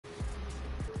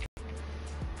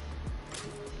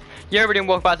Yo everybody and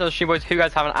welcome back to the stream, boys. Hope you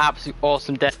guys have an absolute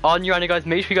awesome day. On you, guys,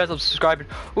 make sure you guys are subscribing.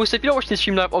 Also, if you're not watching this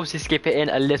stream live, obviously skip it in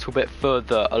a little bit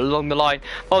further along the line.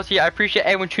 But obviously, I appreciate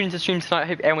everyone tuning into the stream tonight. I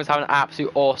hope everyone's having an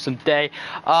absolute awesome day.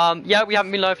 Yeah, we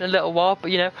haven't been live in a little while,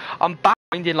 but you know, I'm back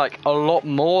in like a lot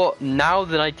more now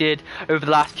than I did over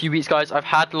the last few weeks, guys. I've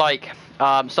had like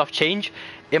stuff change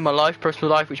in my life,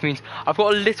 personal life, which means I've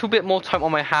got a little bit more time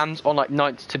on my hands on like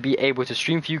nights to be able to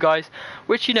stream for you guys,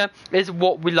 which you know is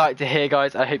what we like to hear,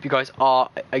 guys. I hope you guys are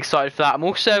excited for that. I'm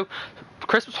also,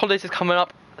 Christmas holidays is coming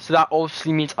up, so that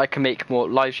obviously means I can make more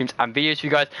live streams and videos for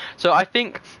you guys. So I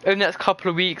think over the next couple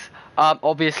of weeks,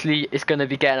 obviously it's going to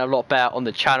be getting a lot better on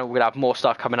the channel. We're going to have more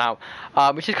stuff coming out,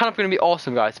 which is kind of going to be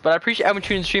awesome, guys. But I appreciate everyone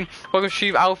tuning in the stream. Welcome to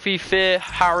stream, Alfie, Fear,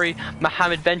 Harry,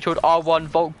 Mohammed, Ventured, R1,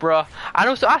 Volkbra, and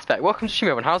also Aspect. Welcome to stream,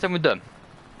 everyone. How's everyone doing?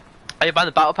 Are you buying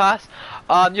the battle pass?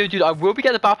 Yo, dude, I will be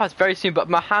getting the battle pass very soon. But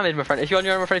Mohammed, my friend, if you're on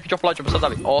your own, my friend, if you drop a like, drop a sub,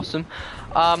 that'd be awesome.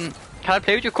 Can I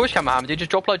play with you? Of course you can, Mohammed. Dude,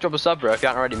 just drop a like, drop a sub, bro, if you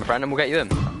haven't already, my friend, and we'll get you in.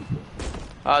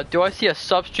 Do I see a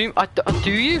sub stream?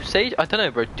 Do you, Sage? I don't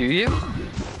know, bro. Do you?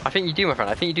 I think you do, my friend.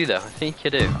 I think you do, though. I think you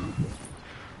do.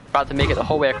 About to make it the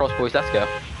whole way across, boys. Let's go.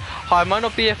 Hi, I might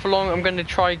not be here for long. I'm going to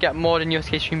try and get mod in your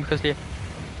skate stream because I'm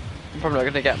probably not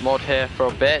going to get mod here for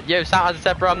a bit. Yo, Sam, as I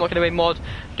said, bro, I'm not going to be mod.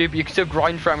 Dude, but you can still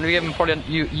grind for it. I'm going to give him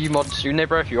probably you mod soon, there,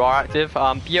 bro, if you are active.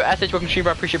 Yo, SH, welcome to stream,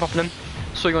 bro. I appreciate popping in.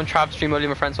 Saw you on Trav's stream earlier,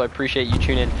 my friend, so I appreciate you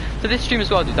tuning in to this stream as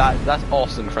well, dude. That's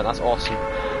awesome, my friend. That's awesome.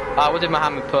 What did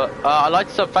Mohammed put? I like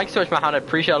to sub. Thank you so much, Mohammed. I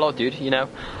appreciate it a lot, dude. You know,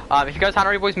 if you guys haven't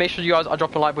already, boys, make sure you guys are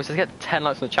dropping a like, boys. Let's get 10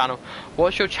 likes on the channel.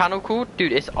 What's your channel called,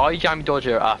 dude? It's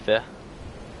IJAMMYDODGER, Fear.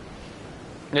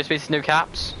 No spaces, no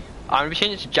caps. I'm gonna be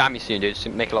changing it to Jammy soon, dude, to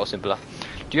make it a lot simpler.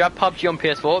 Do you have PUBG on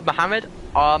PS4, Mohammed?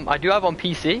 I do have on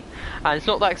PC, and it's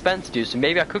not that expensive, dude. So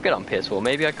maybe I could get it on PS4.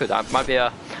 Maybe I could. That might be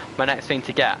my next thing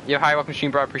to get. Yo, hi, welcome to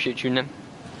stream, bro. I appreciate you tuning in.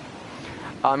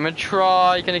 I'm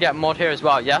gonna get mod here as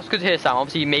well. Yeah, that's good to hear, Sam.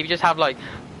 Obviously, maybe just have like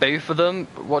both of them.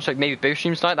 Watch like maybe both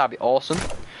streams tonight. That'd be awesome.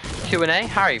 Q&A,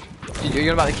 Harry. You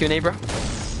know about the Q&A, bro?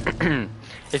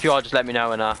 If you are, just let me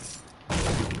know and I'll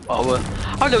have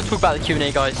a little talk about the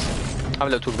Q&A, guys. Have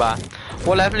a little talk about it.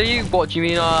 What level are you? What do you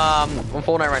mean on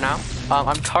Fortnite right now?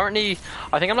 I'm currently,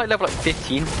 I think I'm like level like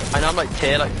 15. I know I'm like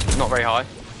tier, like not very high.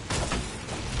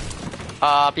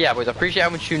 But yeah, boys, I appreciate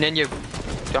everyone tuning in. You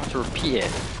have to repeat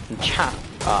it in chat.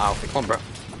 Alfie, come on, bro.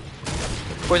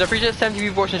 Boys, I appreciate 70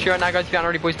 people watching the stream right now, guys. If you haven't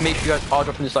already, boys, make sure you guys are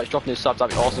dropping this likes, dropping those subs.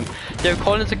 That'd be awesome. Yo,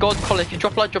 Colin's a god. Colin, if you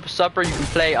drop a like, drop a sub, bro, you can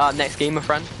play next game, my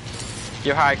friend.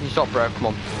 Yo, Harry, can you stop, bro? Come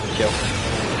on, chill.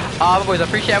 Boys, I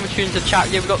appreciate everyone tuning into the chat.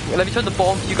 Yeah, let me turn the bot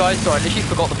on for you guys. Sorry, I literally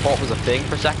forgot the bot was a thing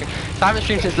for a second. So I haven't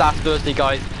streamed since last Thursday,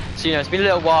 guys. So you know, it's been a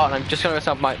little while, and I'm just gonna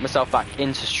myself back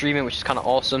into streaming, which is kind of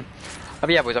awesome. But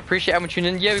yeah, boys, I appreciate everyone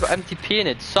tuning in. Yeah, we got MTP in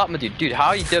it. Sup, my dude. Dude, how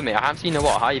are you doing, mate? I haven't seen you in a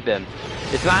while. How you been?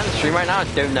 Is Matt in the stream right now? I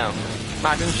don't know.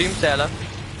 Matt, you in the stream? Say hello.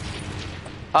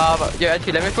 But yeah,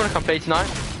 MTP, let me know if you want to come play tonight.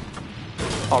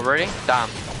 Oh, really? Damn.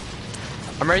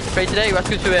 I'm ready to play today. Let's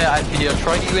go to it. I'll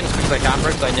try to get you in as quick as I can,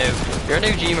 bro, because I know you're an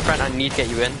OG, my friend. I need to get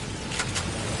you in.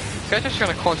 This guy's just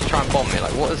going to constantly try and bomb me.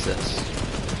 Like, what is this?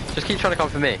 Just keep trying to come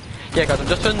for me. Yeah, guys, I'm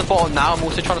just turning the bot on now. I'm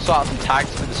also trying to sort out some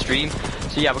tags for the stream.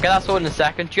 So yeah, we'll get that sorted in a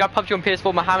second. Do you have PUBG on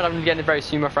PS4, Mohammed? I'm going to be getting it very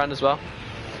soon, my friend, as well.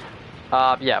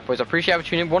 Yeah, boys, I appreciate you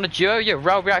tuning in. Want a duo? Yeah,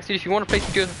 Rel Reacts, if you want to play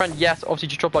some duos, my friend, yes. Obviously,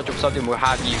 just drop like, drop something. We'll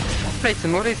have you play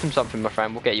some something, my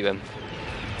friend. We'll get you in.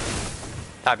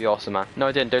 That'd be awesome, man. No,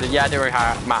 I didn't. Yeah, I didn't really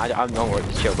have Matt. I'm not worried.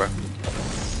 Just chill, bro.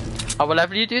 What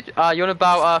level you did? You on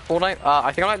about Fortnite?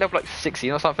 I think I'm like level like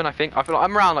 16 or something. I feel like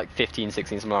I'm around like 15,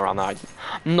 16, something around that.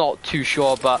 I'm not too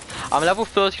sure, but I'm level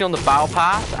 13 on the battle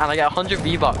pass, and I get 100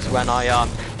 V-bucks when I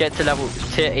get to level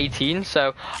tier 18.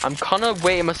 So I'm kind of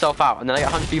waiting myself out, and then I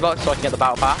get 100 V-bucks so I can get the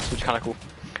battle pass, which is kind of cool.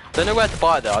 I don't know where to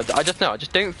buy it though. I just know. I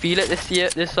just don't feel it this year.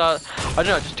 I don't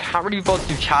know. I just can't really bother to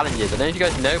do challenges. I don't know if you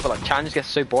guys know, but like challenges get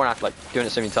so boring after like doing it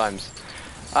so many times.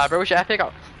 Bro, wish epic.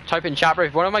 I'll type it in chat, bro.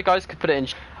 If one of my guys could put it in,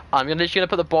 I'm literally gonna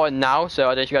put the bot in now. So I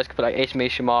don't know if you guys could put like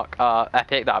exclamation mark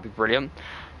epic. That'd be brilliant.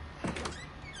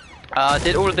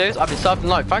 Did all of those. I've been subbed and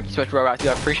like. Thank you so much, bro.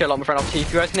 Actually, I appreciate it a lot, my friend. Obviously,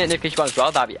 if you guys can hit notification button as well,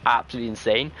 that'd be absolutely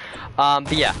insane.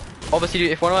 But yeah, obviously,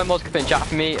 dude, if one of my mods could put in chat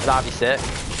for me, that'd be sick.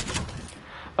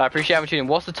 I appreciate having tuning in.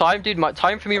 What's the time, dude? My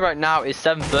time for me right now is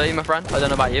 7:30, my friend. I don't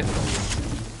know about you.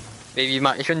 Maybe you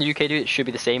might, if you're in the UK, dude, it should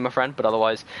be the same, my friend. But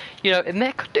otherwise, you know,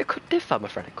 it could differ, my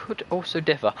friend. It could also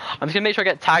differ. I'm just gonna make sure I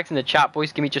get tags in the chat,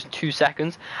 boys. Give me just 2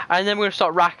 seconds, and then we're gonna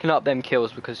start racking up them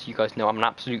kills because you guys know I'm an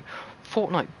absolute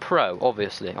Fortnite pro,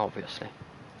 obviously. So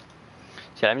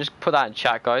yeah, let me just put that in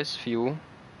chat, guys, for you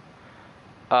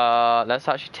all. Let's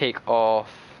actually take off.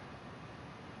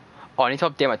 Oh, I need to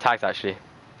update my tags actually.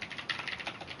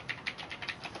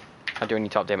 I do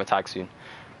need to update my tags soon.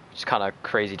 Which is kind of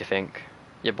crazy to think.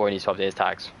 Your boy needs to update his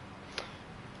tags.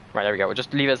 Right, there we go. We'll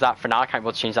just leave it as that for now. I can't be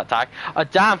able to change that tag.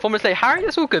 Damn, 4 minutes late. Harry,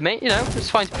 that's all good, mate. You know, it's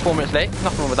fine to be 4 minutes late.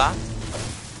 Nothing wrong with that.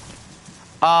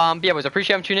 But yeah, boys, I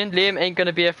appreciate him tuning in. Liam ain't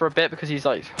gonna be here for a bit because he's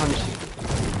like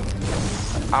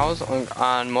 100 hours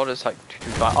and mod is like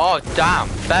 225. Oh, damn.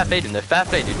 Fair play, dude. Fair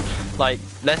play, dude. Like,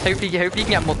 let's hopefully he can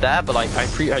get mod there, but like, I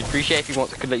appreciate if he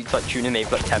wants to like tune in maybe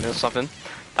for like 10 minutes or something.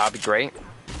 That'd be great.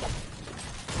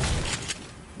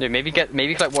 Dude, maybe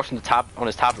like watching the tab on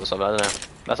his tablet or something. I don't know.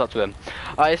 That's up to him.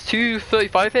 It's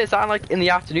 2:35 here. Is that like in the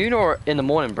afternoon or in the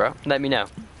morning, bro? Let me know.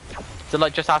 Is it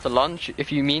like just after lunch,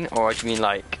 if you mean, or do you mean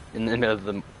like in the middle of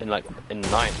the in the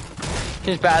night?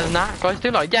 Seems better than that, guys.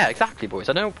 Do like, yeah, exactly, boys.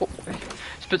 I don't know.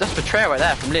 That's betrayal right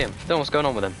there from Liam. Don't know what's going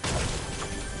on with him.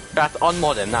 That's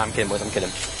unmod him. Nah, I'm kidding, boys. I'm kidding.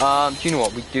 Do you know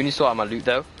what? We do need to sort out my loot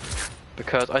though,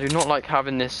 because I do not like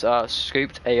having this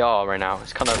scoped AR right now.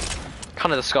 It's kind of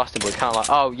disgusting, boys. Kind of like,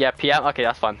 oh yeah, PM. Okay,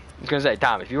 that's fine. I was gonna say,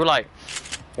 damn, if you were like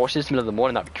watching this in the middle of the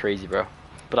morning, that'd be crazy, bro.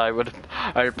 But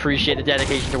I'd appreciate the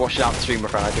dedication to watching out the stream, my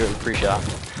friend. I do appreciate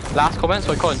that. Last comment,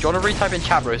 so Colin, do you want to retype in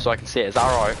chat, bro, so I can see it? Is that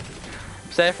alright?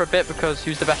 Stay there for a bit because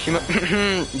who's the best streamer?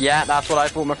 Yeah, that's what I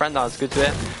thought, my friend. That was good to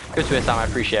hear. Good to hear, Sam. I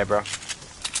appreciate it, bro.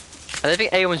 I don't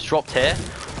think anyone's dropped here.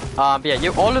 But yeah,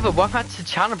 yo, Oliver, welcome back to the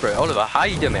channel, bro. Oliver, how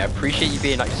you doing, mate? I appreciate you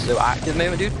being like so active at the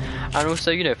moment, dude. And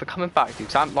also, you know, for coming back, dude,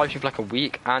 because I haven't live streamed for like a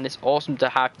week, and it's awesome to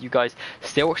have you guys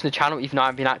still watching the channel, even though I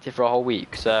haven't been active for a whole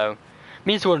week. So,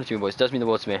 means the world to me, boys. It does mean the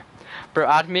world to me. Bro,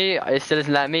 add me. It still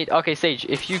doesn't let me. Okay, Sage,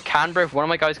 if you can, bro, if one of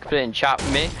my guys could put it in chat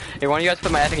for me, if one of you guys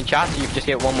put my epic in chat, so you can just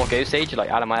get one more go, Sage, like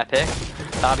add in my epic,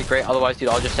 that'd be great. Otherwise, dude,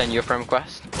 I'll just send you a friend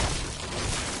request.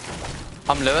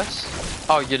 I'm Lewis.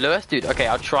 Oh, you're Lewis, dude. Okay,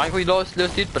 I'll try and call you Lewis,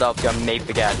 dude, but obviously I may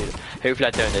forget, dude. Hopefully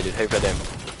I don't, dude. Hopefully I don't.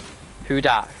 Who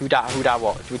dat?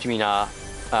 What? What do you mean,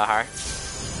 Harry?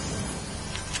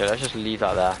 Okay, let's just leave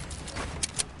that there.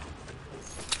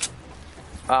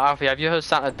 Alfie, have you heard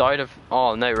Santa died of...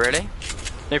 Oh, no, really?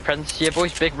 No presents here,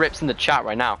 boys. Big rips in the chat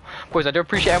right now. Boys, I do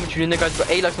appreciate everyone tuning in there, guys. We've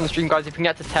got 8 likes on the stream, guys. If we can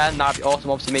get to 10, that'd be awesome.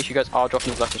 Obviously, make sure you guys are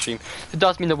dropping these likes on the stream. It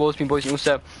does mean the world's been, boys. And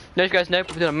also, know if you guys know,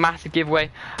 we're doing a massive giveaway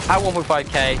at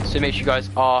 1.5k. So make sure you guys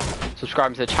are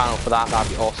subscribing to the channel for that. That'd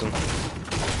be awesome.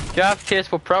 Do you have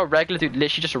PS4 Pro? Regular, dude,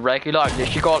 literally just a regular. I've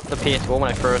literally got the PS4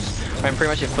 when pretty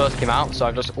much it first came out, so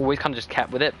I've just always kind of just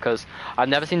kept with it because I've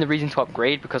never seen the reason to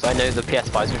upgrade because I know the PS5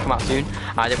 is going to come out soon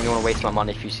and I don't really want to waste my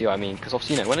money, if you see what I mean, because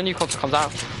obviously, you know, when a new console comes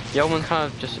out, the old one kind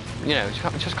of just, you know,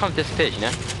 just kind of disappears, you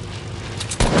know?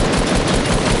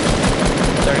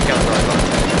 There we go,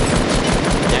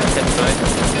 yeah, step aside.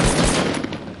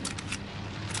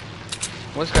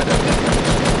 What's going on?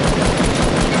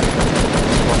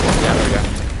 Yeah, there we go.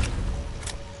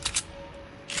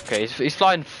 Okay, he's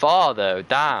flying far though,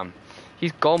 damn.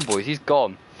 He's gone, boys, he's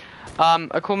gone.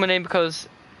 I called my name because...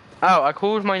 Oh, I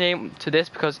called my name to this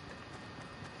because...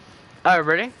 Oh,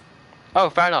 really? Oh,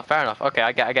 fair enough. Okay,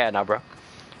 I get it now, bro.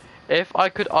 If I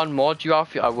could unmod you,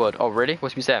 Alfie, I would. Oh, really?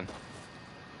 What's me saying?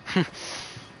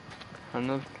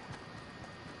 Brilliant.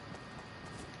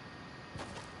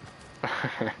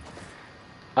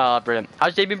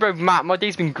 How's your day been, bro? Matt, my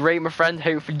day's been great, my friend.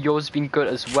 Hopefully yours has been good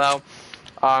as well.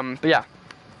 But yeah.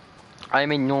 I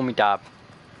am a normie dab.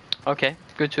 Okay,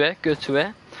 good to hear.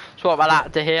 So what about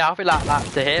that to hear? I feel like that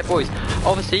to hear, boys.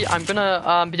 Obviously, I'm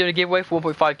gonna be doing a giveaway for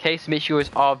 1.5k, so make sure you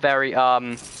guys are very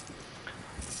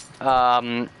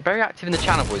active in the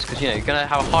channel, boys, because you know you're gonna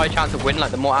have a high chance of winning.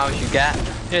 Like the more hours you get,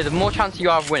 you know, the more chance you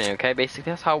have of winning. Okay,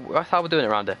 basically that's how we're doing it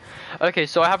around here. Okay,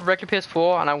 so I have a regular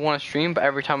PS4 and I want to stream, but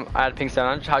every time I add ping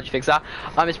 700, how do you fix that?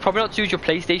 It's probably not to do with your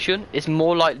PlayStation. It's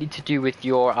more likely to do with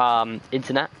your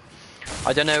internet.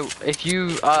 I don't know if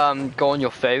you go on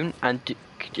your phone and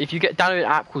if you get download an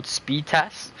app called Speed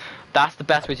Test, that's the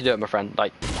best way to do it, my friend.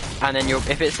 Like, and then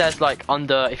if it says like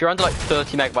if you're under like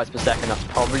 30 megabytes per second, that's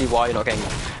probably why you're not getting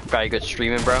very good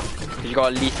streaming, bro. Because you got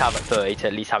to at least have like 30 to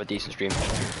at least have a decent stream.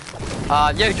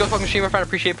 Yo, Josh, welcome to stream, my friend.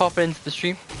 Appreciate popping into the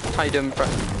stream. How you doing, my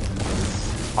friend?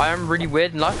 I am really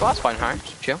weird in life, but that's fine, Harry.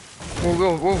 Just chill. We're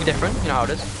all different, you know how it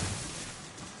is.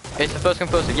 It's the first come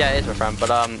first, yeah, it is, my friend. But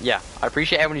yeah, I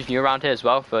appreciate everyone who's new around here as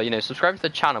well for, you know, subscribing to the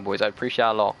channel, boys. I appreciate it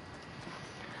a lot.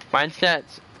 My internet,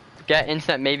 get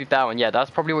internet maybe better one. Yeah,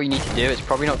 that's probably what you need to do. It's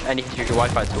probably not anything to do with your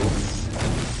Wi-Fi at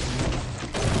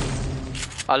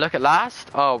all. Look at last.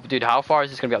 Oh, dude, how far is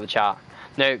this gonna be up the chat?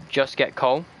 No, just get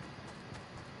coal.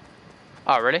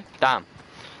 Oh, really? Damn.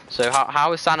 So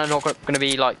how is Santa not gonna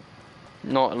be like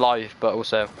not live, but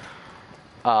also,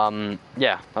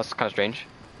 yeah, that's kind of strange.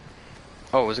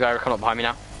 Oh, there's a guy coming up behind me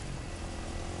now.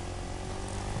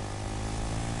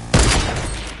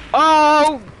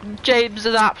 Oh, James is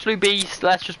an absolute beast.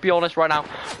 Let's just be honest right now.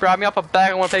 Grab me up a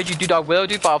bag. I want to play you, dude. I will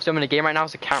do, but obviously I'm in a game right now,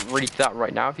 so I can't really do that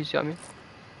right now. If you see what I mean.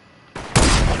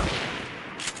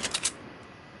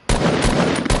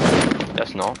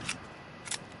 That's not.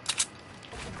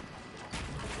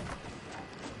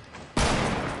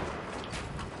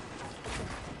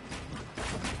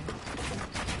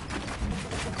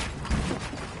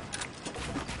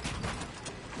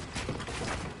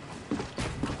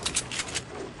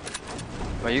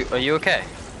 Are you okay?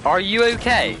 Are you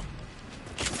okay?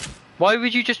 Why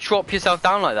would you just drop yourself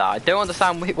down like that? I don't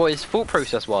understand what his thought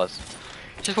process was.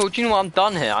 He just thought, do you know what, I'm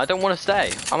done here. I don't want to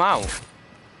stay. I'm out.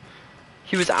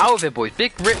 He was out of it, boys.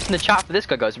 Big rips in the chat for this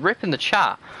guy, guys. Rip in the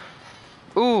chat.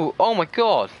 Ooh, oh my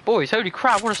god. Boys, holy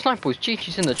crap, what a snipe, boys.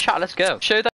 GG's in the chat, let's go.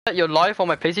 Show that you're live on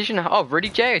my PlayStation. Oh, really,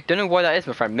 Jay? I don't know why that is,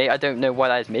 my friend. Mate, I don't know why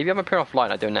that is. Maybe I'm gonna put it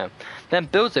offline, I don't know. Then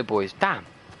builds it, boys. Damn.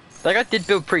 That guy did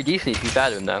build pretty decently, to be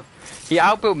fair to him, though. He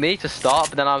outbuilt me to start,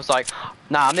 but then I was like,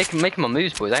 nah, I'm making my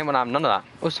moves, boys. I ain't wanna have none of that.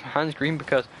 Oh, some hands green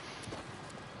because...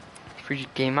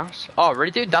 Frigid game mouse. Oh, really,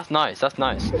 dude? That's nice. That's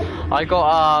nice. I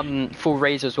got full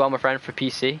razor as well, my friend, for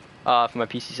PC. For my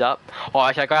PC's up. Oh,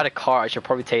 actually, I got a car. I should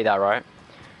probably take that, right?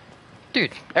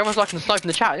 Dude, everyone's liking the snipe in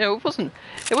the chat. You know, it wasn't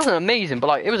amazing, but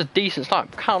like, it was a decent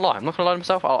snipe. Can't lie. I'm not gonna lie to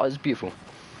myself. Oh, it's beautiful.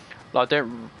 Like,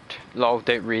 don't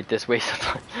read this waste of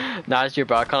time. Nah, it's you,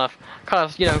 bro. I kind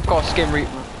of, you know, got a skin read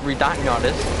that. You know how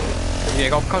it is. You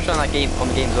know, got to concentrate on that game, on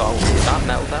the game as well. Is that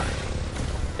metal there?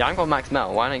 Yeah, I ain't got max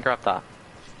metal. Why don't you grab that?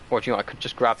 Or do you know, I could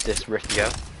just grab this rift and go.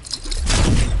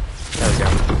 There we go.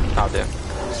 That'll do.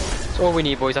 That's all we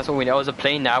need, boys. That's all we need. Oh, there's a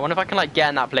plane now. I wonder if I can like get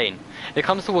in that plane. If it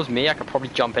comes towards me, I could probably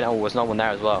jump in. Oh, there's no one there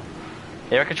as well.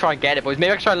 Maybe I can try and get it, boys.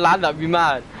 Maybe I can try and land that. Would be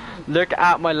mad. Look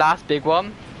at my last big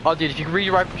one. Oh, dude, if you can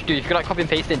read right, dude, if you can like copy and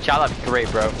paste it in chat, that'd be great,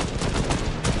 bro.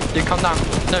 Dude, come down.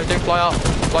 No, don't fly up.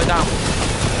 Fly down.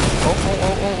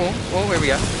 Oh, here we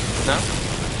go. No?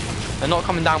 They're not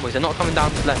coming down, boys. They're not coming down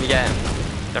to let me get in.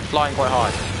 They're flying quite high.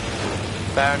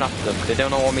 Fair enough to them, because they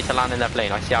don't want me to land in their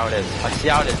plane. I see how it is. I see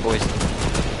how it is, boys.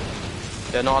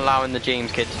 They're not allowing the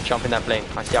James kid to jump in their plane.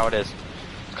 I see how it is.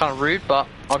 It's kind of rude, but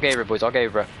I'll get over it, boys. I'll get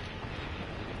over it.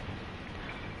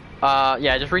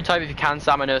 Yeah, just retype if you can,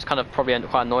 Sam. I know it's kind of probably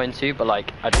quite annoying too, but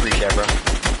like, I'd appreciate it, bro.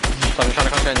 So I'm trying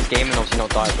to concentrate on this game and obviously not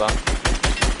die as well.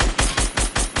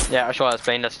 Yeah, I'm sure that's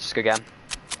playing. Let's just go again.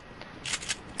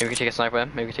 Maybe we can take a snipe with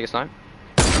him. Maybe we can take a snipe.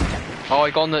 Oh,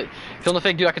 he got on the, he's on the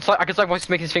thing, dude. I could snipe once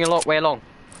to make this thing way along.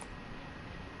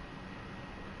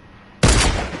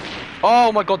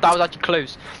 Oh my god, that was actually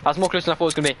close. That's more close than I thought it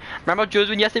was gonna be. Remember Joe's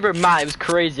win yesterday, bro? Matt, it was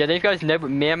crazy. I don't know if you guys know, but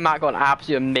me and Matt got an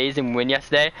absolute amazing win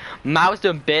yesterday. Matt was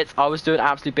doing bits, I was doing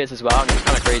absolute bits as well, and it was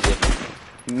kind of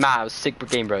crazy. Matt, it was a sick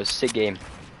game, bro. It was a sick game.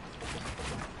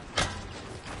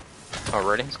 Oh,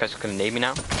 really? This guy's gonna nade me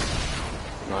now?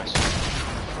 Nice.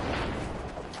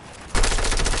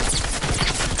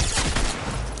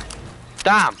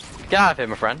 Damn! Get out of here,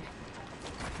 my friend.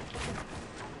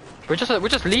 We're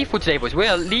just lethal today, boys. We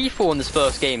are lethal in this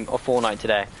first game of Fortnite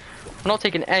today. We're not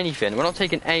taking anything. We're not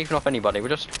taking anything off anybody. We're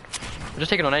just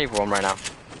taking on everyone right now.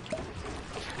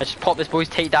 Let's just pop this, boys.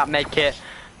 Take that med kit.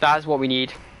 That's what we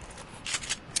need.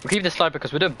 We'll keep this sniper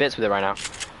because we're doing bits with it right now.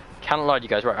 Can't lie to you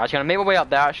guys. Right, actually, I'm gonna make my way up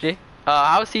there. Actually,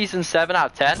 our season 7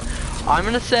 out of 10. I'm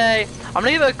gonna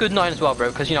give it a good 9 as well, bro.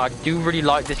 Because you know I do really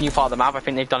like this new part of the map. I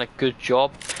think they've done a good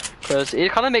job because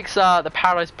it kind of makes the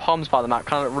Paradise Palms part of the map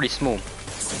kind of look really small.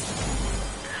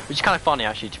 Which is kind of funny,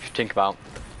 actually, to think about.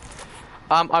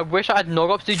 I wish I had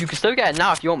Nogops, dude. You can still get it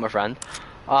now if you want, my friend.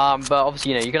 But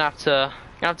obviously, you know, you're gonna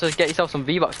have to get yourself some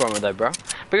V-Bucks from it, though, bro.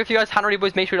 But if you guys haven't already,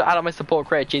 boys, make sure to add up my support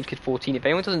creator, JamesKid14. If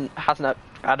anyone hasn't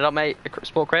added up my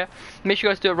support creator, make sure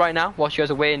you guys do it right now, whilst you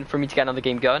guys are waiting for me to get another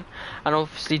game going, and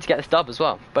obviously to get this dub as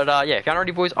well. But yeah, if you haven't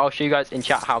already, boys, I'll show you guys in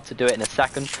chat how to do it in a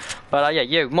second. But yeah,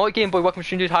 yo, Multi Game Boy, welcome to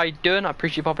stream, dude. How you doing? I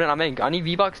appreciate you popping in. I need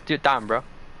V-Bucks. Do it down, bro.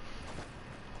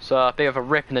 So a bit of a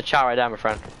rip in the chat right there, my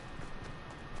friend.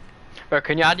 Bro,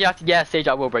 can you add yeah, Sage,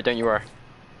 I will, bro, don't you worry.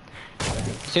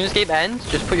 As soon as this game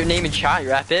ends, just put your name in chat,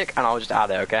 you're epic, and I'll just add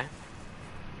it, okay?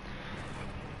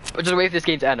 But just wait for this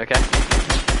game to end, okay?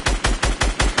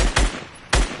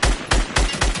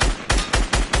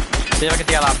 See if I can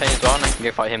take out that plane as well, and I can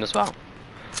go fight him as well.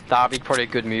 That would be probably a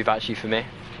good move, actually, for me.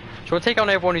 So we'll take on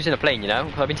everyone who's in a plane, you know?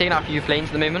 Because I've been taking out a few planes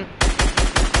at the moment.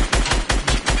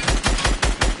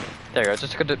 There we go,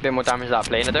 just took a bit more damage to that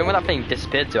plane. I don't know where that plane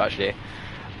disappeared to, actually.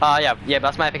 Yeah, but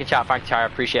that's my epic in chat. Thank you, I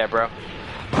appreciate it, bro.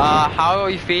 How are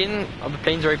you feeling? The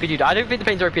planes are OP, dude. I don't think the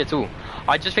planes are OP at all.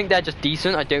 I just think they're just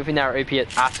decent. I don't think they're OP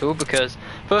at all because,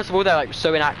 first of all, they're like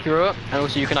so inaccurate, and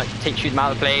also you can like shoot them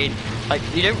out of the plane. Like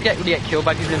you don't really get killed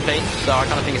by people in planes, so I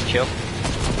kind of think it's chill.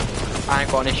 I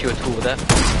ain't got an issue at all with it.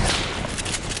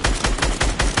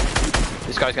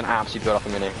 This guy's gonna absolutely build up a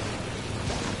mini.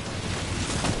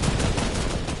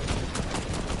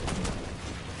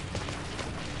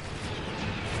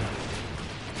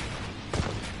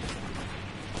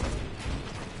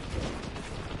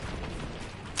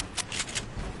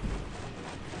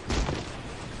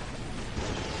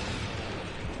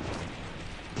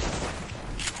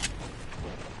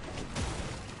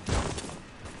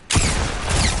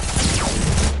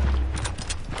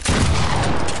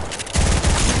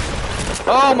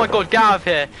 Oh my god, get out of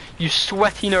here, you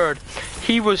sweaty nerd.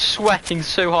 He was sweating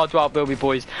so hard to outbuild me,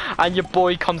 boys. And your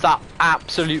boy comes out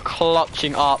absolute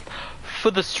clutching up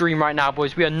for the stream right now,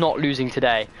 boys. We are not losing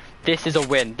today. This is a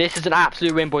win. This is an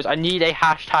absolute win, boys. I need a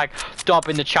hashtag dub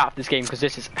in the chat for this game because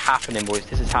this is happening, boys.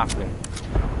 This is happening.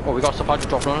 Oh, we got supply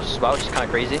dropping on us as well, which is kind of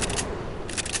crazy.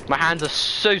 My hands are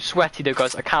so sweaty though,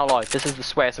 guys. I can't lie. This is the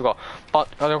sweatiest I've got. But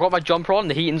I've got my jumper on,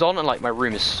 the heating's on, and like my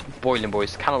room is boiling,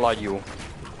 boys. Can't lie to you all.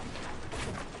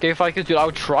 Get 5 kills, dude. I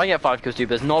would try and get 5 kills, dude.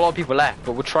 There's not a lot of people left,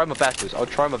 but we'll try my best, boys. I'll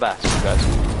try my best, guys.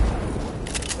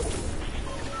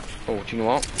 Oh, do you know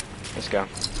what? Let's go.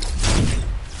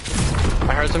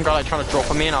 I heard some guy like trying to drop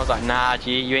on me, and I was like, nah,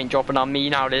 G, you ain't dropping on me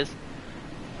now, it is.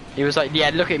 He was like, yeah,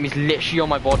 look at him. He's literally on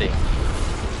my body.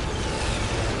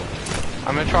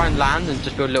 I'm gonna try and land and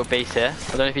just build a little base here. I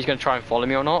don't know if he's gonna try and follow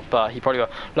me or not, but he probably will.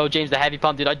 Lol, James, the heavy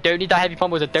pump, dude. I don't need that heavy pump,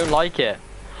 boys. I don't like it.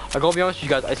 I gotta be honest with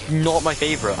you guys. It's not my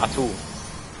favorite at all.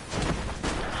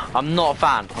 I'm not a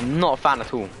fan. I'm not a fan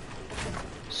at all.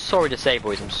 Sorry to say,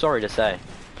 boys. I'm sorry to say.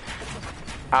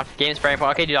 After the game's very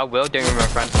important. Okay, dude, I will. Don't remember,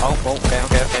 friend. Oh, okay.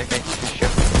 Sure.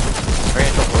 We're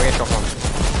gonna drop on.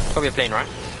 It's probably a plane, right?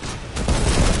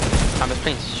 Damn, this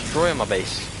plane's destroying my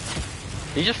base.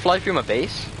 Did he just fly through my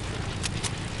base?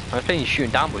 I'm playing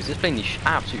shooting down, boys. This plane is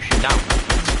absolutely shooting down.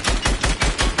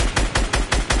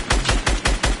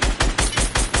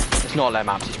 It's not letting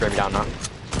him absolutely spray me down now.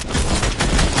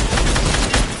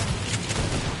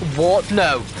 What?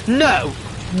 No. No!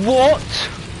 What?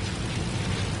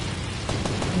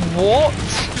 What?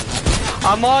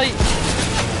 Am I...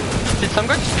 Did some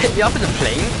guy just pick me up in the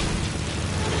plane?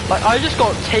 Like, I just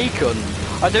got taken.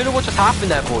 I don't know what just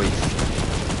happened there, boys.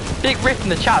 Big rip in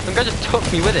the chat. Some guy just took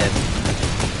me with him.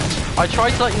 I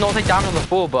tried to, like, not take damage on the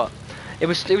floor, but it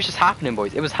was just happening,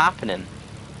 boys. It was happening.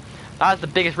 That's the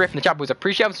biggest rip in the chat, boys. I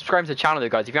appreciate you subscribing to the channel, though,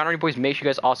 guys. If you aren't already, boys, make sure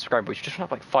you guys are subscribed, boys. You just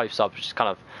have, like, 5 subs, which is kind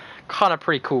of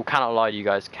pretty cool. Cannot lie to you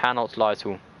guys. Cannot lie at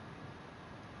all.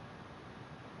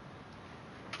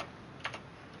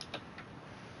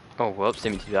 Oh, whoops,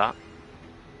 didn't mean to do that.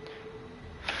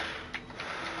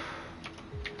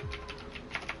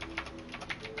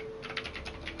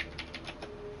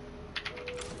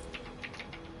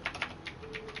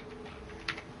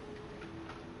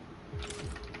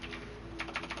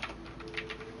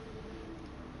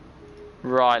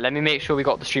 Right, let me make sure we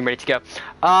got the stream ready to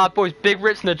go. Boys, big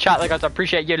rips in the chat, guys. I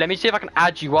appreciate you. Let me see if I can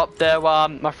add you up there,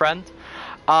 my friend.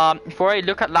 Before I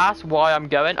look at last why I'm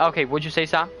going. Okay, what'd you say,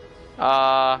 Sam?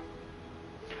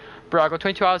 Bro, I got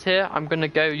 22 hours here. I'm gonna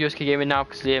go USK Gaming now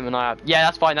because Liam and I have... Yeah,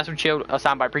 that's fine. That's what chill,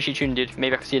 Sam. But I appreciate you tuning, dude.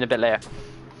 Maybe I can see you in a bit later.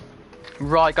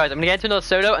 Right, guys, I'm gonna get into another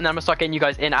solo and then I'm gonna start getting you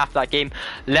guys in after that game.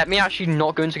 Let me actually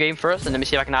not go into game first and let me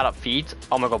see if I can add up feeds.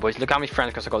 Oh my god, boys, look how many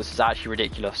friends I got. This is actually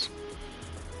ridiculous.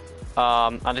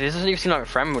 And this doesn't even seem like a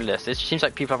friend list. This seems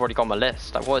like people have already got on my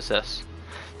list. Like, what is this?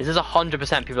 This is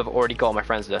 100% people have already got on my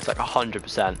friends list. Like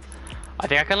 100%. I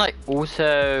think I can like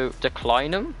also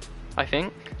decline them. I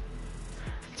think.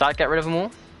 Does that get rid of them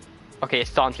all? Okay, it's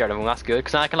starting to get rid of them. That's good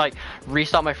because then I can like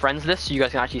restart my friends list so you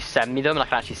guys can actually send me them and I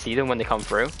can actually see them when they come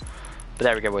through. But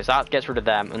there we go, boys. That gets rid of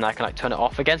them and I can like turn it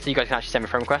off again so you guys can actually send me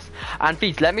friend requests. And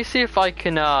feeds, let me see if I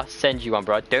can send you one,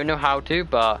 bro. I don't know how to,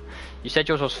 but you said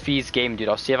yours was Fees Game, dude.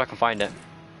 I'll see if I can find it.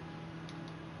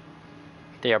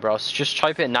 There, bro. Just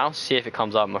type it now, see if it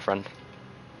comes up, my friend.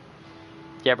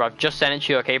 Yeah, bro. I've just sent it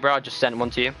to you, okay, bro? I just sent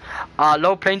one to you.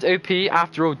 Low planes OP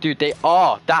after all, dude. They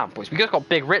are. Damn, boys. We just got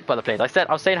big ripped by the planes.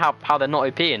 I was saying how they're not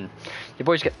OP and your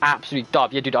boys get absolutely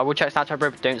dubbed. Yeah, dude. I will check Snapchat, bro,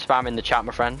 but don't spam in the chat,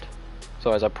 my friend.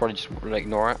 So I'll probably just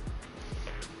ignore it.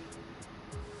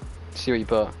 See what you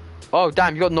put. Oh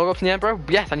damn, you got no ups in the end, bro?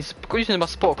 Yes, I need to using my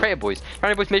support creator, boys.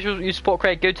 Right, boys, make sure you support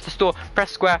creator, go to the store, press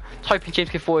square, type in James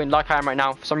K4 like I am right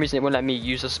now. For some reason it won't let me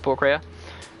use the support creator.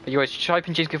 But you guys type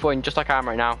in James K4 just like I am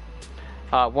right now.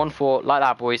 1-4, like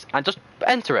that, boys, and just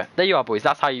enter it. There you are, boys.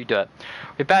 That's how you do it.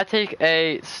 We better take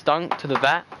a stunk to the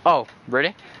vet. Oh,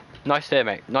 really? Nice to hear,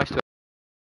 mate. Nice to hear.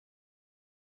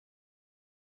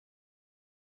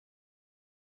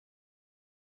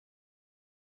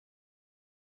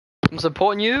 I'm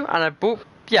supporting you, and I bought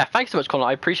yeah, thanks so much, Colin.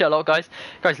 I appreciate it a lot, guys.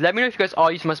 Guys, let me know if you guys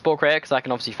are using my sport creator, because I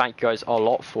can obviously thank you guys a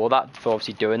lot for that, for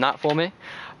obviously doing that for me.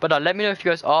 But let me know if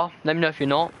you guys are. Let me know if you're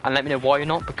not, and let me know why you're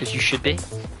not, because you should be.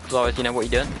 Because always, you know what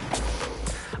you're doing.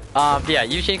 But yeah,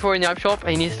 Eugene Corey in the app shop,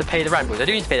 and he needs to pay the rent, boys. I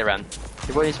do need to pay the rent.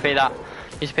 He will need to pay that.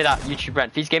 He needs to pay that YouTube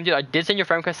rent. These game, dude, I did send your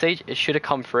friend request stage. It should have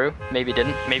come through. Maybe it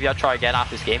didn't. Maybe I'll try again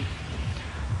after this game.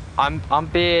 I'm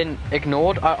being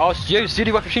ignored. Yo,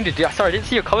 Zulu, welcome to dude. Sorry, I didn't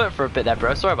see your comment for a bit there,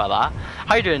 bro. Sorry about that.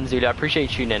 How you doing, Zulu? I appreciate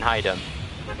you tuning in. How you doing?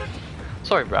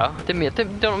 Sorry, bro. Don't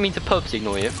mean to purposely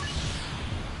ignore you.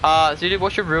 Zulu,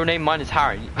 what's your real name? Mine is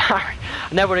Harry. Harry.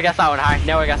 Never would have guessed that one, Harry.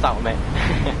 Never would have guessed that one,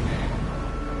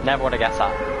 mate. Never would have guessed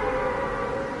that.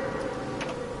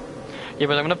 Yeah,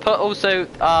 but I'm going to put also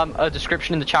a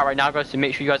description in the chat right now, guys, so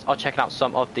make sure you guys are checking out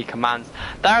some of the commands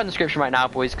that are in the description right now,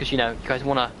 boys, because, you know, you guys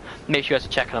want to make sure you guys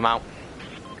are checking them out.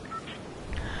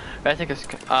 I think it's,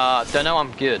 don't know,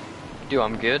 I'm good.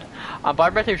 I'm good. Buy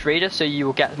Red Team's Raider so you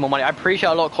will get more money. I appreciate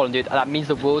a lot, Colin, dude. That means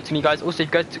the world to me, guys. Also, if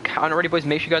you guys aren't already, boys,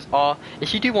 make sure you guys are,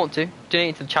 if you do want to, donate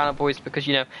into the channel, boys, because,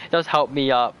 you know, it does help me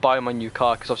buy my new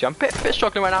car, because obviously I'm a bit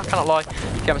struggling right now, cannot lie,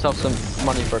 to get myself some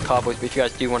money for a car, boys. But if you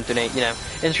guys do want to donate, you know,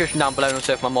 in the description down below, and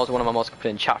also if my mods, one of my mods could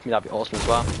put in chat for me, that'd be awesome as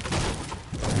well.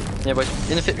 Yeah, boys,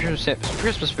 in the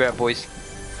Christmas spirit, boys.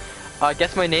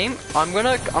 Guess my name. I'm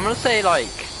gonna say like,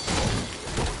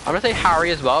 I'm gonna say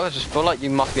Harry as well. I just feel like you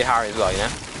must be Harry as well, you know.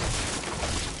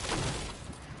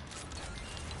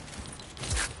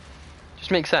 Just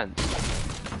makes sense.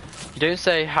 You don't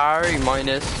say Harry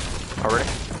minus. Oh really?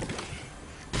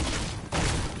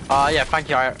 Yeah, thank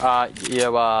you.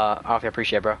 Alfie,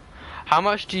 appreciate it, bro. How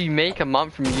much do you make a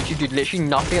month from YouTube? Dude, literally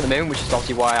nothing at the moment, which is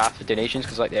obviously why I asked for donations,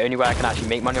 because like the only way I can actually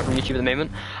make money from YouTube at the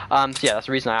moment. So yeah, that's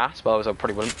the reason I asked. But I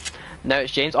probably wouldn't. No,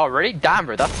 it's James. Oh, really? Damn,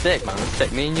 bro, that's sick, man. That's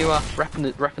sick. Me and you are repping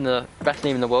the best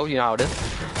name in the world. You know how it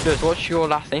is. Lewis, what's your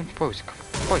last name? Boys,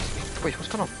 what's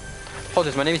going on?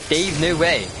 Apologies, my name is Dave. No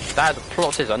way. That is a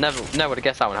plot twist. I never would have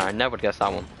guessed that one, Harry. Never would have guessed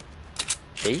that one.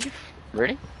 Dave?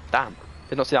 Really? Damn.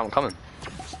 Did not see that one coming.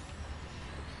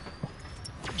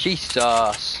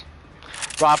 Jesus.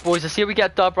 Right, boys, let's see if we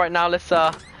get a dub right now. Let's,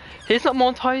 here's not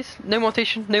monetize, no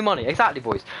monetization, no money. Exactly,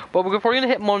 boys. But we're probably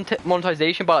gonna hit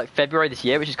monetization by like February this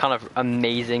year, which is kind of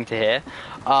amazing to hear.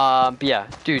 But yeah,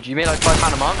 dude, you made like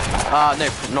 £5 a month?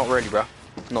 No, not really, bro.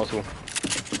 Not at all.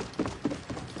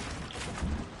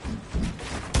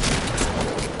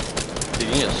 Dude,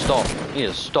 you need to stop. You need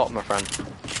to stop, my friend.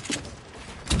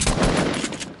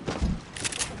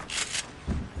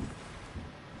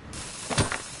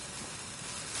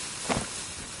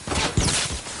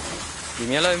 Leave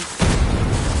me alone.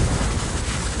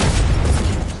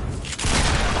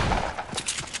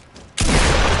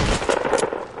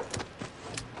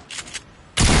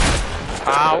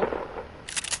 Ow.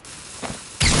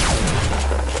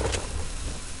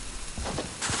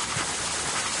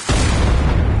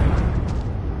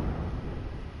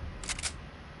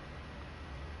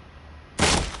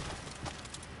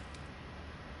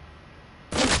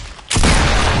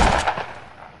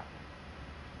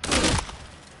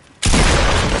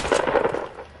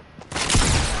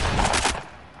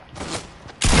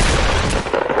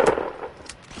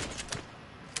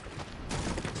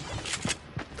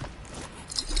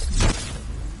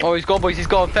 Oh, he's gone, boys. He's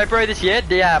gone. February this year.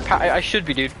 Yeah, I should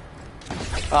be, dude.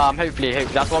 Hopefully.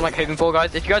 That's what I'm like hoping for,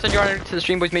 guys. If you guys are joining to the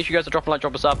stream, boys, make sure you guys are dropping a like,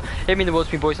 drop a sub. Hit me in the world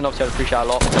stream, boys, and obviously I'd appreciate it a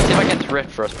lot. Let's see if I get this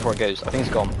Rift for us before it goes. I think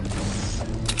it's gone.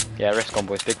 Yeah, Rift's gone,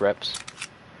 boys. Big rips.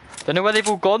 Don't know where they've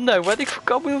all gone, though. Where they've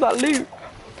gone with all that loot?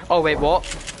 Oh, wait, what?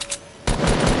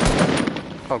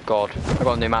 Oh, God. I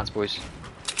got no mats, boys.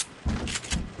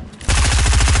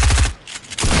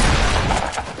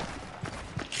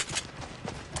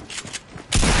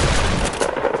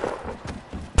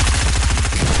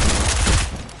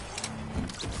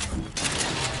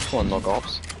 Come on,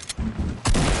 knockoffs.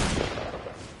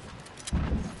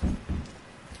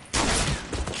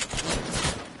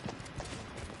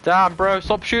 Damn, bro,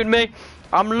 stop shooting me.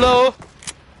 I'm low.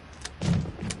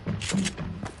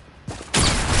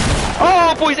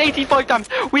 Oh, boys, 85 times.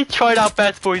 We tried our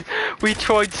best, boys. We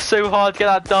tried so hard to get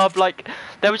that dub. Like,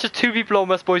 there was just 2 people on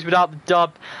us, boys, without the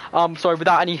dub. Sorry,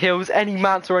 without any heals, any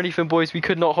mats or anything, boys. We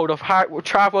could not hold off.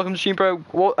 Trav, welcome to stream, bro.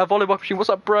 Volley, welcome to stream. What's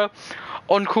up, bro?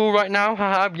 On call right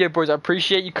now. Yeah, boys, I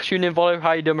appreciate you tuning in, Volley.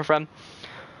 How you doing, my friend?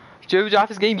 Joe, after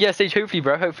this game? Yeah, Sage, hopefully,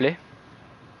 bro, hopefully.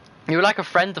 You were like a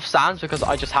friend of Sam's because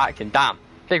I just hacked him. Damn.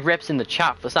 Big rips in the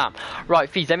chat for Sam. Right,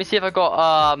 Fees, let me see if I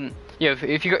got, you know,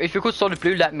 if you're called Solid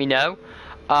Blue, let me know.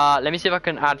 Let me see if I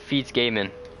can add Feeds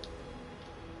Gaming.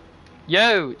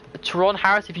 Yo, Teron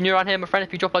Harris, if you're new around here, my friend,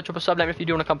 if you drop a like, drop a sub, let me know if you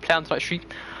do want to come play on tonight's stream.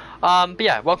 But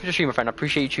yeah, welcome to the stream, my friend. I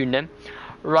appreciate you tuning in.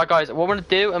 Right, guys, what I'm going to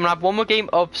do, I'm going to have one more game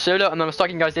of solo, and then I'm start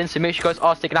getting you guys in, so make sure you guys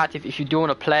are sticking active if you do want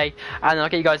to play, and then I'll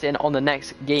get you guys in on the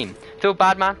next game. Feel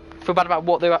bad, man? Feel bad about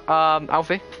what they were,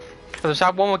 Alfie? So just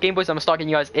have one more game, boys. I'm gonna start getting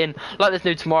you guys in like there's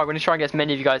no tomorrow. I'm gonna try and get as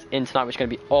many of you guys in tonight, which is gonna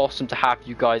be awesome to have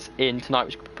you guys in tonight,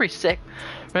 which is pretty sick.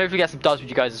 I'm gonna hopefully get some dubs with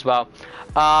you guys as well.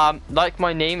 Like,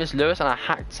 my name is Lewis and I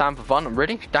hacked Sam for fun.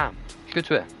 Really? Damn. Good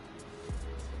to hear.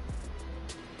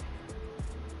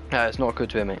 No, it's not good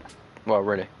to hear, mate. Well,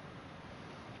 really.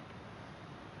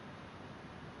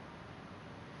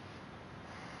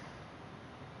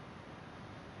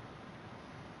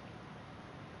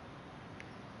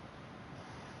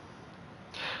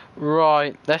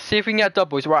 Right, let's see if we can get a dub,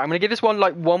 boys. Right, I'm gonna give this one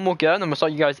like one more go, and then we'll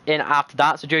start you guys in after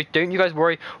that. So don't you guys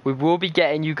worry, we will be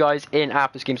getting you guys in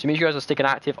after this game. So make sure you guys are sticking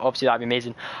active. Obviously, that'd be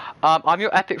amazing. I'm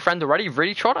your epic friend already.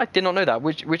 Really, Trot? I did not know that.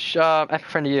 Which epic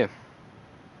friend are you?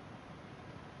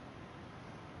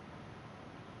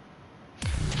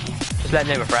 Just let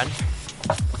me know, my friend.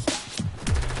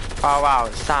 Oh wow,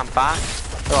 it's Sam back.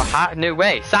 Oh, hack? No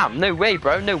way, Sam. No way,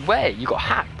 bro. No way. You got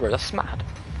hacked, bro. That's mad.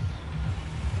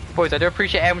 Boys, I do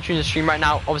appreciate everyone tuning in the stream right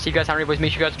now. Obviously, if you guys haven't, boys,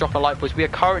 make sure you guys drop a like, boys. We are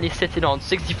currently sitting on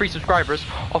 63 subscribers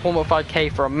off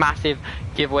 1.5k for a massive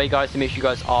giveaway, guys. So make sure you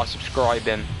guys are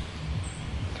subscribing.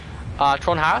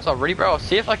 Tron Harris, oh really, bro? I'll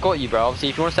see if I got you, bro. Obviously,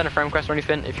 if you want to send a friend request or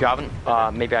anything, if you haven't,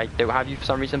 maybe I don't have you for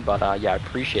some reason, but yeah, I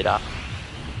appreciate that.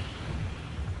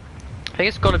 I think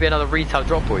it's got to be another retail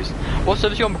drop, boys. What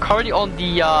service are you on? We're currently on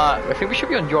the, I think we should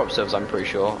be on Europe servers, I'm pretty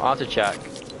sure. I'll have to check.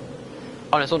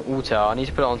 Oh, no, it's on Auto. I need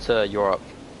to put it onto Europe.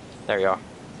 There we are.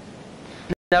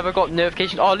 Never got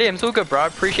notification. Oh, Liam, it's all good, bro. I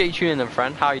appreciate you tuning in,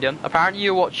 friend. How you doing? Apparently,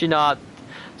 you're watching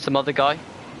some other guy.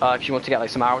 If you want to get like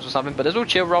some hours or something. But it's all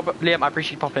chill, Robert. Liam, I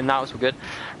appreciate you popping in now. It's all good.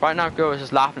 Right now, girl is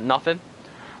just laughing at nothing.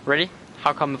 Really?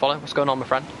 How come, Volley? What's going on, my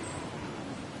friend?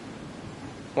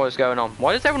 What is going on?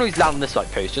 Why does everyone always land on this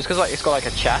like post? Just because like it's got like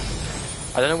a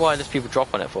chest? I don't know why there's people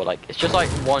drop on it for. Like, it's just like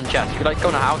one chest. You could like go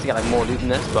in a house and get like more loot than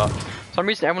this, but for some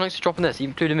reason everyone likes to drop on this,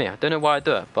 including me. I don't know why I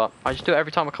do it, but I just do it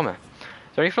every time I come here.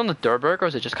 Is there anything on the Durburg, or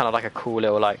is it just kind of like a cool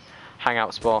little like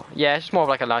hangout spot? Yeah, it's just more of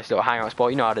like a nice little hangout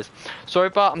spot. You know how it is. Sorry,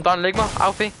 but I'm done, Ligma.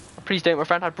 Alfie, please don't, my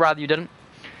friend. I'd rather you didn't.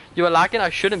 You were lagging? I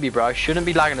shouldn't be, bro. I shouldn't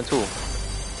be lagging at all.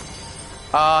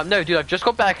 No, dude, I've just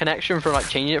got better connection from like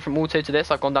changing it from auto to this.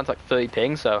 I've gone down to like 30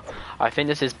 ping, so I think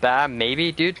this is better,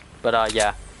 maybe, dude. But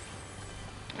yeah.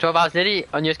 12 hours nearly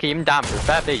on your scheme. Damn, bro.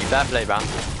 Fair play, man.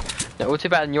 No, auto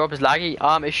better than Europe is laggy.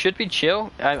 It should be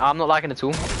chill. I'm not lagging at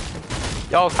all.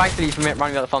 Oh, thanks Elite for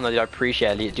running out the thumbnail, dude. I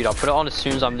appreciate it, dude. I'll put it on as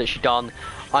soon as I'm literally done.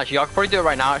 Actually, I could probably do it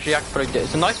right now. Actually, I could probably do it.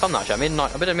 It's a nice thumbnail, actually.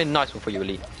 I made a nice one for you,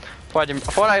 Elite. I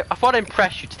thought I'd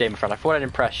impress you today, my friend. I thought I'd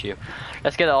impress you.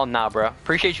 Let's get it on now, bro.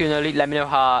 Appreciate you, Elite. Let me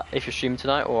know if you're streaming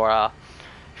tonight or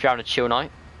if you're having a chill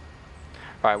night.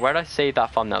 Right, where did I save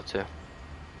that thumbnail to?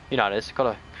 You know how it is.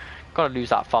 Gotta lose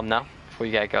that thumbnail before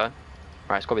you get it going.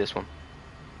 Right, it's gotta be this one.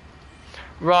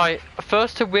 Right,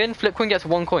 first to win, flipcoin gets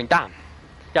 1 coin. Damn.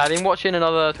 Yeah, I've been watching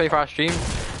another 24-hour stream,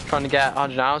 trying to get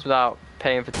 100 hours without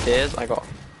paying for tiers. I got.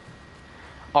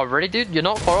 Oh, really, dude? You're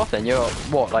not far off then. You're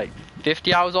what, like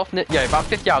 50 hours off? Yeah, about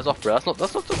 50 hours off, bro. That's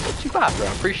not too bad, bro.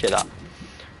 I appreciate that.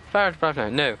 Fair.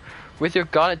 No, with your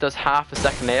gun, it does half a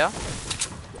second layer.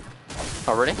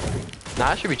 Oh, really?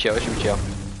 Nah, it should be chill.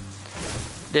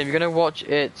 Damn, you're gonna watch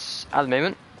it at the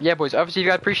moment. Yeah, boys, obviously, if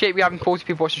you guys appreciate we having 40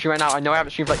 people watching the stream right now. I know I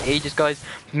haven't streamed for like ages, guys.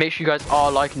 Make sure you guys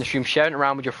are liking the stream, sharing it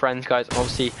around with your friends, guys.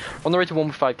 Obviously, we're on the road to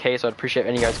 1.5k, so I'd appreciate if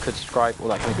any of you guys could subscribe, all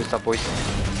that kind of good stuff, boys.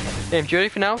 Damn, do you do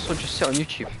anything else, or just sit on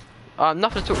YouTube?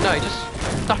 Nothing at all. No,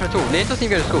 just nothing at all. Liam doesn't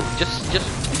even go to school. He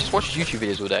just watches YouTube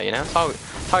videos all day. You know,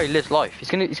 that's how he lives life. He's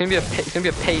gonna be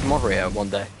a paid moderator one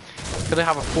day. He's gonna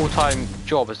have a full-time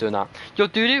job as doing that. Yo,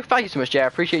 Doodoo, thank you so much, Jay. I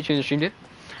appreciate you in the stream, dude.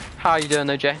 How are you doing,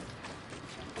 though, Jay?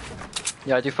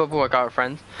 Yeah, I do football workout with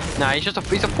friends. Nah, he's a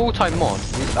full-time mod.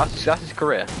 That's his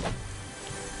career.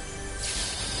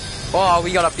 Oh,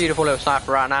 we got a beautiful little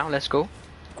sniper right now. Let's go.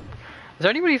 Is there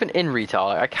anybody even in retail?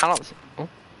 Like, I cannot. Oh,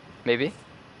 maybe.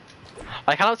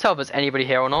 I cannot tell if there's anybody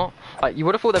here or not. Like, you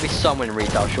would have thought there'd be someone in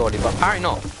retail, surely, but apparently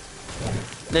not.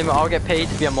 Maybe I'll get paid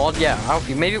to be a mod. Yeah,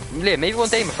 maybe one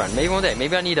day, my friend. Maybe one day.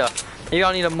 Maybe I need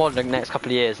a mod in the next couple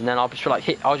of years, and then I'll just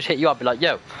I'll just hit you up, be like,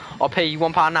 yo, I'll pay you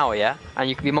 £1 an hour, yeah, and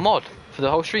you can be my mod for the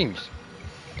whole streams.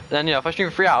 And then, you know, if I stream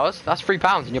for 3 hours, that's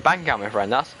 £3 in your bank account, my friend.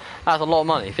 That's a lot of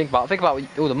money. Think about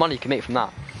all the money you can make from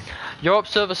that. Europe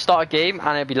server start a game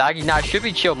and it'll be laggy. Now it should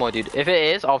be chill, my dude. If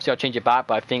it is, obviously I'll change it back,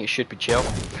 but I think it should be chill.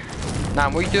 Now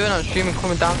what are you doing? I'm streaming,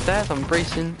 coming downstairs. I'm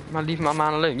bracing. I'm leaving my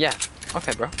man alone. Yeah.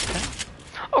 Okay, bro.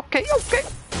 Okay.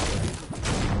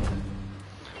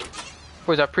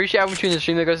 Boys, I appreciate everyone tuning in the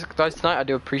stream, guys tonight. I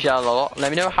do appreciate it a lot.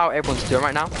 Let me know how everyone's doing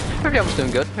right now. Hopefully I'm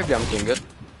doing good. Hopefully I'm doing good.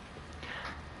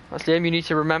 That's the aim you need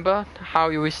to remember. How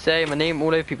you always say my name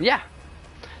all over people. Yeah.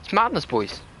 It's madness,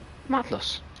 boys.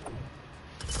 Madness.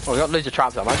 Oh, we got loads of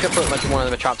traps up. I'm just gonna put one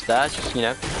of the traps there. Just, you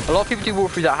know, a lot of people do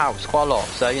walk through that house, quite a lot.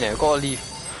 So, you know, gotta leave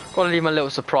my little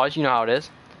surprise. You know how it is.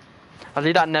 I'll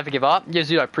leave that and never give up. Yo,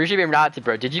 Zudo, I appreciate being reactive,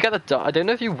 bro. Did you get the? I don't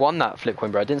know if you won that flip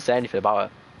coin, bro. I didn't say anything about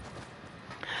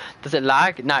it. Does it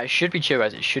lag? Nah, it should be chill,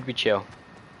 guys. It should be chill.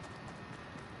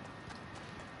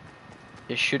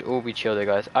 It should all be chill, though,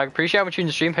 guys. I appreciate how much you in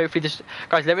the stream. Hopefully, this,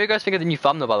 guys. Let me know what you guys think of the new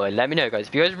thumbnail, by the way. Let me know, guys.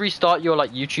 If you guys restart your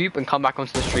like YouTube and come back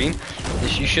onto the stream,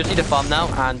 you should see the thumbnail.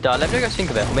 And let me know what you guys think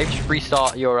of it. Or maybe just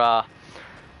restart your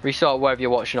restart whatever you're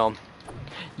watching on.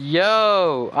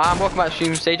 Yo, welcome back to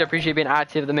stream stage. I appreciate being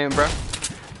active at the moment, bro.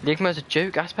 Ligma is a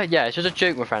joke aspect. Yeah, it's just a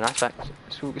joke, my friend. Aspect.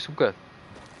 It's all good.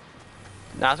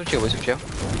 Nah, it's all chill. It's all chill.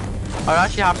 I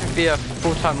actually happen to be a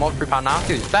full-time mod for £3 now,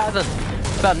 dude. It's better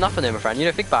than nothing, there, my friend. You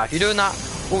know, think about it. If you're doing that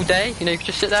all day, you know, you could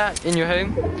just sit there in your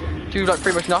home, do like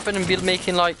pretty much nothing, and be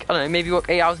making like, I don't know, maybe work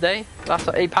 8 hours a day. That's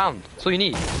like £8. That's all you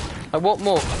need. Like, what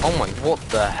more? Oh my, what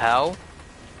the hell?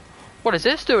 What is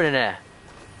this doing in there?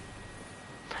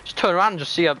 Just turn around and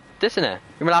just see this in there.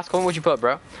 In my last comment, what'd you put,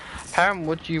 bro? Parent,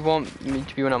 what do you want me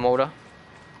to be when I'm older?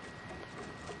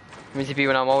 Me to be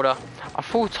when I'm older? A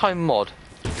full-time mod.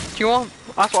 Do you want?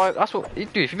 That's what you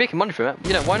do. If you're making money from it,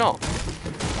 you know, why not?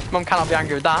 Mum cannot be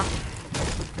angry with that.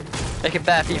 Make it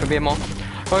better for being mod.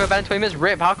 Wanna go to bed in 20 minutes?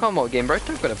 Rip, how come mod game, bro?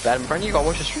 Don't go to bed, my friend. You gotta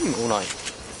watch the stream all night.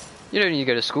 You don't need to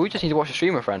go to school, you just need to watch the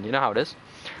stream, my friend. You know how it is.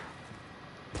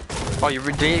 Oh, you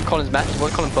deleted Colin's message? What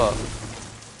did Colin put?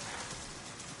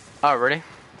 Oh, really?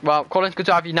 Well, Colin, good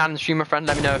to have you now in the stream, my friend.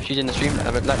 Let me know if she's in the stream.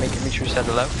 Let me make sure you said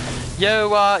hello. Yo,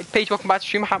 Paige, welcome back to the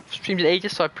stream. I haven't streamed in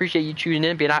ages, so I appreciate you tuning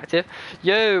in, being active.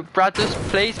 Yo, Bradus,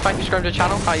 please, thank you for subscribing to the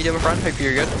channel. How you doing, my friend? Hope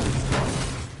you're good.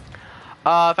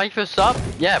 Thank you for the sub.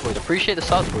 Yeah, boys, appreciate the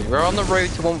subs, boys. We're on the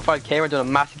road to 1.5k. We're doing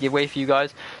a massive giveaway for you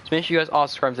guys. So make sure you guys are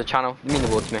subscribing to the channel. It means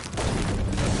the world to me.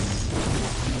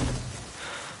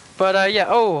 But, yeah,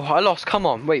 oh, I lost. Come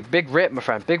on. Wait, big rip, my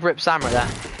friend. Big rip Sam right there.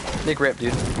 Big rip,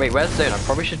 dude. Wait, where's the zone? I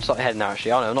probably should start heading now,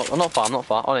 actually. Oh, no, I'm not far.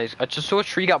 Oh, no, I just saw a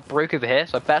tree got broke over here,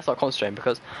 so I better start concentrating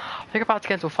because I think we're about to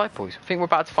get into a fight, boys. I think we're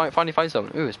about to finally find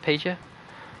someone. Ooh, it's Paige here.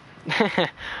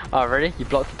 Oh, really? You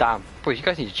blocked the dam. Boys, you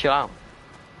guys need to chill out.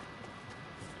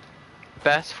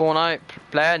 Best Fortnite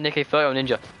player, Nick A30 or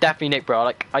Ninja. Definitely Nick, bro.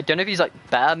 Like, I don't know if he's like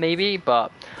better, maybe,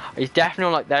 but he's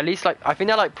definitely like, they're at least like, I think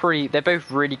they're like they're both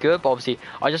really good, but obviously,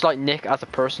 I just like Nick as a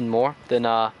person more than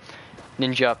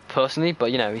Ninja personally,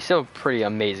 but you know, he's still a pretty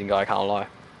amazing guy, I can't lie.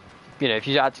 You know, if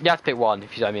you have to pick one,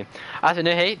 if you know what I mean. As a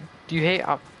no hate, do you hate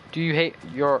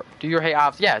your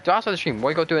abs? Yeah, do outside the stream. What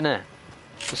you got doing there?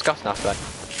 Disgusting aspect.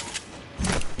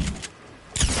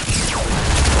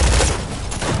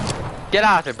 Get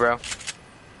out of it, bro.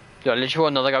 Yo, literally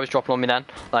another guy was dropping on me then.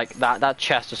 Like that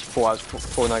chest just before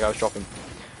another guy was dropping.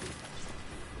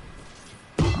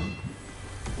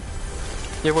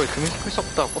 Yeah, boys, can we stop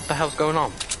what the hell's going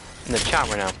on in the chat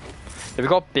right now? Yeah, we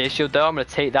got big shield though. I'm gonna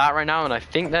take that right now, and I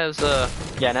think there's an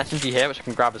SMG here which I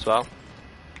can grab as well.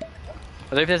 I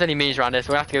don't think there's any minis around this,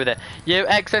 so we have to go with it. Yo,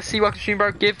 XSC, welcome to stream,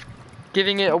 bro.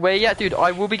 Giving it away. Yeah, dude,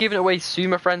 I will be giving it away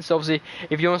soon, my friends. So obviously,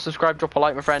 if you want to subscribe, drop a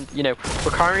like, my friend. You know,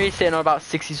 we're currently sitting on about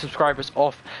 60 subscribers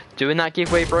off doing that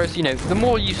giveaway, bro. So, you know, the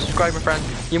more you subscribe, my friend,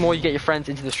 the more you get your friends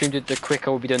into the stream, the quicker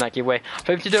we'll be doing that giveaway. I'm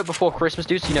hoping to do it before Christmas,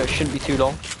 dude, so you know it shouldn't be too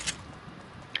long.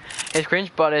 It's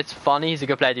cringe, but it's funny. He's a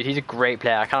good player, dude. He's a great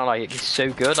player. I kind of like it. He's so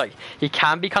good. Like, he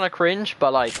can be kind of cringe,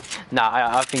 but like,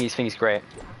 nah, I think he's great.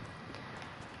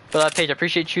 But Paige, I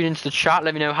appreciate you tuning into the chat.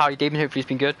 Let me know how your day been. Hopefully it's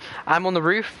been good. I'm on the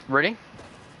roof. Ready?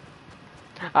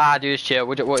 Ah, dude, it's chill.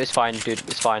 It's fine, dude.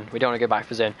 It's fine. We don't want to go back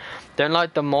for zone. Don't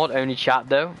like the mod only chat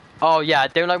though. Oh yeah,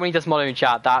 don't like when he does mod only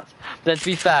chat. But then to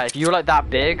be fair, if you were like that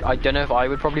big, I don't know if I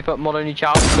would probably put mod only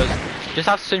chat because just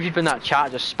have so many people in that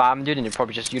chat just spam, dude, and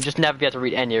you'd just never be able to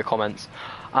read any of your comments.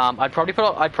 I'd probably put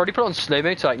it on slow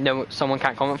mode so like no someone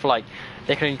can't comment for like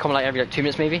they can only comment like every like 2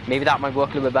 minutes maybe. Maybe that might work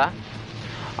a little bit better.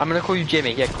 I'm gonna call you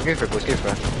Jimmy. Yeah, go for it, boys. Go for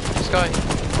it. What's this guy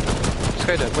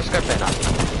playing at?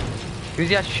 Who's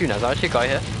he actually shooting at? Is there actually a guy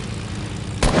here?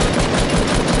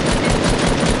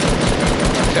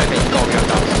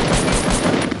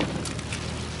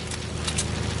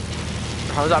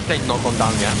 How is that plane not gone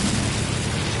down yet?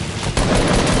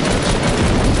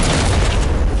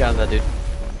 Get out of there, dude.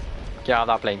 Get out of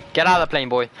that plane. Get out of the plane,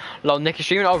 boy. Lol, Nick is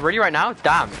streaming. Oh, really right now?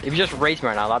 Damn. If you just raid me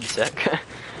right now, that'd be sick.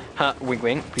 Wink,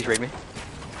 wink. Please raid me.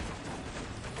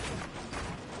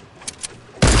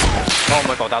 Oh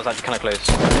my god, that was actually kind of close.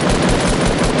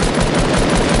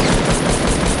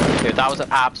 Dude, that was an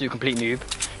absolute complete noob.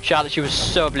 Shout out, she was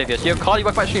so oblivious. Yo, Carly,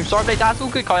 welcome back to stream. Sorry, Blade, that's all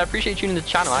good, Carly. I appreciate you tuning in the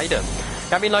channel. How you doing? You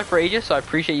haven't been live for ages, so I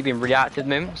appreciate you being really active,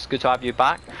 man. It's good to have you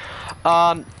back.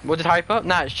 What did Harry put?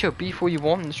 Nah, it's chill.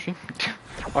 B4U1 in the stream.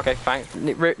 Okay, thanks.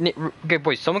 Good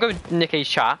boys. Someone go to Nick A's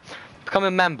chat, become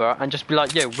a member, and just be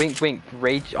like, yo, wink, wink,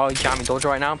 rage, IJAMMYDODGER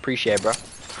right now. Appreciate it, bro.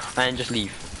 And then just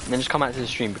leave. And then just come out to the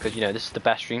stream because, you know, this is the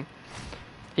best stream.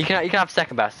 You can have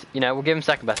second best. You know, we'll give him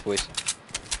second best, boys.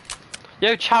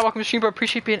 Yo, chat, welcome to the stream, bro.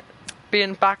 Appreciate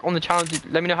being back on the channel.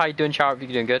 Dude, let me know how you're doing, chat, if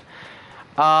you're doing good.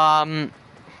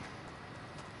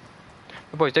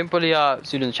 Boys, don't bully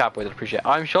Zulu in the chat, boys. I appreciate it.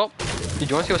 I'm shop. Did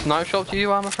you want to see what's knife shop to you,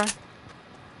 my friend?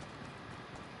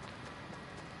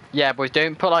 Yeah, boys,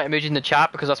 don't put like emojis in the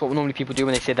chat because that's what normally people do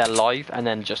when they say they're live, and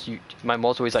then just my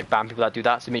mods always like ban people that do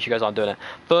that, so make sure you guys aren't doing it.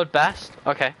 Third best,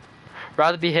 okay.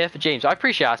 Rather be here for James. I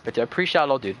appreciate aspect. I appreciate a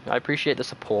lot, dude. I appreciate the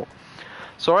support.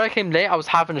 Sorry I came late. I was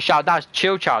having a shower. That's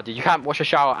chill, child, dude. You can't watch a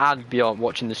shower and be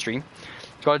watching the stream.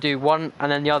 You gotta do one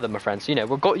and then the other, my friends. So, you know,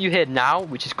 we've got you here now,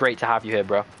 which is great to have you here,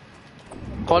 bro.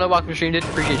 Connor, welcome to stream, dude.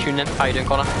 Appreciate you tuning in. How you doing,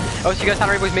 Connor? Oh, so you guys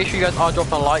had boys. Make sure you guys are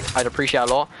dropping a like. I'd appreciate it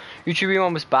a lot. YouTube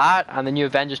Rewind was bad, and the new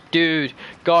Avengers, dude.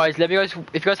 Guys, let me guys.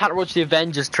 If you guys hadn't watched the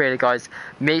Avengers trailer, guys,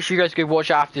 make sure you guys go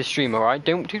watch it after the stream. All right?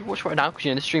 Don't watch it right now because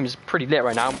you know the stream is pretty lit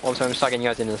right now. Obviously, I'm gonna start getting you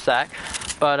guys in a sec.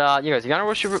 But you guys, if you wanna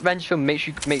watch the Avengers film, make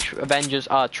sure Avengers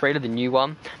trailer, the new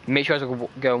one. Make sure you guys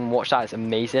go and watch that. It's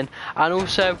amazing. And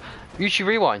also, YouTube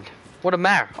Rewind. What a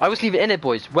mare! I wasn't even in it,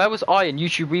 boys. Where was I in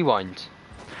YouTube Rewind?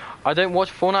 I don't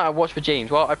watch Fortnite, I watch for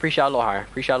James. Well, I appreciate a lot, Harry.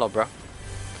 Appreciate a lot, bro.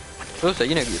 But also,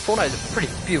 you know, Fortnite is a pretty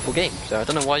beautiful game, so I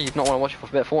don't know why you'd not want to watch it for a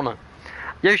bit of Fortnite.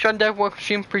 Yo, Shunder, welcome to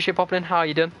stream. Appreciate popping in. How are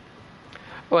you doing?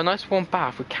 Oh, a nice warm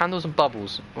bath with candles and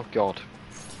bubbles. Oh, God.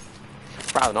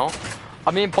 Proud or not.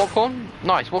 I mean, popcorn?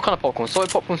 Nice. What kind of popcorn? Soy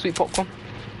popcorn, sweet popcorn?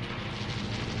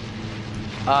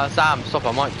 Sam, stop.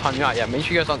 I might time you out. Yeah, make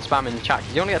sure you guys aren't spamming in the chat,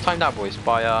 because you only get timed out, boys,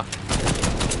 by, I'm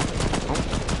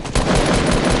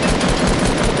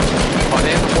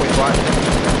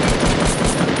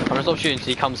gonna stop shooting so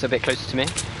he comes a bit closer to me,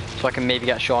 so I can maybe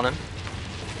get a shot on him.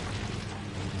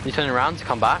 He's turning around to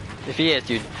come back. If he is,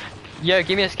 dude. Yo,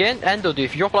 give me a skin. Endo, dude.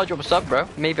 If you drop a like, drop a sub, bro.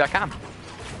 Maybe I can.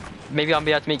 Maybe I'll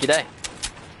be able to make your day.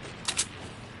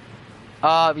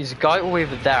 There's a guy all the way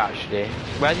over there, actually.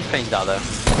 Where's these planes out, though?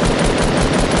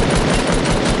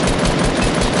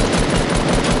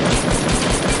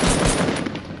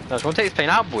 I just want to take this plane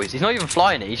out, boys. He's not even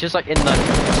flying it. He's just like in the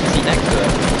seat next to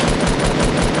it.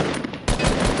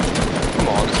 Come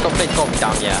on, let's got plane got me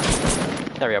down, yeah.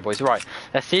 There we are, boys. Right.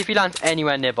 Let's see if he lands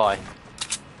anywhere nearby. I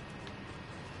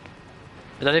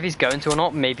don't know if he's going to or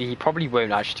not. Maybe he probably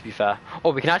won't, actually, to be fair.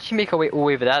 Oh, we can actually make our way all the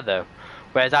way over there, though.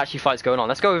 Where there's actually fights going on.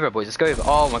 Let's go over it, boys. Let's go over.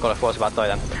 Oh my god, I thought I was about to die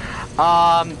then.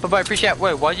 But I appreciate.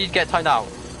 Whoa, why did you get timed out?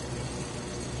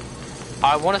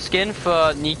 I want a skin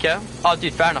for Nico. Oh,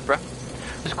 dude, fair enough, bro.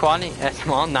 Just quietly,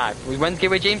 SMR, nah. We went to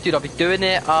giveaway, James, dude. I'll be doing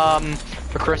it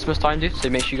for Christmas time, dude. So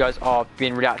make sure you guys are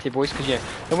being really active, boys, because you know,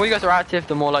 the more you guys are active,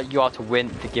 the more like you are to win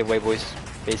the giveaway, boys.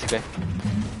 Basically,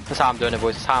 that's how I'm doing it,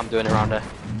 boys. That's how I'm doing it around here.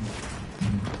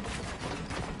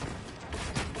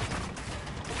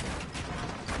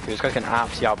 Dude, this guy's getting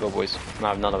absolutely outbuilt, boys. I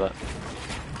have none of it.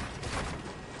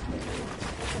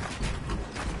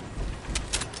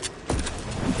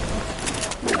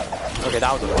 Okay,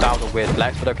 that was a weird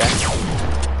flex, but okay.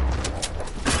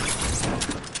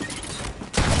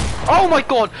 Oh my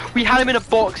god! We had him in a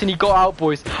box and he got out,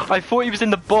 boys. I thought he was in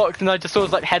the box and I just saw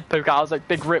his like head poke out. I was like,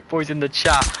 big rip, boys, in the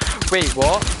chat. Wait,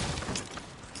 what?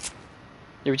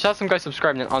 Yeah, we just had some guy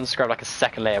subscribing and unsubscribe like a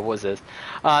second later. What is this?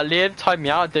 Liam, time me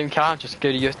out. I don't care. Just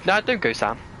go to your... No, don't go,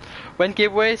 Sam. When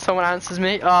giveaway, someone answers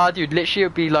me. Dude, literally it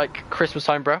would be like Christmas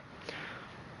time, bro.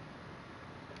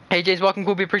 Hey, James, welcome.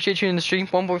 Cool. We appreciate you in the stream.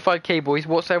 1.5k, boys.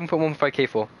 What's 7.15k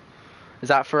for? Is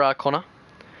that for Connor?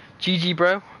 GG,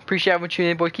 bro. Appreciate everyone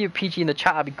tuning in, boys. Keep a PG in the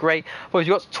chat, that'd be great. Boys,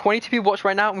 we've got 22 people watching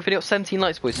right now, and we've only got 17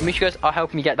 likes, boys. So make sure you guys are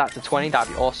helping me get that to 20,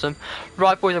 that'd be awesome.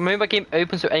 Right, boys, I'm moving my game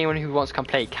open, so anyone who wants to come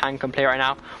play can come play right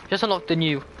now. We just unlocked the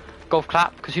new golf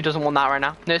clap, because who doesn't want that right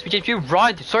now? No, it's James, you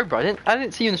Ryan. Sorry, bro, I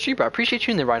didn't see you in the street, bro. I appreciate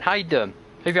you in there, Ryan. How you doing?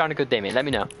 Hope you're having a good day, mate. Let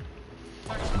me know.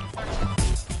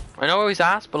 I know I always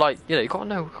ask, but like, you know, you gotta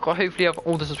know. Hopefully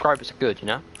all the subscribers are good, you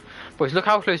know? Boys, look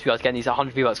how close we are to getting these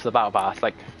 100 V-Bucks for the Battle Pass.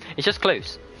 Like, it's just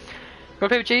close. You wanna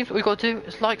play with James? All you gotta do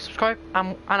is like, subscribe,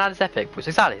 and add his epic. Boys,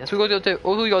 exactly. That's what we gotta do.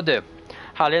 All you gotta do.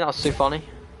 Hallian, that was so funny.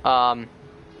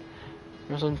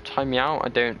 Doesn't time me out. I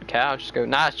don't care. I'll just go.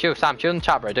 Nah, it's chill, Sam. Chill in the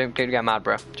chat, bro. Don't get mad,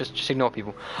 bro. Just ignore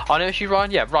people. I know it's you, Ryan.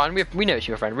 Yeah, Ryan. We know it's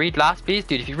you, my friend. Read last, please,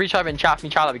 dude. If you reach out in chat for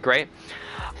me, chat, that'd be great.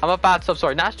 I'm a bad sub.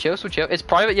 Sorry. Nah, it's chill. So chill. It's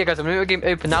private. Yeah, guys. I'm gonna make a game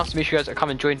open now. So make sure you guys are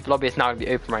coming and join. The lobby is now gonna be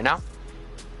open right now.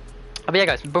 But yeah,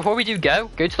 guys, before we do go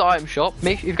to the item shop.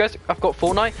 Make sure if you guys have got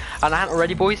Fortnite and haven't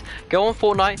already, boys, go on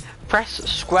Fortnite, press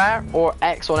square or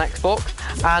X on Xbox,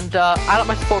 and add up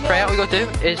my support creator. All you gotta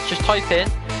do is just type in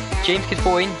James Kid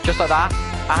 14, just like that,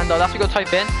 and that's what you gotta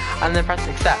type in, and then press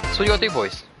accept. That's what you gotta do,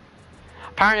 boys.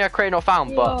 Apparently, I created not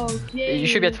found, but you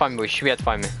should be able to find me, boys. You should be able to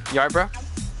find me. You alright, bro?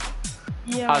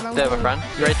 Yeah. How's it doing, my friend?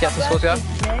 You ready to get some scores, guys?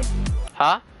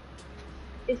 Huh?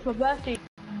 It's my birthday.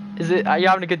 Is it? Are you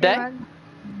having a good day?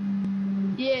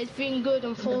 Yeah, it's been good.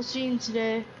 I'm 14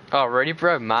 today. Oh, really,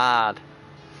 bro? Mad.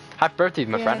 Happy birthday,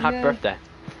 my friend. Happy birthday.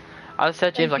 As I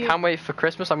said, James, I can't wait for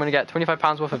Christmas. I'm going to get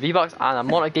 £25 worth of V-Bucks and a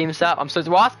Monarch game set. I'm so...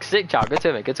 Well, that's sick, child. Good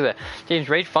to it. Good to it. James,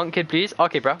 raid Funk Kid, please.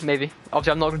 Okay, bro. Maybe.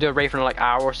 Obviously, I'm not going to do a raid for like an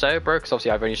hour or so, bro, because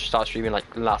obviously I've only just started streaming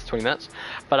like the last 20 minutes.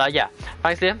 But, yeah.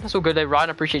 Thanks, Liam. That's all good, Ryan.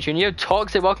 I appreciate you. And yo,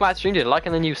 Toxic, welcome back to stream, dude.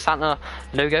 Liking the new Santa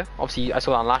logo. Obviously, I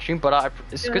saw that on last stream, but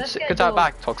it's good to have it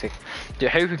back, Toxic. Dude,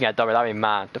 hope we can get double. That'd be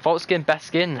mad. Default skin, best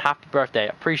skin. Happy birthday.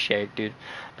 Appreciate it, dude.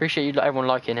 Appreciate you, everyone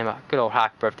liking him. Good old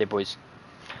happy birthday, boys.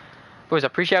 Boys, I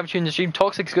appreciate having you in the stream.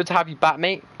 Toxic, it's good to have you back,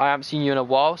 mate. I haven't seen you in a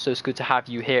while, so it's good to have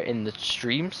you here in the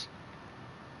streams.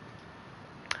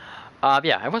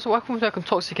 Yeah, everyone's welcome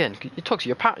Toxic in.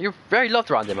 Toxic, you're very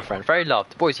loved around here, my friend. Very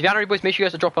loved. Boys, if you haven't already, boys, make sure you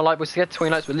guys are dropping a like, boys. To get to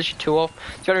 20 likes, we're literally 2 off. If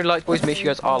you haven't already liked, boys, make sure you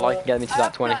guys are liking, get me to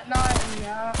that 20.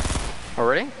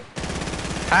 Already?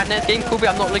 Alright, next game, cool, but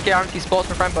I'm not looking at guarantee spots,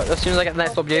 my friend, but as soon as I get the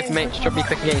next obligation, mate, just drop me a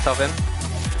quick and get yourself in.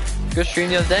 Good stream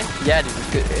the other day? Yeah, dude, it was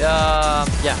good.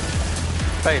 Yeah.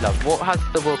 Very love. What has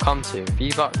the world come to?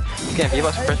 V-Bucks? You getting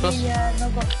V-Bucks for Christmas?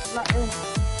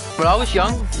 When I was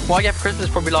young, what I get for Christmas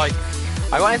is probably like...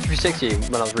 I got an F360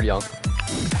 when I was really young.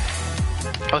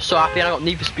 I was so happy, and I got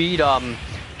Need for Speed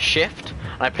Shift.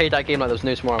 And I played that game like there was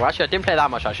no tomorrow. Actually, I didn't play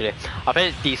that much, actually. I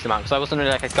played it a decent amount, because I wasn't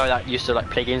really like a guy that used to like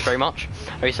play games very much.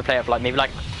 I used to play it for like maybe like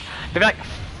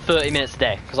 30 minutes a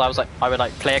day. Because I would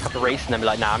like play a couple of races and then be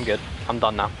like, nah, I'm good. I'm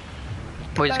done now.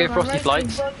 We'll just go Frosty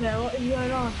Flights. What is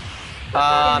going on?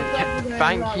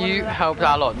 Thank you, helped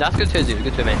out a lot. That's good to do,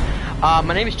 good to me.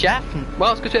 My name is Jeff.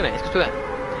 Well, it's good to me, it's good to me.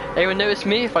 Anyone notice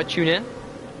me if I tune in?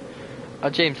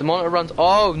 James, the monitor runs.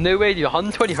 Oh, no way, dude.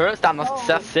 120 hertz? Damn,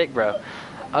 that's sick, bro.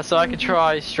 So I could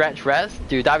try stretch res.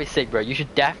 Dude, that'd be sick, bro. You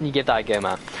should definitely give that a go,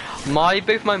 man.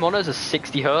 Both my monitors are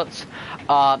 60 hertz.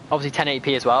 Obviously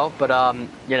 1080p as well, but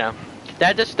you know.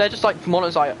 They're just like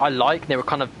monitors I like. They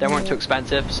weren't too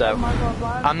expensive, so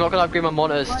I'm not gonna upgrade my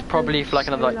monitors probably for like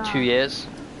another like 2 years.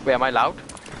 Wait, am I loud?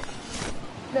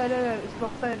 No, it's my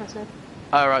phone, I said.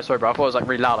 Oh right, sorry, bro. I thought it was like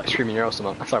really loud, like screaming or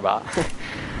something. Sorry about that.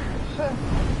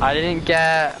 I didn't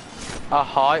get a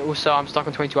high. Also, I'm stuck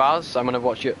on 22 hours. So I'm gonna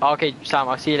watch you. Oh, okay, Sam,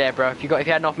 I'll see you later, bro. If you had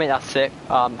enough, mate, that's sick.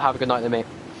 Have a good night, then, mate.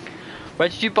 Where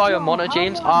did you buy your monitor,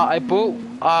 James? I bought.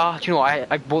 Do you know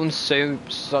what? I bought them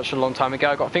such a long time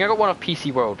ago. I think I got one off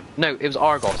PC World. No, it was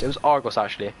Argos. It was Argos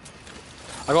actually.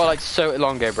 I got like so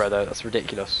long ago, bro. Though that's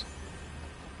ridiculous.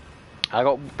 I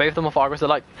got both of them off Argos. They're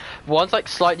like one's like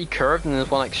slightly curved and there's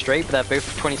one like straight, but they're both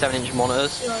 27-inch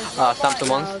monitors. Samsung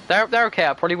ones. They're okay.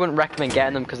 I probably wouldn't recommend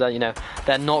getting them because they're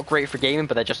they're not great for gaming,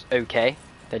 but they're just okay.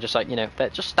 They're just like they're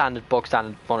just standard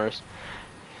monitors.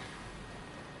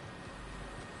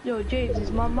 Yo, James,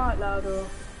 is my mic loud or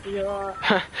are you alright?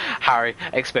 Harry,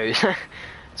 exposed.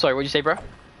 Sorry, what'd you say, bro?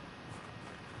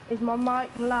 Is my mic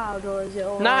loud or is it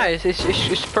alright? Nah,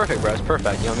 it's perfect, bro. It's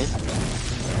perfect, you know what I mean?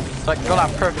 It's like got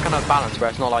that perfect kind of balance where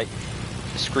it's not like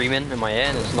screaming in my ear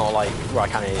and it's not like where I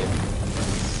can't hear you.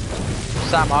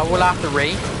 Sam, I will have to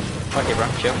raid. Okay, bro,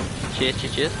 chill.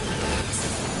 Cheers.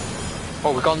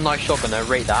 Oh, we got a nice shotgun there.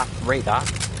 Rate that.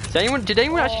 Did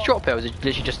anyone actually drop it or was it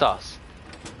literally just us?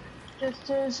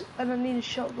 Just us, and I need a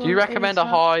shotgun. Do you recommend a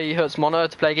high hertz monitor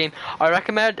to play a game? I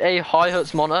recommend a high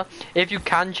hertz monitor. If you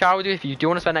can, if you do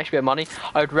want to spend an extra bit of money,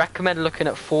 I would recommend looking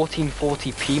at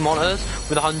 1440p monitors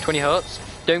with 120 hertz.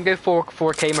 Don't go for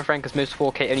 4K, my friend, because most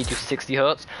 4K only do 60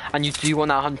 hertz, and you do want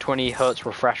that 120 hertz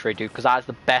refresh rate, dude, because that is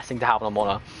the best thing to have on a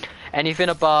monitor. Anything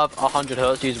above 100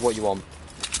 hertz is what you want.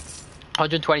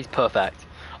 120 is perfect.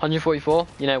 144,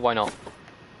 why not?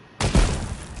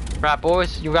 Right,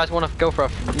 boys, you guys want to go for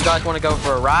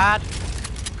a ride?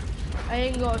 I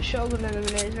ain't got a shotgun in a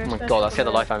minute. Oh my god, that scared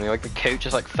the life out of me. Like the coat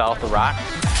just like fell off the rack.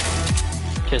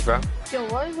 Cheers, bro. Yo,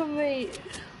 why is my mate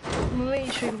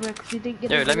shooting me because he didn't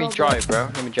get? Yo, let me drive, bro.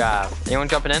 Let me drive. Anyone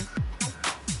jumping in?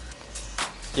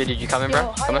 Yo, did you come in,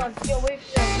 bro? Come in. Yo, wait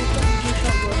for that.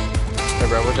 Hey,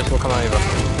 bro, we'll come on over.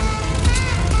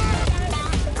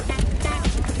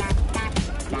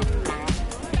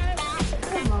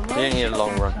 You don't need a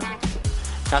long run.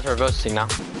 That's reversing now.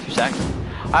 2 seconds.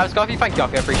 I was Scarfy, thank you, I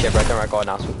appreciate it, bro. Don't worry, God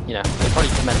now. So, they probably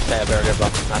meant to say a very good,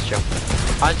 but that's true.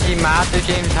 I'm actually mad though,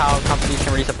 James, how companies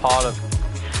can release a pile of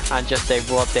and just say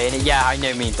we're updating it. Yeah, I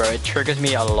know me, bro. It triggers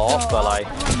me a lot, but like,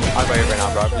 I'll go over it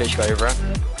now, bro. I've literally got over it.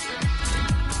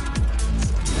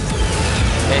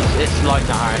 It's like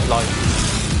now, it's like,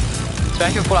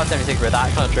 especially with Fallout 76, bro.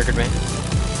 That kind of triggered me.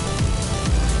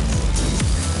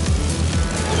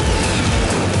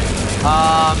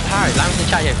 Harry, let me in the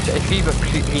chat here. If you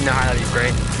completely know how, that'd be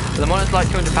great. But the money's like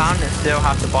 £200 and still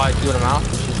have to buy fuel and mouse,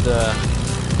 which is the...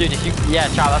 Dude, if you... Yeah,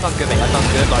 chat, that sounds good, mate. That sounds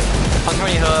good. Like,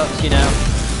 120 hertz, you know,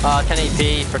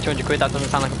 1080p for 200 quid, that doesn't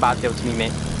sound like a bad deal to me,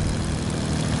 mate.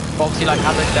 But obviously, like,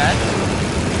 as I said,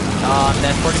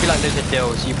 there's probably be like loads of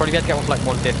deals. You probably get to get one for like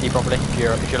 150 probably, if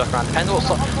you're looking around. Depends what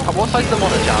size is the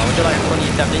monitor, chat. Would you like a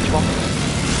 27-inch one?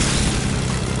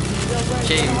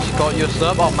 James, got your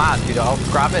sub? Oh man, dude, I'll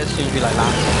grab it as soon as we like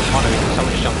land. Oh no,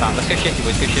 someone just jumped out. Let's go shifty,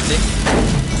 boys, go shifty.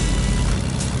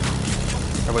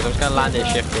 Oh, boys, I'm just gonna land it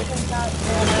shifty.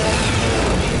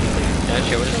 Yeah,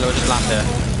 chill, we'll just land here.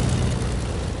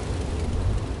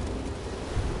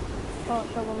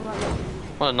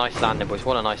 What a nice landing, boys,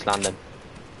 what a nice landing.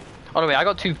 Oh no, wait, I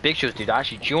got 2 big shields, dude,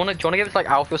 actually. Do you wanna give us like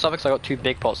alpha or something? Because I got 2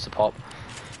 big pots to pop.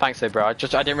 Thanks though, bro, I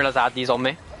didn't realise I had these on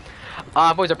me.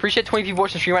 Boys, I appreciate 20 people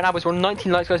watching the stream right now, boys. We're on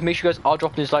 19 likes, guys. Make sure you guys are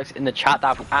dropping those likes in the chat.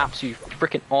 That'd be absolutely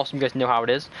freaking awesome. You guys know how it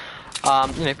is. You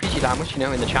know, appreciate that much, you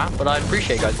know, in the chat. But I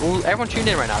appreciate you guys. Everyone tuned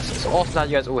in right now. So it's awesome to have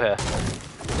you guys all here.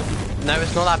 No,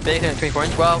 it's not that big, 24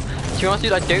 inch. Well, to be honest,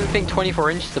 dude, I don't think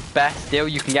 24 inch is the best deal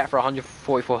you can get for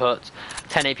 144 hertz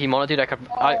 1080p monitor, dude.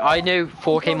 I know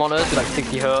 4K monitors with like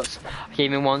 60 hertz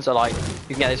gaming ones are like,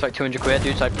 you can get this for like 200 quid,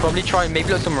 dude. So I'd probably try and maybe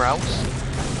look somewhere else.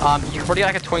 You can probably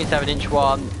get like a 27-inch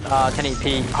one,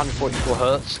 1080p, 144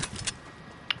 hertz.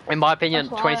 In my opinion,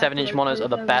 27-inch monitors are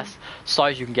the best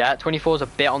size you can get. 24 is a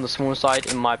bit on the smaller side,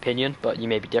 in my opinion, but you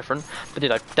may be different. But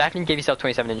dude, I definitely give yourself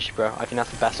 27-inch, bro. I think that's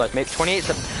the best size. Maybe 28's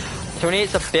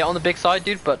a bit on the big side,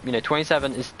 dude, but you know,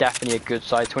 27 is definitely a good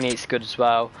size. 28 is good as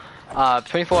well.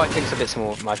 24 I think is a bit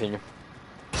small, in my opinion.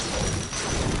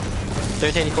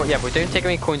 Don't take any coins. Yeah, but don't take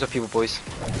any coins off people, boys.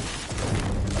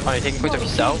 Oh, you're taking coins off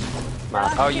yourself?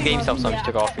 Man. Oh, you gave yourself some, you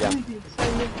took off, yeah.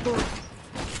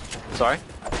 Sorry?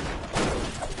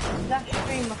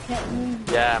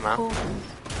 Yeah, man.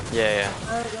 Yeah.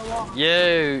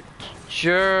 Yo,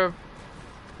 Jur.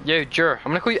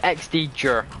 I'm gonna call you XD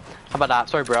Jur. How about that?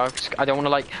 Sorry, bro. I don't want to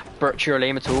like butcher your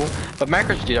name at all. But Merry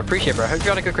Christmas, dude. I appreciate it, bro. I hope you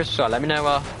had a good Christmas. Well. Let me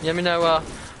know.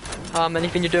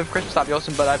 Anything you're doing for Christmas, that'd be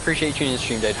awesome. But I appreciate you tuning in the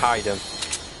stream, dude. How are you doing?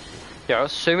 Yeah,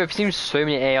 it seems so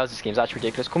many ARs this game. It's actually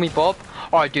ridiculous. Call me Bob.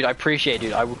 Alright, dude, I appreciate it,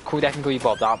 dude. I would definitely call you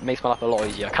Bob. That makes my life a lot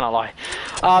easier. I cannot lie.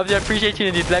 Yeah, I appreciate you,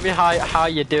 dude. Let me know how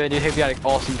you're doing, dude. Hope you had an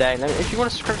awesome day. And if you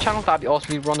want to subscribe to the channel, that'd be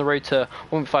awesome. We're on the road to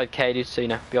 1.5k, dude. So, you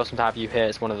know, it'd be awesome to have you here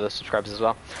as one of the subscribers as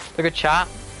well. Look at chat.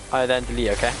 I then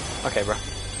delete, okay? Okay, bro.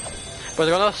 But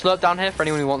there's another slurp down here for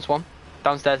anyone who wants one.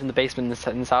 Downstairs in the basement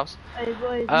in this house. Hey,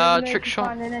 boys, trick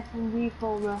shot.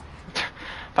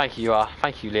 Thank you,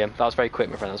 Liam. That was very quick,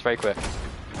 my friend. That was very quick.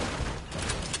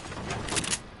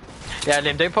 Yeah,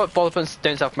 Liam,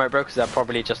 don't self-promote, bro, because they're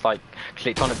probably just like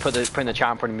clicked on it, put in the chat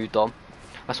and probably moved on.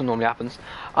 That's what normally happens.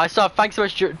 Thanks so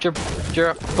much,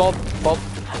 Bob.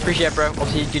 Appreciate it, bro.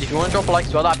 Obviously, dude, if you want to drop a like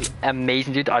as well, that'd be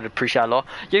amazing, dude. I'd appreciate it a lot.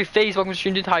 Yo, FaZe, welcome to the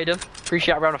stream, dude. How you doing?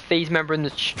 Appreciate around a FaZe member in the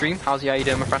stream. How you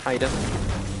doing, my friend? How you doing?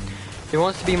 Who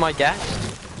wants to be my guest?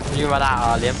 What do you think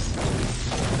about that, Liam?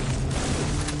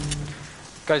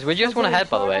 Guys, where do you guys want to head,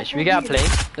 by the way? Should we get our plane?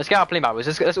 Let's get our plane back.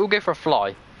 Let's all go for a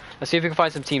fly. Let's see if we can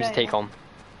find some teams to take on.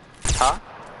 Huh?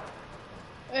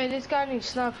 Hey, this guy needs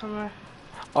snipe from her.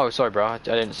 Oh, sorry, bro. I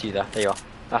didn't see that. There you are.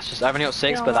 That's just, I've only got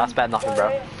 6, but that's better than nothing,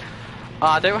 bro.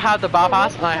 I don't have the battle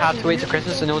pass, and I have to wait till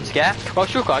Christmas in order to get. Well,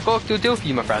 sure, I got to do a deal for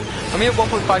you, my friend. I'm here at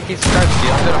 1.5k subscribers, dude.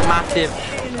 I'm doing a massive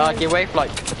giveaway for like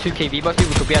 2k V-Bucks.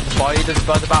 People could be able to buy the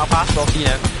battle pass, but obviously, you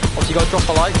know, you got to drop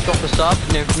a like, drop a sub,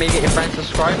 you know, maybe get your friends to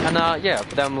subscribe, and yeah,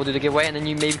 then we'll do the giveaway, and then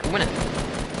you maybe can win it.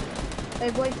 Hey,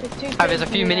 boys, there's a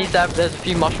few minis there, there's a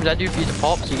few mushrooms I do for you to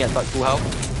pop, so you get like full health.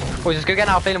 Boys, let's go get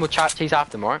our plane and we'll chase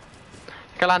after them, alright?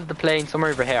 I think I landed the plane somewhere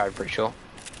over here, I'm pretty sure.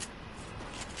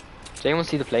 Does anyone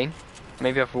see the plane?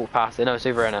 Maybe I've walked past it. No, it's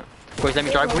over in it. Boys, let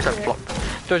me drive. Boys,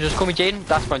 so just call me Jaden.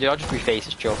 That's fine, dude. I'll just reface.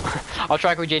 It's chill. I'll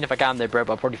try and call Jaden if I can, though, bro,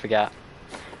 but I'll probably forget.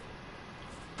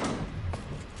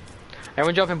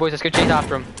 Everyone jump in, boys. Let's go chase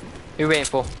after him. Who are we waiting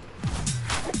for?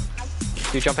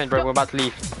 Dude, jump in, bro. We're about to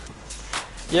leave.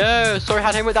 Yo, sorry,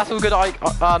 had him with. That's all good.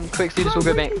 Quick, dude. It's all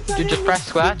good, mate. Dude, just press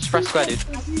square. Just press square, dude.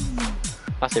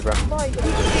 That's it, bro.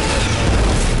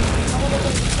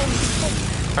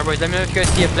 Alright, boys. Let me know if you guys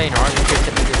see a plane, alright?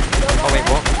 Oh, wait,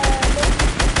 what?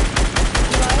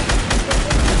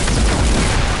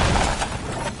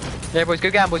 Yeah, boys, go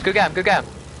get him, boys. Go get him.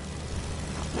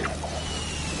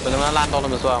 But the gonna land on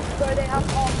him as well. Bro, they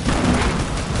have off.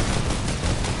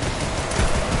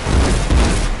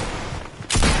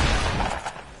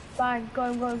 Bang,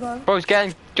 go. Boys,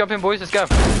 jump in, boys, let's go.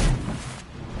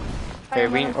 Okay,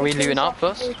 are we looting up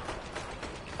first?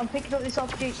 I'm picking up this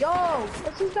object. Yo,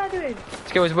 what's this guy doing?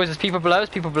 Let's go, boys, there's people below, Let's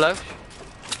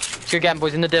go get 'em,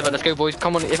 boys, in the divot, let's go, boys.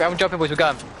 Come on, if everyone jump in, boys, we're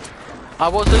going.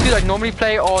 What server do I normally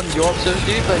play on Europe servers,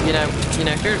 dude, but you know, if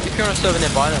you're on a server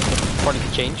nearby, that probably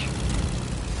could change.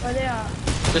 Where they are?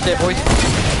 Just there, boys.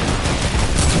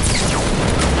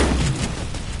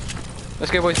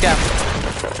 Let's go, boys, get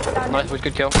 'em. Nice, boys,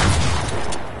 good kill.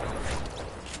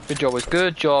 Good job, boys,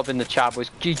 good job in the chat, boys.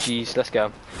 GG's, let's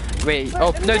go. Wait,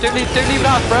 oh, no, don't leave it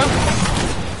out, bro.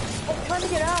 I'm trying to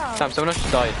get out. Damn, someone else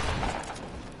just died.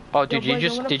 Oh, dude,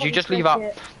 did you just leave out?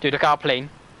 Dude, look at our plane.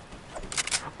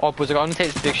 Oh, boys, I'm gonna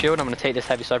take this big shield, and I'm gonna take this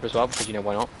heavy sniper as well, because you know,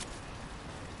 why not?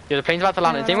 Yeah, the plane's about to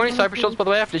land. Is anyone any sniper shots, by the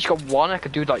way? I've literally got one. I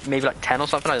could do like maybe like 10 or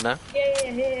something. I don't know.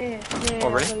 Yeah. Oh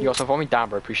really? You got some for me? Damn,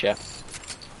 bro. Appreciate it.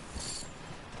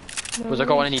 Boys, I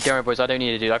got one in here, boys. I don't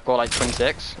need to do. I've got like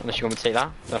 26. Unless you want me to take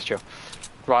that. That's true.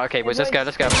 Right, okay, boys. Let's go.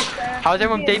 How's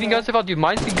everyone dating going so far? Dude,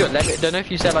 mine's been good. Don't know if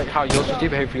you said like how yours was,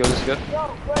 dude, but hopefully yours is good.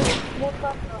 Yo, bro, more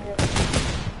stuff out here.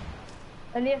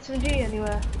 Any SMG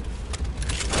anywhere?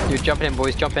 Dude, jump in,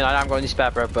 boys. Jump in. I haven't got any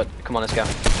spare, bro. But come on, let's go.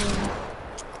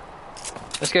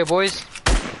 Let's go, boys.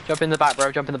 Jump in the back,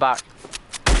 bro. Jump in the back.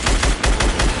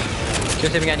 Just see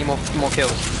if we get any more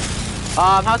kills.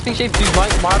 How's things shaped, dude?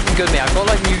 Mine's been good, mate. I've got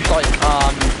like new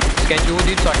schedule,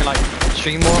 dude, so I can like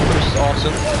stream more, which is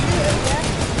awesome.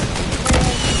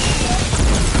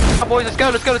 Oh, boys, let's go.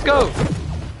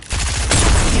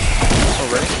 Oh,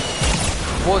 really?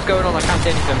 What's going on? I can't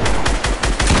see anything.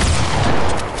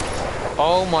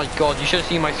 Oh my god, you should have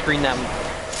seen my screen then.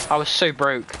 I was so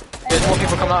broke. There's more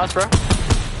people coming at us, bro.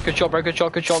 Good shot, bro. Good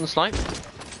shot on the snipe.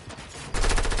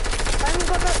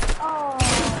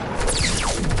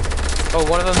 Oh,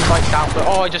 one of them's like down.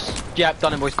 Oh,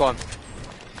 done him, boys. Go on.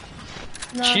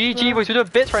 No, GG, boys. We're doing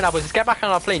bits right now, boys. Let's get back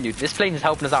on our plane, dude. This plane is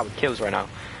helping us out with kills right now.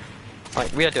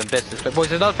 Like, we are doing bits. Boys,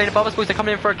 there's another plane above us, boys. They're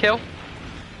coming in for a kill.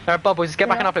 They're above, boys. Let's get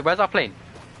back on our plane. Where's our plane?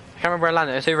 I can't remember where I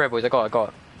landed. It's over here, boys. I got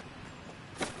it.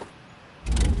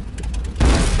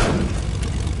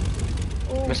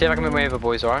 Let me see if I can make my way over,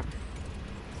 boys, alright?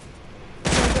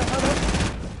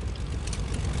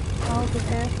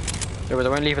 Yeah, boys, I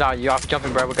won't leave it out. You have to jump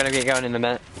in, bro. We're gonna get going in a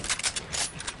minute.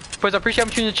 Boys, I appreciate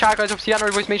you tuning in the chat, guys.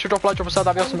 Obviously, boys, make sure to drop a like, drop a sub,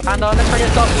 that'd be awesome. And let's try and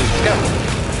get started, boys. Let's go.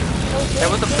 There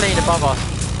was a plane above us.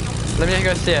 Let me know if you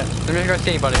guys see it. Let me know if you guys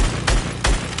see anybody.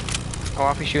 Oh,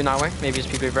 I'll be shooting that way. Maybe it's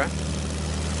people over there.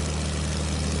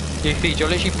 Dude, Feed, you're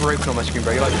literally broken on my screen,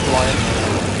 bro. You're like flying.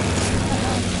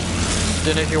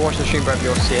 Don't know if you're watching the stream, bro, but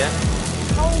you'll see it.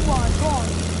 Oh my god.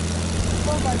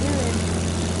 What am I doing?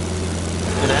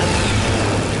 You know?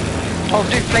 Oh,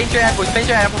 dude, plane to your head, boys. Plane to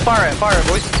your head. Fire it,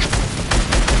 boys.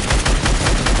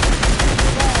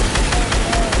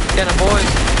 Get them, boys.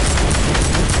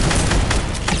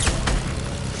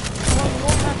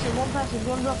 One person.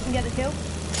 One drop and get the kill.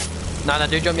 No,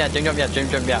 don't jump yet. Don't jump yet.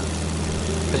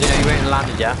 Because you know you ain't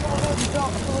landed yet.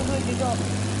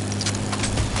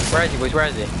 Where is he, boys? Where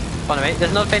is he? Oh no, mate.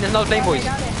 There's another plane, boys.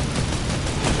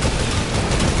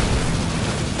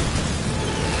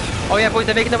 Oh yeah, boys,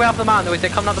 they're making their way up the mountain, boys. They're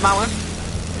coming up the mountain.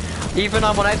 Even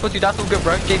on Xbox, dude, that's all good,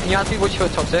 bro. Jay, can you ask me what you feel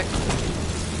toxic?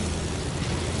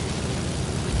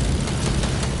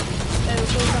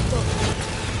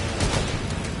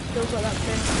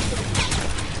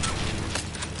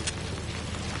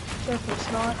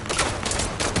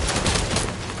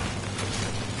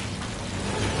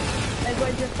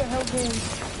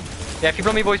 Yeah, people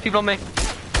on me, boys. People on me.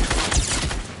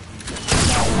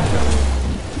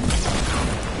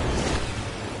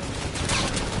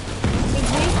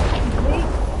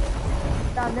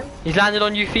 He's landed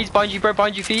on you, Feeds. Behind you, bro.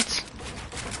 Behind you, Feeds.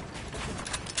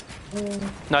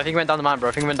 No, I think he went down the mountain, bro.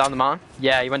 I think he went down the mountain.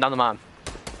 Yeah, he went down the mountain.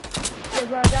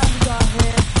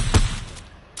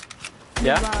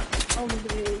 Yeah?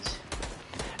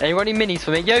 Hey, you got any minis for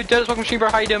me? Yo, Dirt's welcome stream, bro.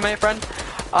 How you doing, mate, friend?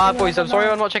 Boys, I'm sorry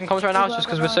I'm not checking comments right now. It's just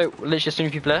because we're so literally so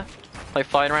many people here. Like,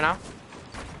 flying right now.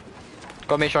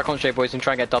 Gotta make sure I concentrate, boys, and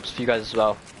try and get dubs for you guys as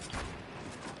well.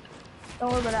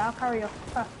 Don't worry about it, I'll carry you.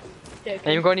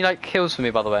 And you got any, like, kills for me,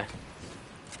 by the way?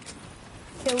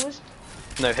 Kills?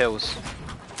 No, hills.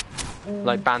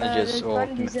 Like bandages or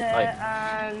like.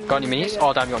 Got any minis?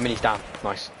 Oh damn, you got minis down.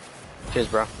 Nice. Cheers,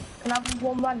 bro. Can I have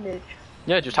one bandage?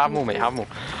 Yeah, just have them all, mate. Have them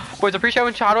Boys, I appreciate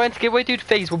everyone. How do I enter giveaway, dude?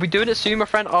 Phase. We'll be doing it soon, my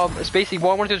friend. It's basically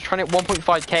what I want to do is try and hit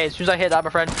 1.5k. As soon as I hit that,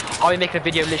 my friend, I'll be making a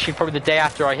video literally probably the day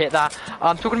after I hit that.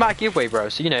 I'm talking about a giveaway, bro.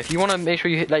 So, you know, if you want to make sure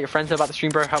you let your friends know about the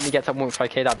stream, bro, help me get to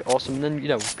 1.5k, that'd be awesome. And then, you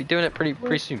know, we'll be doing it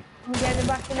pretty soon. I'm getting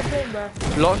back in the plane, bro.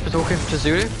 Lots for talking to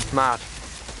Zulu. Mad.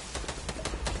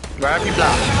 Where have you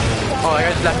black? Oh, I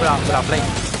just left without plane.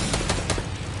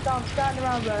 Stop standing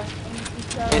around, bro.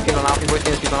 Here's people on Alfie, boys.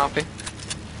 Here's people on Alfie.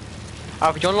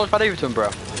 Alfie, do you want to launch pad over to him,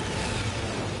 bro?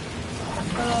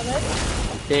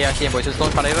 Yeah, I see him, boys. Let's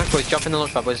launch pad over. Boys, jump in the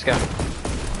launch pad, boys. Let's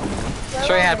go.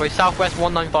 Straight ahead, boys. Southwest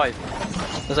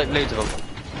 195. There's like loads of them.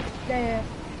 Yeah.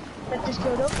 Let's just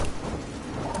go up.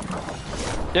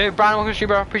 Yo, Brandon, welcome to the stream,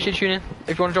 bro. Appreciate you tuning in.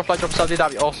 If you want to drop a like, drop a sub, dude,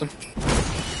 that'd be awesome.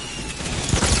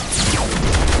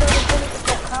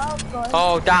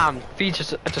 Oh, damn. Feed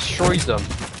just destroys them.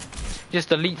 Just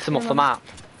deletes them off the map.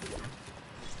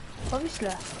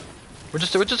 Obviously. We're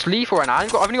just lethal right now.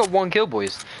 I've only got 1 kill,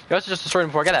 boys. You guys to just destroy them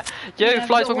before I get it. Yo, Yeah,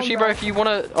 Flies, welcome to you, bro. If you want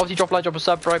to obviously drop a like, drop a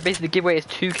sub, bro. Basically, the giveaway is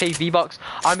 2k V-Bucks.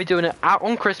 I'll be doing it out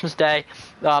on Christmas Day,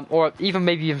 or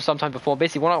even sometime before.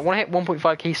 Basically, when I hit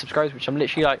 1.5k subscribers, which I'm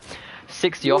literally like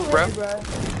 60 off, bro.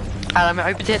 And I'm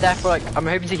hoping to hit that I'm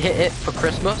hoping to hit it for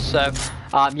Christmas. So,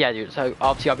 yeah, dude. So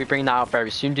obviously I'll be bringing that out very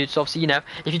soon, dude. So obviously, you know,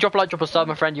 if you drop a like, drop a sub,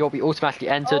 my friend, you'll be automatically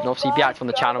entered, and obviously be active on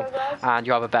the channel, and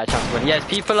you have a better chance of winning. Yes,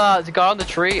 people. There's a guy on the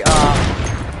tree.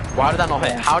 Why did that not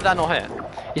hit? How did that not hit?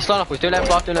 He's slowing off, boys. Don't let him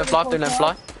fly. Don't let him fly. Don't let him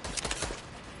fly.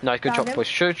 Nice, good shots,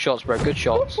 boys. Good shots, bro. Good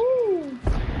shots.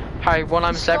 Harry, one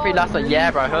I'm separate last night.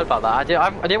 Yeah, bro. I heard about that.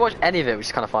 I didn't watch any of it, which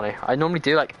is kind of funny. I normally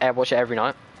do like watch it every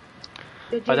night.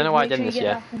 I don't know why I didn't this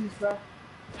year.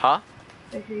 Huh?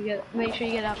 Make sure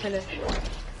you get that finished.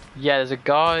 Yeah, there's a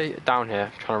guy down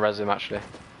here trying to res him actually.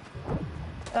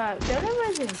 Alright, don't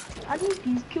res him. I need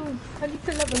these kills. I need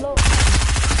to level up.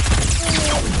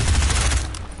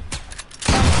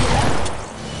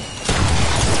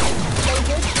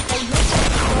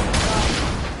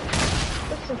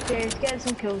 That's okay, it's getting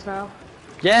some kills now.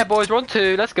 Yeah, boys, we're on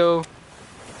 2. Let's go.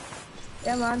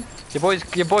 Yeah, man.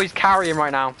 Your boys carrying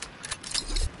right now.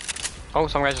 Oh,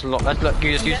 some guys just let's look.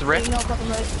 You just use the rift.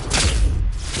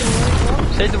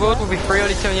 Save the world will be free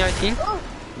early 2019.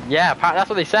 Yeah, apparently that's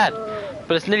what they said.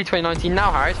 But it's nearly 2019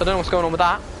 now, Harry. So I don't know what's going on with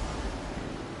that.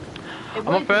 I'm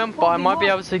not firm, but I might be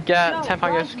able to get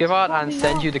 £10 gift card and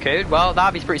send you the code. Well,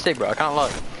 that'd be pretty sick, bro. I can't lie.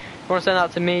 If you want to send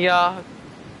that to me,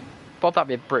 Bob, that'd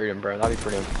be brilliant, bro. That'd be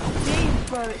brilliant. Jeez,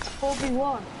 bro, it's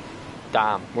 4v1.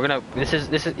 Damn, we're gonna. This is.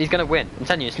 He's gonna win. I'm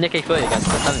telling you, it's Nick A30 against.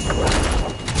 I'm telling you, bro.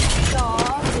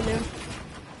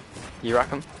 You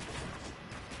reckon?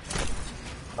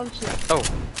 Obviously. Oh.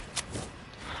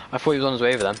 I thought he was on his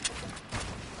way over then.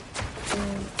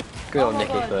 Good old Nick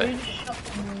A30.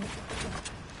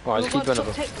 Oh, I just keep going up.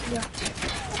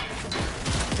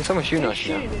 There's someone shooting us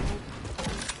now.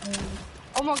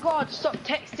 Oh my god, stop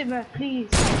texting me, please.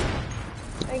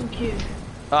 Thank you.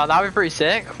 That would be pretty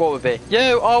sick. What would be?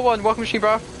 Yo, R1, welcome to stream,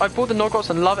 bro. I bought the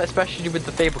Knockouts and love it, especially with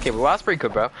the Fable cable. Well, that's pretty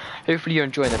good, bro. Hopefully you're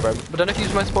enjoying it, bro. But I don't know if you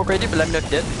use my support grade, but let me know if you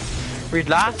did. Read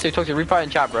last, so talk to Replay in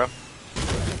chat, bro.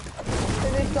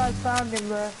 This guy's found him,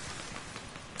 bro.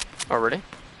 Oh, really?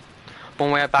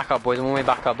 One way back up, boys. One way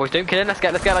back up, boys. Don't kill him. Let's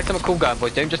get like something cool going,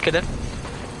 boys. Don't just kill him.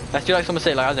 Let's do like something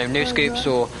silly, like I don't know, no scoops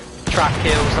or trap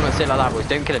kill, something silly like that, boys.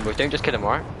 Don't kill him, boys. Don't just kill him,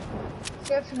 alright?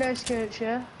 Go for no scoops,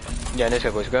 yeah? Yeah, no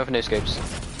scopes, boys. We're going for no scopes.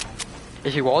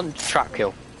 If you want, trap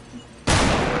kill.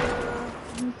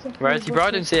 Where is he, bro?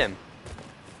 I don't see him.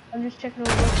 I'm just checking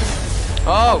all the weapons.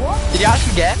 Oh, What? did he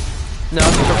actually get him? No,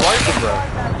 it's a rifle, bro.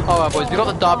 Alright, boys, we got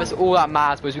the dub. It's all that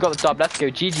matters, boys. We got the dub. Let's go.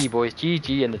 GG, boys.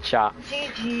 GG in the chat.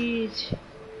 GG's.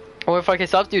 Oh, if I can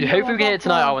subs, dude. Hopefully we can hit it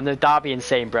tonight. Oh, and that'd be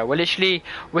insane, bro. We're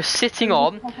sitting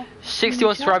on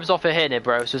 61 subscribers off of hitting it,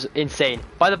 bro. So it's insane.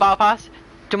 By the battle pass,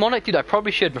 demonic, dude. I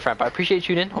probably should, my friend. But I appreciate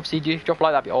you tuning in. Obviously, if you drop a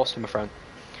like, that'd be awesome, my friend.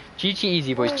 GG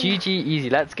easy, boys. GG easy.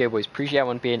 Let's go, boys. Appreciate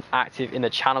everyone being active in the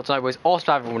channel tonight, boys. Awesome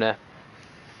to have everyone here.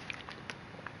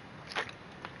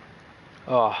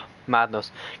 Oh,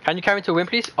 madness. Can you carry me to a win,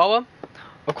 please? Oh,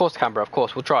 of course I can, bro. Of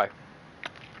course, we'll try.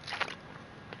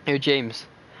 Yo, James.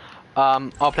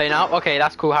 I'll play now. Okay,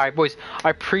 that's cool, Harry. Boys, I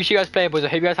appreciate you guys playing, boys. I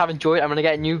hope you guys have enjoyed. I'm gonna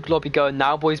get a new lobby going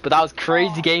now, boys. But that was a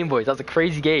crazy game, boys. That was a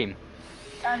crazy game.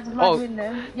 Oh,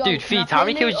 dude, Feet, how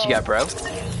many kills did you get, bro?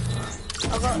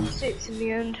 I got 6 in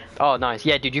the end. Oh, nice.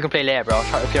 Yeah, dude, you can play later, bro.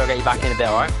 I'll get you back in a bit,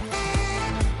 alright?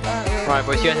 Right,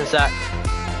 boys, see you guys in a sec.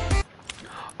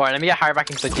 Alright, let me get Harry back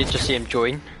in because I did just see him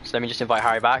join. So let me just invite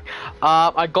Harry back.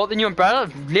 I got the new umbrella.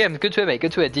 Liam, good to it, mate.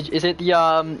 Good to it. Is it the, you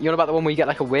know about the one where you get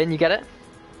like a win, you get it?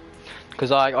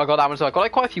 Because I got that one, so I got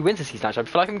like quite a few wins this season, actually. I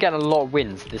feel like I'm getting a lot of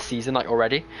wins this season, like,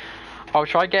 already. I'll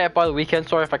try to get it by the weekend,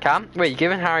 sorry if I can. Wait, you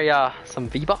giving Harry some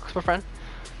V-Bucks, my friend?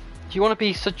 Do you want to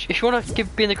be such, if you want to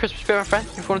be in the Christmas spirit, my friend,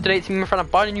 if you want to donate to me, my friend, I'm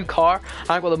buying a new car,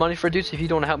 I ain't got the money for it, dude, so if you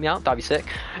don't want to help me out, that'd be sick.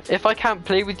 If I can't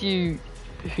play with you,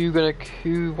 who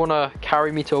wanna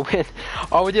carry me to a win?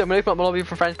 I will do it. I'm gonna open up my lobby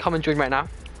for friends, come and join right now.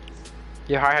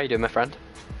 Yeah, hi, how you doing, my friend?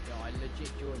 Yo, I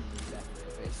legit joined you left,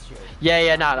 but it's true.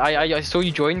 Yeah, nah, I saw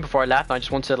you join before I left, and I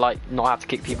just wanted to, like, not have to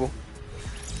kick people.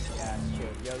 Yeah, it's true.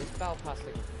 Yo, this battle pass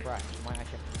looks fresh. I might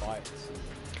actually have to buy it to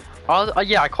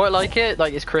see. Yeah, I quite like it.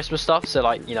 Like it's Christmas stuff, so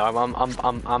like you know,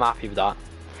 I'm happy with that.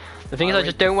 The thing is, I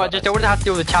just don't want to have to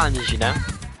deal with the challenges, you know.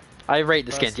 I rate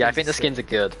the skins. Yeah, I think the skins are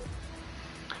good.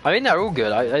 I think they're all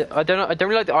good. I don't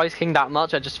really like the Ice King that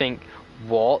much. I just think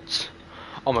what?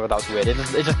 Oh my god, that was weird. It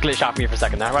just glitched out for me for a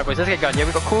second there. Right, boys, let's get going. Yeah,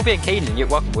 we've got Corby and Caden. You're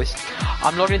welcome, boys.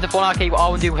 I'm logging into Fortnite Arcade. What I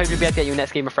want to do, hopefully, be able to get you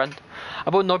next game, my friend. I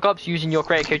bought Nogups using your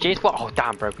creator code James. What? Oh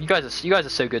damn, bro. You guys are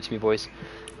so good to me, boys.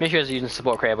 Make sure you're using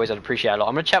support creator, boys. I'd appreciate it a lot.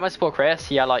 I'm gonna check my support creator,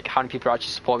 see how many people are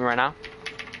actually supporting me right now.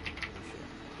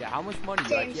 Yeah, how much money?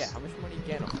 How much money you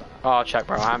getting off that? Oh, I'll check,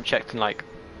 bro. I haven't checked in like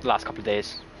the last couple of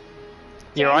days.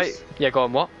 You right? Yeah, go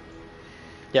on. What?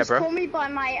 Yeah, bro. Just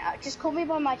call me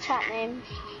by my chat name.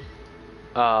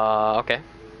 Okay.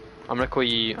 I'm gonna call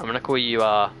you.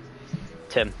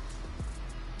 Tim.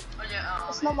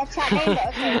 It's not my chat name,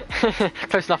 but okay.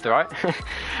 Close enough, though, right?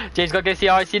 James, gotta go see.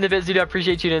 Alright, see you in a bit, Zulu. I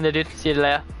appreciate you in there, dude. See you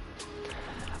later.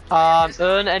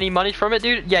 Earn any money from it,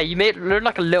 dude? Yeah, you may learn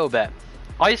like a little bit.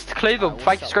 Iced Clover, thank you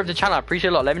for subscribing to the channel. I appreciate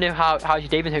it a lot. Let me know how's your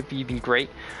day been. Hopefully you've been great.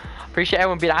 Appreciate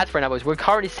everyone being ads right now, boys. We're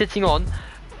currently sitting on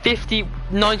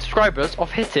 59 subscribers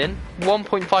off hitting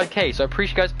 1.5k. So I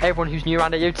appreciate you guys, everyone who's new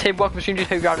around it. Yo, Tim, welcome to stream, dude.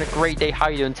 Hope you're having a great day. How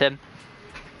you doing, Tim?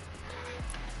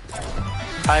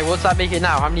 Hey, what's that make it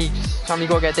now? How many you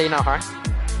gotta get a day now, Harry?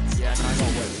 Yeah, no, I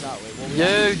gotta work that way.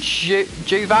 Yo,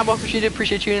 Joe Van, welcome to you.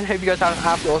 Appreciate you tuning in. Hope you guys have an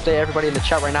absolute awesome day, everybody in the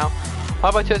chat right now. How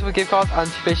about two with gift cards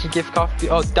and two gift card?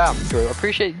 Oh, damn, Drew.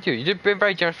 Appreciate you. You've been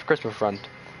very generous for Christmas, friend.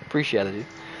 Appreciate it, dude.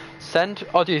 Send.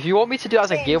 Oh, dude, if you want me to do it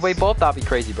as a giveaway, Bob, that'd be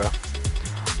crazy, bro.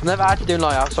 I'm never actually doing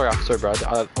like. I'm sorry, bro.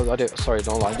 I do. Sorry,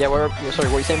 don't lie. Yeah, sorry,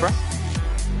 what are you saying, bro?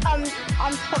 I'm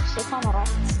toxic, aren't I?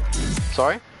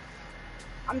 Sorry?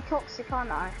 I'm toxic,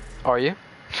 aren't I? Are you?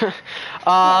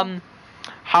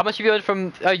 How much have you heard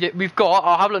from? Yeah, we've got.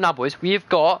 I'll have a look now, boys. We've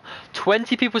got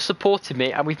 20 people supporting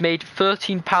me, and we've made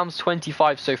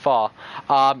 £13.25 so far.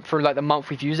 For like the month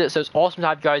we've used it, so it's awesome to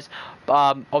have you guys.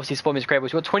 Obviously support me as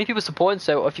creators. We've got 20 people supporting,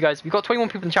 so if you guys, we've got 21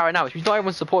 people in the chat right now, which means not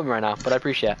everyone's supporting me right now, but I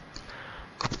appreciate it.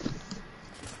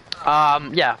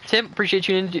 Yeah, Tim, appreciate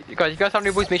you tuning in. Guys, if you guys have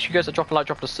any boys, make sure you guys are dropping a like,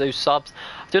 dropping those subs.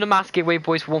 Doing a mass giveaway,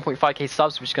 boys, for 1.5k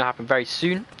subs, which is going to happen very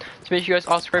soon. So make sure you guys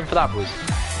are subscribing for that, boys.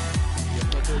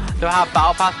 Do I have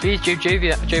Battle Pass, please?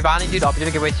 Giovanni, dude, I'll be doing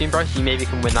a giveaway soon, bro, so you maybe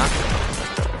can win that.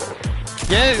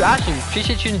 Yo, Ashton,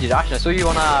 appreciate you tuning in, dude. Ashton, I saw you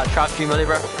on Trap Stream earlier,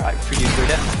 bro. Right, pretty enjoyed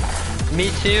it. Me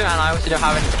too, and I also don't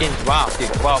have any skins. Wow, dude.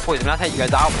 Well, boys, I'm going to take you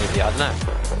guys out, maybe, I don't know.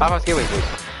 Battle Pass giveaway, boys.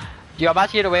 Dude, I'm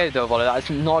actually away though, Volley. That's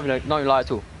not even a lie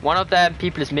at all. One of them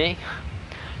people is me.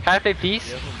 Can I play,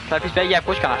 please? Can I please play? Yeah, of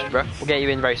course you can, Ashton, bro. We'll get you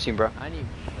in very soon, bro. I need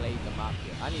to play the map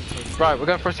here. I need to Right, we're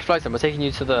going for a flight then. We're taking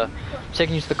you to the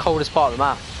coldest part of the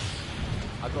map.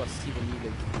 I gotta see the new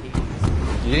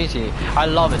locations. You do need to. I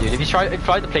love it, dude. Have you tried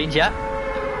the planes yet?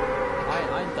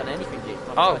 I ain't done anything yet.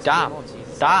 Oh damn,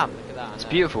 damn. Look at that, It's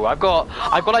beautiful. I've got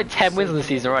like 10 wins in the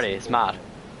season already. It's mad.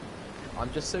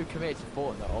 I'm just so committed to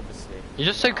Fortnite, obviously. You're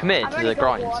just so committed to the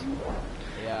grind.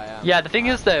 Yeah. The thing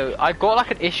is though, I've got like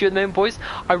an issue at the moment, boys.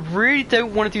 I really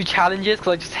don't want to do challenges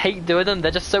because I just hate doing them. They're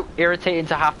just so irritating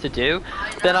to have to do.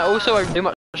 Then I don't do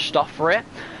much stuff for it.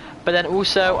 But then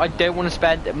also, I don't want to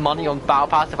spend money on Battle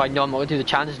Pass if I know I'm not going to do the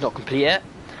challenge and not complete it.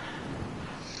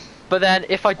 But then,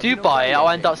 if I do buy it, I'll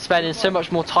end up spending so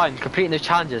much more time completing those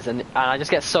challenges, and I just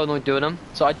get so annoyed doing them.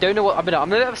 So I don't know what I'm in a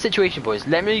bit of a situation, boys.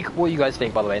 Let me know what you guys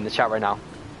think, by the way, in the chat right now.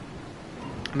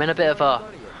 I'm in a bit of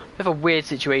a weird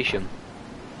situation.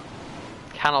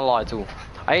 Cannot lie at all.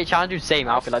 I hate challenges with the same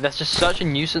outfit. Like that's just such a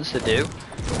nuisance to do.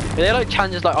 They're like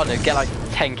challenges like, I don't know, get like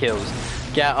 10 kills.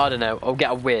 Get, I don't know, or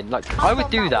get a win. Like, I would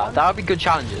do that. That would be good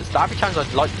challenges. That would be challenges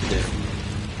I'd like to do.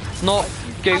 Not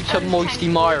go to Moisty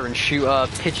Mire and shoot a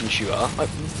pigeon shooter. Like,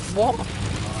 what?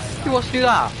 Who wants to do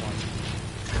that?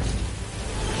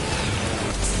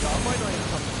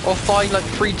 Or find like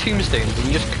 3 tombstones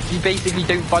and you basically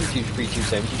don't find 3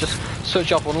 tombstones. You just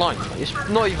search up online. It's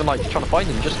not even like trying to find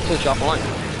them. Just search up online.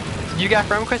 Did you get a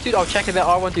friend request, dude? I'll check if it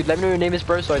R1, dude. Let me know your name is,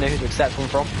 bro, so I know who to accept one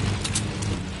from.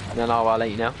 And then I'll let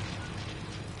you know.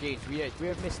 James, we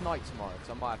have Miss Night tomorrow,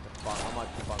 so I might have to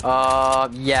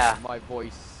find. Yeah. My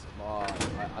voice, I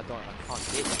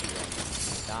can't get to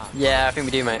it. Damn. Yeah, I think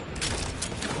we do, mate.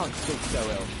 I'm still so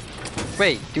ill.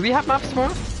 Wait, do we have maths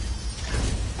tomorrow?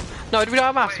 No, do we not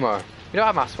have maths tomorrow? We don't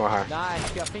have maths tomorrow, Harry. Nah, I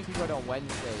think we got it on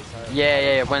Wednesday. So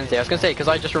Yeah, Wednesday. I was gonna say, because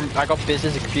I got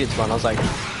business and computer tomorrow, and I was like,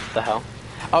 the hell?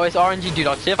 Oh, it's RNG, dude.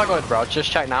 I'll see if I got it, bro.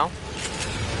 Just check now.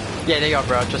 Yeah, there you are,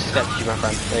 bro. I just accepted you, my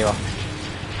friend. There you are.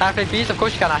 Can I play bees? Of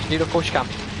course you can, Ashley, dude. Of course you can.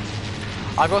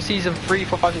 I've got season 3,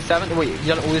 4, 5, 6, 7. Wait, you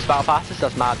done all these battle passes?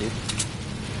 That's mad, dude.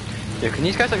 Dude, can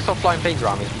these guys like stop flying planes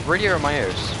around me? It's really hurting my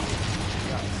ears.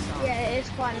 Yeah, it is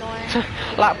quite annoying.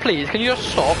 Like, please, can you just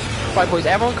stop? Right, boys,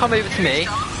 everyone come over to me.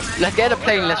 Let's get a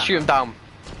plane and let's shoot him down.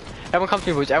 Everyone come to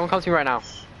me, boys. Everyone come to me right now.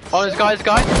 Oh, this guy.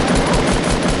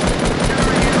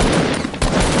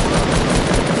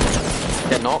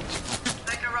 Get knocked.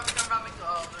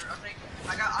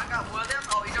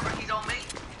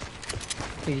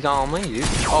 He's on me, dude.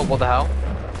 Oh, what the hell?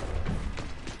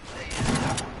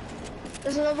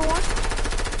 There's another one.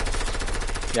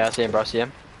 Yeah, I see him, bro. I see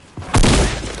him.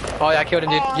 Oh, yeah, I killed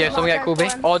him, dude. Oh, Yeah, someone get cool B.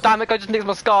 one. Oh, damn it, guy just nicked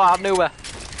my scar out of nowhere.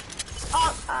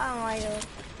 Oh my god.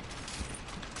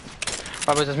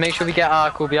 Right, boys, let's make sure we get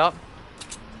cool B up.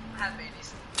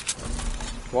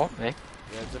 What? Eh?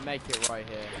 yeah, to make it right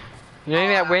here. You know, you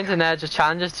get wins and they're just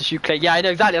challenges to shoot clay. Yeah, I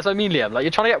know exactly. That's what I mean, Liam. Like,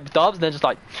 you're trying to get dubs and then just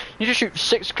like, you just shoot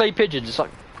 6 clay pigeons. It's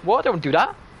like, what? I don't want to do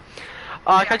that.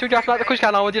 Can I join you after that? The quick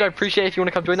channel, dude. I appreciate it if you want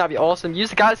to come join. That'd be awesome. Use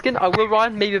the guy skin. I will,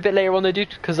 Ryan. Maybe a bit later on, though, dude.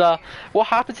 Because what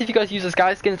happens if you guys use this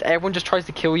guy skin is everyone just tries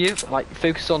to kill you. Like,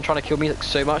 focus on trying to kill me like,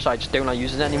 so much. I just don't like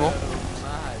using it anymore.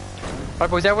 Right,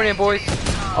 boys. Everyone in, boys.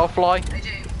 I'll fly.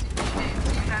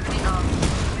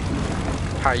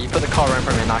 Harry, you put the car in front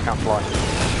of me and I can't fly.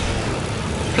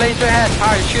 Plane straight ahead.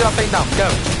 Harry, shoot that plane down. Go.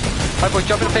 Right, boys.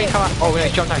 Jump in the plane. Come on. Oh, no.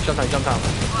 Jump down.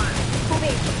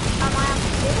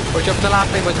 We're jumping the last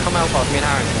plane, boys, to come help us, me and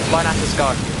Harry. Flying at the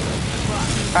sky.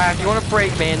 If you want to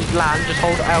break me and land, just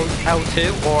hold L2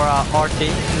 or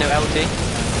RT. No, LT.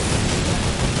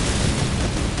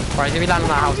 Alright, if we land on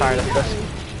that house, Harry, let's go.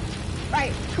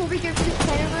 Right, could we go for this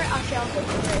plane over it? Actually, I'll take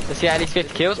it. Let's see at least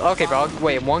 50 kills. Okay, bro.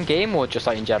 Wait, in one game or just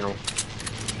like in general?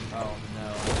 Oh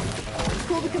no.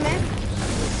 Colby, come in.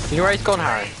 You know where he's gone,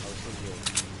 Harry?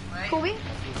 Colby?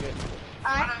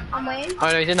 Alright, I'm waiting.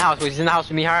 Oh no, he's in the house, boys. He's in the house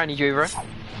with me, Harry. I need you over.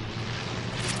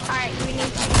 Alright, we need to...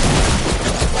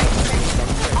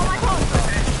 Oh my god!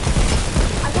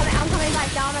 I'm coming back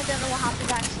down. I don't know what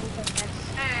happened actually.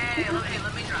 Hey,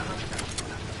 let me drop.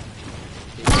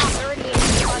 I'm already in.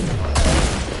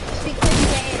 Speak to me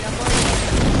in. I'm already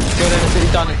in. Go then,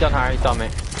 he's done, Harry. He's done,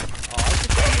 mate. Oh, I just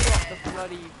got the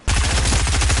bloody.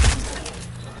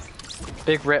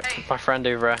 Big rip, my friend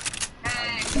over there.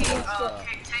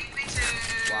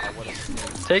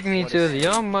 Take me to the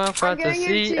Yama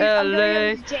Fantasy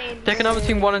LA. Pick a number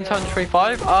between 1 and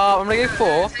 225. I'm gonna go 4.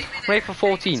 I'm ready for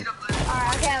 14.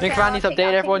 Alright, Wing command needs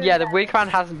updated, everyone. Yeah, the wing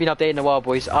command hasn't been updated in a while,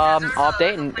 boys. I'll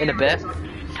update in a bit. I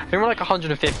think we're like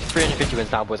 150, 350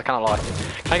 wins now, boys. I kind of like it.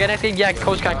 Can I get next game? Yeah,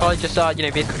 coach can't call it. Just you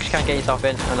know, be as quick as you can, get yourself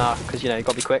in, and because you know you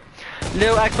gotta be quick.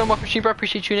 Lil excellent welcome machine, bro.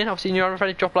 Appreciate you tuning in. Obviously, you're on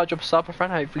friend. Drop a like, drop a sub, my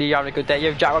friend. Hopefully you're having a good day.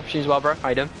 Yo, Jack machine as well, bro. How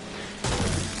you doing?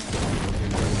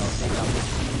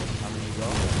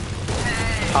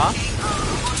 Huh?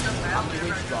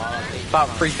 About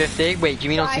 350. Wait, do you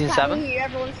mean on season 7?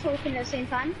 Everyone's talking at the same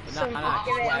time. So give it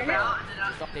a minute.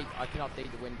 I can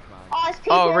update the wind command. Oh, it's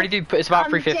people. Oh, already do. It's about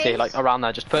 350, James, like around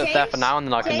there. Just put it there for now, and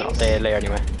then I can James, update it later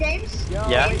anyway. James?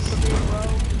 Yeah.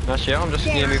 That's you. I'm just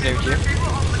gonna move over to you.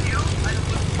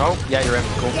 Oh, yeah, you're in.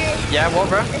 Cool. James, Yeah, what,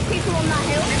 bro? there's people on that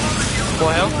hill.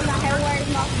 What hill? On that hill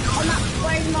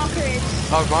where his marker is.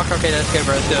 Oh, marker. Okay, let's go,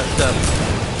 bro. Let's do it. Let's do it.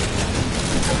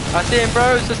 I see him,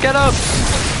 bros. Let's get up.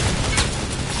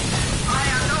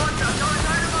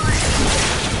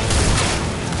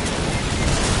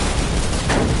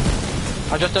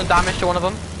 I just done damage to one of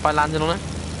them by landing on it.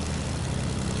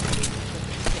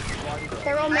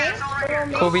 They're on me. They're on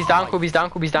me. Kobe's down. Kobe's down.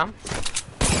 Kobe's down.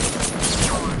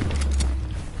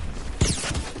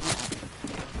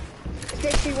 There's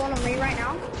literally one on me right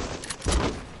now.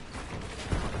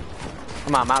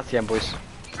 Come on, I'm out to the end, boys.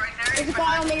 There's a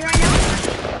guy on me right now.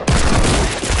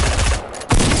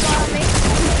 There's a guy on me.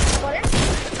 Got it?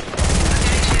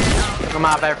 I'm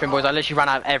out of everything, boys. I literally ran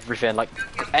out of everything. Like,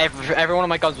 every one of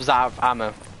my guns was out of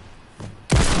ammo.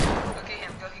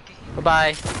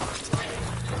 Bye-bye.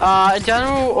 In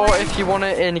general, or if you want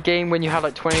it in a game when you have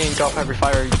like 20 and go off every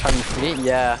fire each time you flee,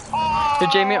 yeah. Oh, So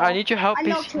Jamie, I need your help, I please.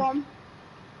 knocked one.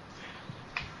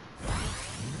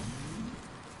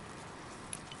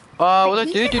 What I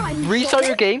Wait, do, you dude, said I'm restart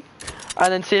your sorry? game,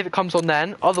 and then see if it comes on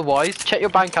then. Otherwise, check your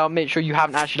bank account, make sure you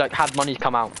haven't actually like had money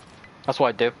come out. That's what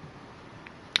I do.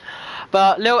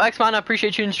 But little X-Man, I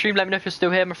appreciate you in the stream. Let me know if you're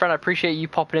still here, my friend. I appreciate you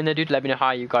popping in there, dude. Let me know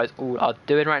how you guys all are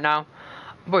doing right now.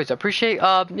 Boys, I appreciate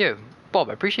you, Bob.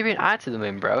 I appreciate being added to the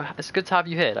moon, bro. It's good to have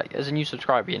you here, like as a new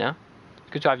subscriber, you know. It's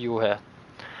good to have you all here.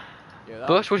 Yeah,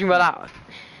 Bush, what do you think about that?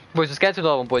 Boys, let's get to the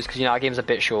other one, boys, because you know that game's a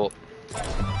bit short.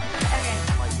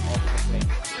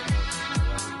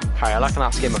 Hi, I like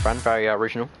that skin, my friend. Very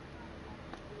original.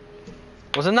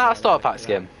 Wasn't that a starter pack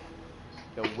skin?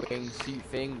 The wingsuit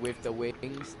thing with the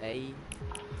wings, eh?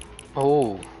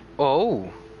 Oh.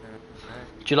 Do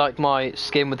you like my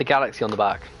skin with the galaxy on the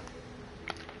back?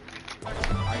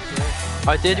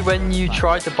 I did when you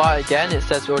tried to buy it again, it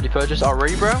says already purchased. Oh,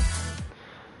 really, bro?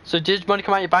 So did money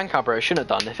come out of your bank account, bro? It shouldn't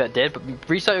have done if it did, but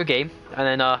restart your game,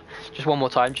 and then just one more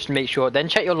time, just make sure, then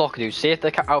check your locker, dude. See if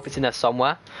the outfit's in there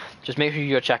somewhere. Just make sure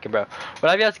you're checking, bro.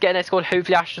 Well, I'll be able to get an next squad,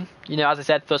 hopefully, Ashton. You know, as I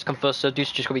said, first come, first serve, dude,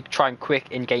 so just gonna be trying quick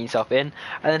and getting yourself in,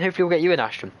 and then hopefully we'll get you in,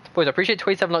 Ashton. Boys, I appreciate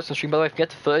 27 likes on the stream, by the way. If we get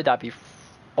to 30, that'd be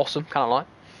awesome, can't lie.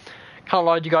 Can't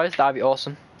lie to you guys, that'd be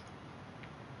awesome.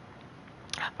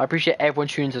 I appreciate everyone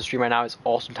tuning into the stream right now. It's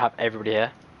awesome to have everybody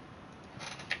here.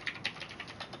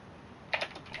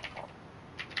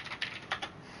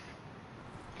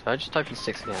 So I just type in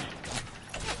 6 again.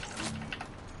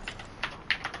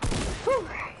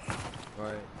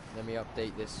 Right, let me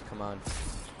update this command.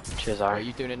 Cheers, Are Aaron.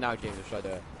 you doing it now, James, or should I do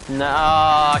it? No,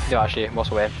 I can do it actually. What's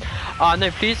the way?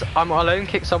 No, please. I'm alone.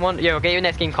 Kick someone. Yeah, we'll get you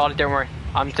next game, Carly. Don't worry.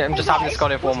 I'm just having this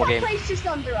squad in for one more game. Place just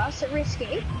under us at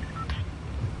Risky.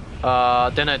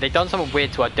 Don't know. They've done something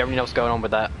weird to it. I don't really know what's going on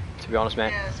with that. To be honest, mate.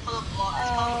 Yeah, it's full of blood. It's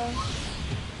full of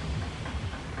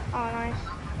blood. Oh, nice.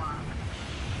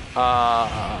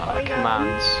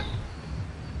 Commands.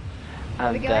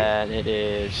 And then it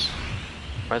is.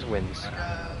 Where's wins?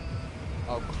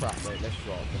 Oh crap, mate, let's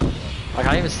drop. I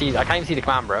can't even see the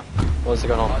command, bro. What's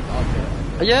going on? I'll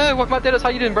do it. Yeah, welcome back, Dennis. How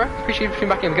you doing, bro? Appreciate you coming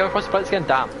back in. We're going for us to play this again.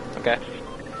 Damn. Okay.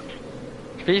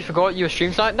 Completely forgot you were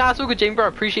stream tonight. Nah, it's all good, James, bro. I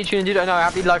appreciate you and dude. I know I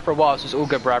haven't been live for a while, so it's all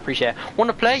good, bro. I appreciate it. Want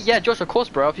to play? Yeah, Josh, of course,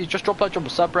 bro. If you just drop a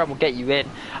sub, bro, and we'll get you in.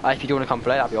 If you do want to come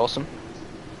play, that'd be awesome.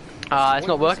 It's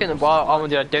not working. Well, I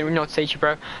don't really know what to say to you,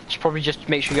 bro. Just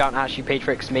make sure you haven't actually paid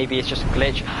for it, because maybe it's just a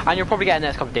glitch. And you'll probably get it in the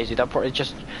next couple of days, dude. I'll probably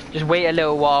just wait a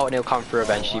little while and it'll come through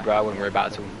eventually, bro. I wouldn't worry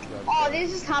about it at all. Oh,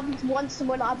 this has happened once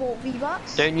when I bought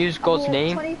V-Bucks. Don't use God's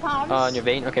name on your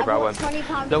vein. Okay, bro, I won't.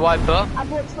 The white put. I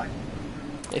bought 20.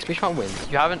 Exclamation wins.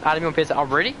 You haven't added me on PS4. Oh,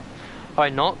 really? Oh,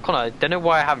 not? Connor, I don't know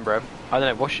why I haven't, bro. I don't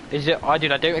know. What is it? I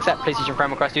don't accept PlayStation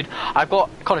friend requests, dude. I've got,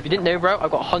 Connor, if you didn't know, bro,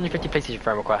 I've got 150 PlayStation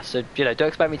friend requests. So, you know, don't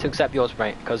expect me to accept yours,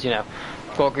 mate. Because, you know,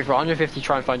 I've got to go for 150 to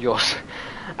try and find yours.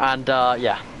 And,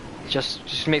 yeah.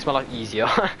 Just makes my life easier.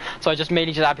 So I just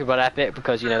mainly just add people on Epic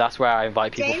because, you know, that's where I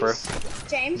invite people through.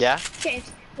 James? Yeah?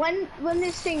 James, when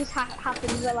these things happen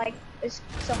where, like,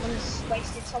 someone's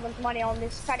wasted someone's money on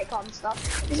this credit card and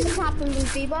stuff, this has happened with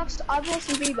V-Bucks. I bought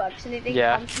some V-Bucks and it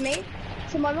didn't come to me.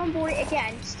 So my mum bought it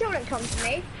again, still didn't come to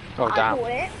me. Oh, damn. I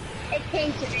bought it, it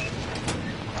came to me.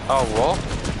 Oh, what?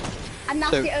 And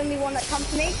that's the only one that come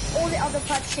to me. All the other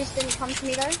purchases didn't come to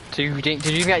me though. So did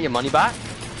you get your money back?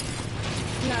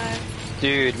 No.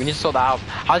 Dude, we need to sort that out.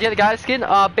 How to get the guy skin?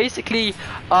 Basically,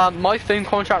 my phone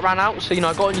contract ran out, so, you know,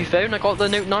 I got a new phone. I got the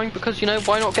Note 9 because, you know,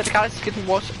 why not get the guy skin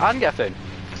and get a phone?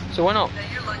 So why not?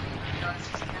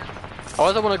 I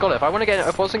wasn't want to got it. If I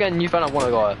wasn't getting a new phone, I want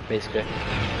to got it, basically.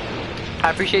 I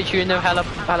appreciate you,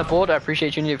 hella bored. I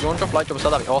appreciate you. If you want to drop a like, drop a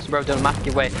sub, that'd be awesome, bro. Doing a massive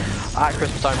giveaway at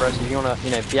Christmas time, bro. So if you want to, you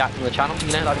know, be active on the channel,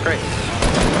 you know, that'd be great.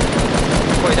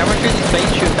 Wait, everyone shoot these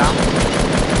planes, shoot them down.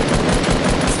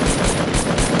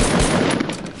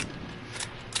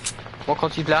 What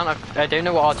console you play on? I don't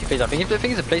know what RT plays. I think it's a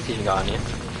PlayStation guy on here.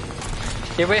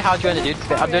 Yeah, wait, how do you end it,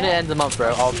 dude? I'm doing it at the end of the month,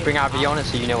 bro. I'll bring out a video on it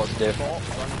so you know what to do.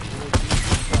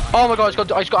 Oh my god,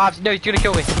 I just got no, he's gonna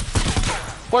kill me.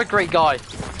 What a great guy.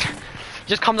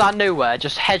 Just comes out of nowhere,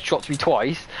 just headshots me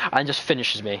twice, and just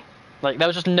finishes me. Like there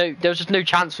was just no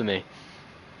chance for me.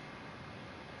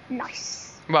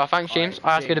 Nice. Well, thanks, James.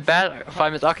 I have to go to bed. 5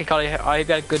 minutes. Okay, Carly. I hope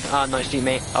you had a good night sleep,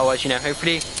 mate. Otherwise, you know,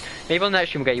 hopefully, maybe on the next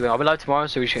stream we'll get you in. I'll be live tomorrow,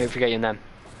 so we should hopefully get you in then.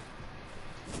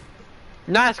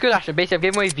 Nah, it's good actually. Basically, I've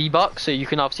given away V-Bucks, so you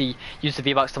can obviously use the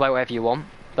V-Bucks to buy whatever you want.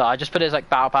 But I just put it as like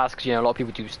Battle Pass because, you know, a lot of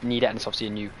people do need it, and it's obviously a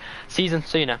new season,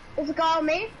 so you know. There's a guy on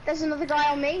me. There's another guy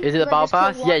on me. Is it the Battle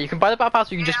Pass? Yeah, you can buy the Battle Pass,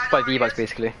 or you can just buy V-Bucks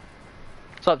basically.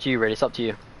 It's up to you, really. It's up to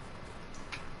you.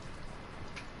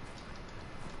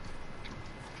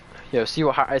 Yo, see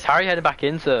what is Harry heading back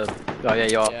into? Oh yeah,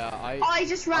 you are. Yeah, I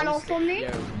just ran off on me.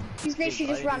 Yo, He's literally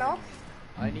just ran off.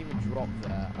 I didn't even drop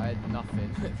there. I had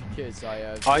nothing because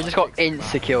I just got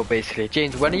insta-kill basically.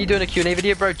 James, when are you doing a Q&A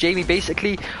video, bro? Jamie,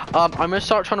 basically, I'm gonna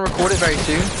start trying to record it very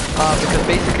soon. Because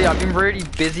basically I've been really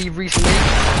busy recently. And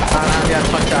I haven't had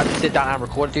time to actually sit down and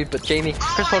record it, dude. But Jamie,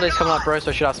 Christmas holiday's coming up, bro,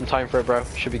 so I should have some time for it, bro.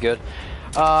 Should be good.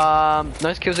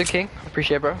 Nice kills, King.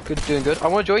 Appreciate it, bro. Good, doing good. I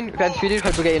want to join. If you do,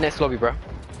 hope we'll get your next lobby, bro.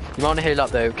 You might want to heal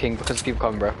up though, King, because people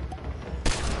coming, bro.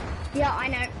 Yeah, I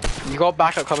know. You got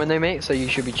backup coming though, mate, so you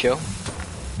should be chill.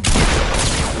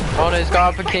 Oh no, he's got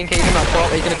up for King Kingdom up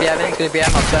top. He's gonna be Evan, he's gonna be M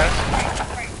upstairs.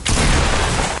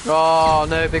 Oh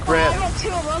no, big rip. I got 2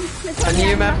 of them. Can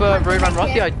you remember Roadman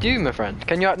Rossi? I do, my friend.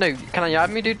 Can you, no, can you add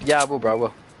me, dude? Yeah, I will, bro, I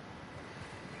will.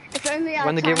 If only I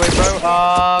When the can. giveaway,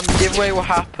 bro? Giveaway will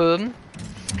happen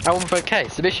at 1.k.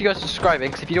 So make sure you guys are subscribing,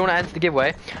 because if you don't want to enter the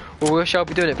giveaway, we shall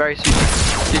be doing it very soon.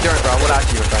 If you don't, bro, we'll add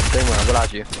you, my friend. Don't worry, we'll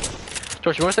add you.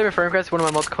 Josh, you want to save a friend request? One of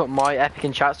my mods can put my epic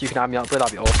in chat so you can add me up, bro.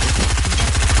 That'd be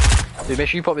awesome. Dude, make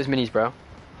sure you pop his minis, bro.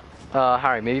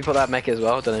 Harry, maybe put that mech as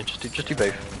well. I don't know, just do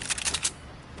both.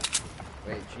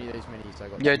 Wait, do you need those minis? I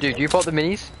got. Yeah, dude, you pop the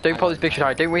minis. Don't pop this big shield,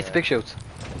 Harry. Don't waste the big shields.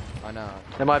 I know.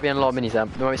 There might be a lot of minis there.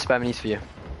 There might be spare minis for you.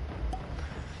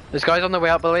 There's guys on the way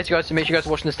up, by the way, so you guys, to make sure you guys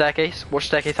are watching the staircase. Watch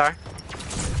the staircase, Harry.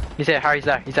 He's here, Harry's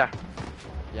there, he's there.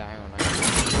 Yeah, hang on.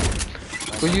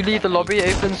 Will you leave the lobby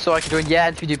open so I can join? Yeah,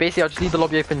 and if you do, basically I'll just leave the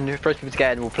lobby open for first people to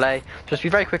get in and we'll play. Just be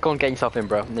very quick on getting yourself in,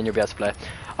 bro, and then you'll be able to play.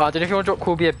 I don't know if you want to drop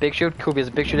Corby a big shield. Corby has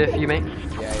a big shield here for you, mate.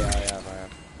 Yeah, I have.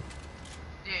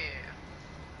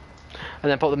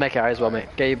 And then put the mech out as well, mate.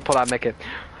 Okay, put that mech in.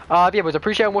 Yeah, boys, I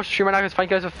appreciate watching the stream right now, guys.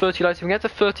 Thank you guys for 30 likes. If we can get to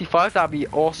 35, that'd be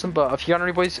awesome. But if you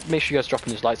can't, boys, make sure you guys drop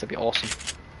in those likes, that'd be awesome.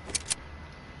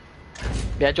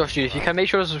 Yeah, Josh, dude, if you can, make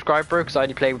sure to subscribe, bro, because I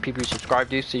only play with people who subscribe,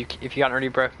 dude. So if you can't already,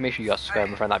 bro, make sure you guys subscribe,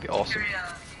 my friend. That'd be awesome.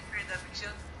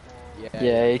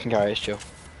 Yeah, you can carry it, chill.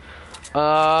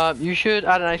 You should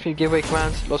add an nice giveaway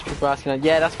commands. Lots of people are asking that.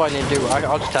 Yeah, that's fine, then do.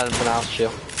 I'll just tell them for now,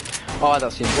 chill. Oh,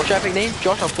 that's seen. What's your epic name?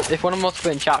 Josh, I'll put, if one of them wants to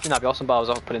put in chat, I think that'd be awesome, but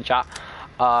I'll put in chat.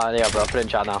 Yeah, bro, I'll put it in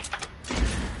chat now.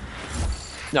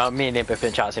 No, me and him both put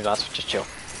in chat, so that's just chill.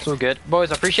 It's all good.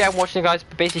 Boys, I appreciate watching, guys.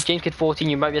 Basically, James Kid 14,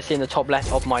 you might be able to see in the top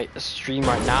left of my stream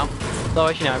right now. So,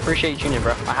 you know, I appreciate you tuning in,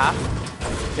 bro. I have.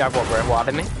 Yeah, what, bro? What,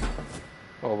 added me?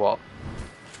 Or what?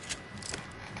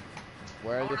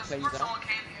 Where are the planes at?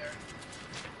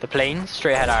 The planes?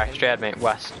 Straight ahead, Harry. Straight ahead, mate.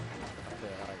 West.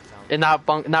 In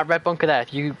that red bunker there,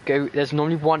 if you go, there's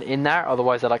normally one in there,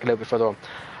 otherwise they're like a little bit further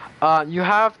on. You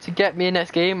have to get me a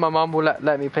next game. My mum will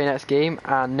let me play next game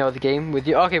and no other game with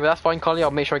you. Okay, but that's fine, Collie.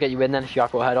 I'll make sure I get you in then if you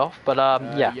have to head off. But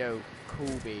yeah. Yo,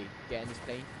 Colby, get in this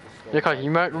plane. Yeah, Collie, you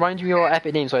remind me your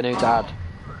epic name so I know to add.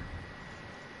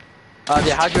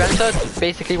 Yeah, how do you enter?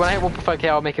 Basically, when I hit 1.5k,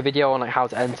 I'll make a video on like how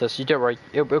to enter. So you don't worry,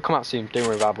 it'll come out soon. Don't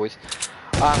worry about it, boys.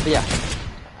 But yeah.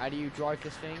 How do you drive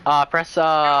this thing? Press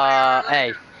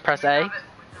A. Press A. Alright,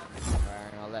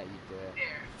 I'll let you do it.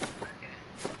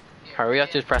 Hurry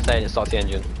up, just press A and it starts the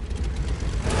engine.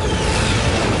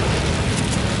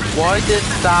 Why did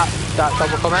that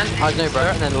double comment? I don't know, bro.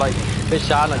 And then like, bitch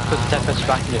sad, like put the text message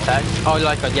back in your text. Oh,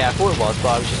 like, yeah, I thought it was, but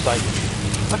I was just like,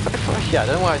 yeah, I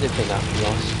don't know why I did think that, to be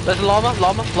honest. There's a llama,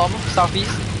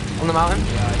 southeast, on the mountain,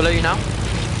 below you now.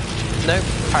 No?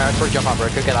 Alright, I'll probably jump out, bro.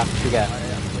 Go get that, go get it.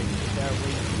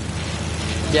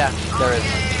 Yeah, there is.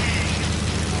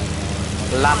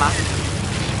 Llama.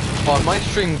 Oh, my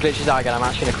stream glitches out again, I'm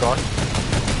actually gonna cry.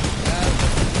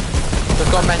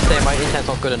 I've got meant to say my internet's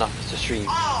not good enough to stream.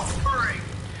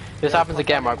 If this happens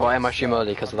again where I got to end my stream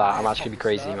early because of that, I'm actually gonna be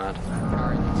crazy, man.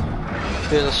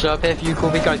 There's a sub here for you,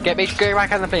 cool big guys. Go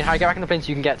back in the plane, Harry, get back in the plane so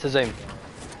you can get to zone.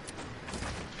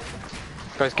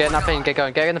 Guys, get in that plane, get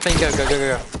going, get in the plane, go.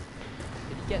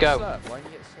 Go.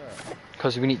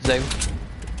 Because we need zone.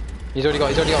 He's already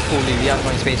got full loot, he hasn't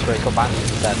got any space for it, he's got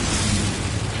bandages instead.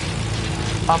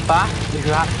 I'm back. If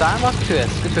you have Sam, that's good to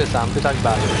us. Good to us, Sam. Good to have you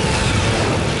back.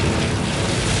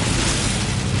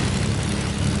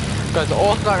 Guys,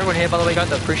 awesome that everyone here, by the way,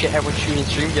 guys. I appreciate everyone tuning in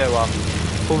stream. Yo,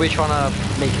 we'll be trying to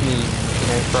make me, you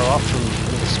know, throw up from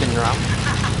spinning around.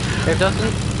 If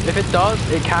it does,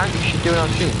 it can. You should do it on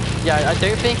stream. Yeah, I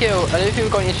don't think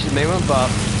we've got any issues at the moment, but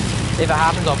if it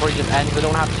happens, I'll probably just end because I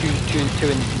don't have two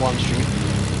in one stream.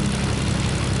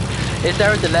 Is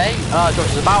there a delay? Josh,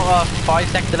 there's about a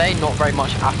 5-second delay, not very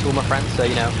much at all, my friend. So,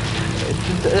 you know,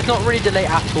 it's not really delay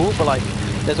at all, but like,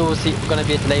 there's obviously going to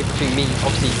be a delay between me,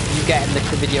 obviously, you getting the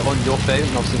video on your phone,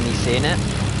 and obviously me seeing it.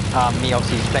 Me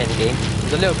obviously playing the game.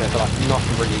 There's a little bit, but like,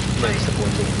 nothing really noticeable.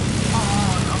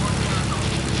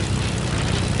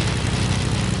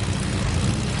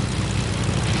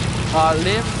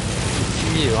 Live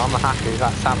you, I'm a hacker,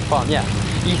 that sounds fun, yeah.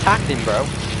 He's hacking, bro.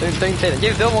 Don't say that.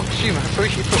 Yo, Bill wants to stream. I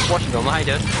appreciate you watching, Bill. How you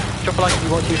doing? Drop a like if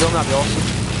you want to, Bill. That'd be awesome.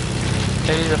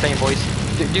 Don't use the thing, boys.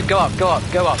 Dude, go up, go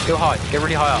high. Get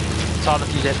really high up. It's hard enough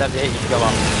to use it to hit you to go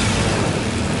up.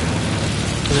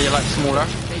 Because then you're like smaller.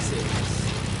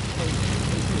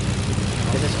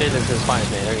 This physics is fine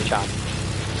with me, don't get chat.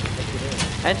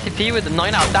 NTP with the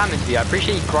 9 out damage, dude. I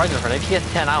appreciate you grinding for it. If you get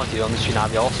 10 out, dude, on the stream,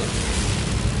 that'd be awesome.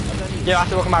 Yeah,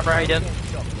 after welcome back, bro. How you doing?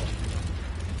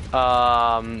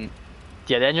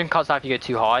 Yeah, the engine cuts out if you go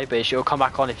too high, but it'll come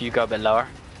back on if you go a bit lower.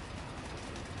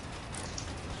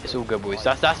 It's all good, boys.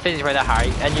 That's physics right there,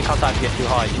 Harry. Engine cuts out if you get too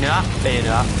high. Do you know that? They didn't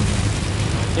know that.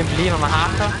 You don't believe I'm a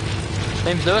hacker? His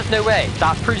name's Lewis? No way.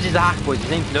 That proves he's a hacker, boys. His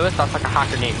name's Lewis. That's like a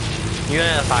hacker name. You know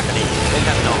that's a hacker name. Don't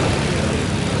tell me not.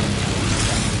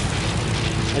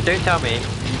 Now, don't tell me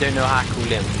you don't know a hacker called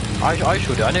Liam. I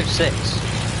sure do. I know 6.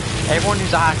 Everyone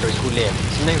who's a hacker is called Liam.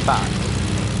 It's no fact.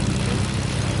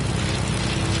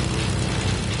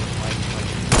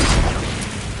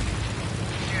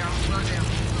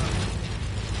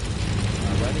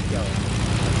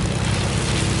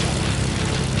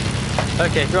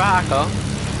 Okay, if you're a hacker,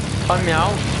 find me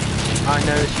out. I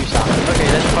know it's you, Sam. Okay,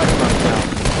 let's find him out now.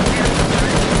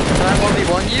 Can I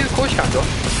 1v1 you? Of course you can, Josh.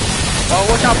 Oh,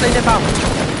 watch out, play the out.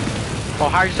 Oh,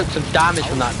 Harry took some damage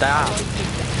from that down.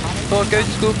 So go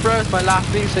to school, bro. It's my last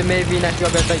week, so maybe next week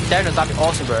I'll be able to play downers. That'd be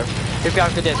awesome, bro. If you have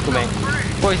a good day at school, mate.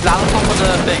 Boys, land on top of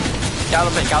the thing. Get on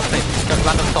the thing, get on the thing. Just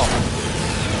land on top.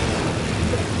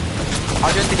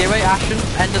 I'll do the giveaway, Ashton.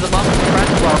 End of the month,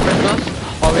 friends, well, Christmas.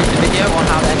 I'll read the video on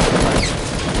how to enter the month.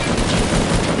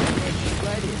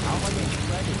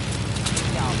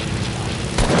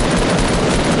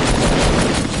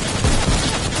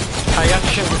 Harry, you have to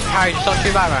shoot. Harry, just don't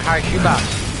shoot back, man. Harry, shoot back.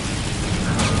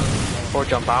 Or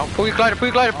jump out. Pull your glider, pull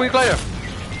your glider, pull your glider.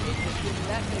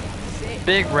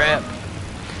 Big rip.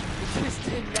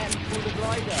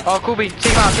 Oh, Kobe,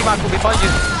 team out, Kobe, find you.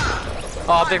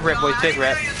 Oh, big rip, boys, big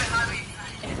rip.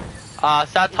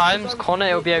 Sad times, Connor,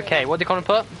 it'll be okay. What did Connor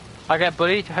put? I get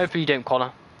bullied. Hopefully you don't,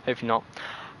 Connor. Hopefully not.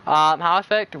 How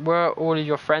Aspect, were all of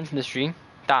your friends in the stream?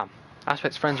 Damn.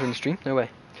 Aspect's friends are in the stream? No way.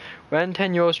 When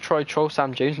 10-year-olds try troll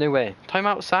Sam Jones? No way. Time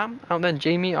out Sam, out then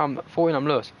Jamie, I'm 14, I'm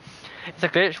Lewis. It's a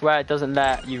glitch where it doesn't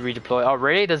let you redeploy. Oh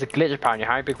really? There's a glitch apparently,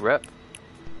 Harry, big rip.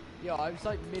 Yeah, I was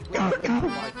like midway through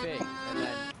my thing, and then,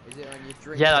 is it when you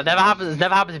drink? Yeah, that never happens, it's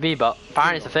never happened to me, but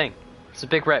apparently it's a thing. It's a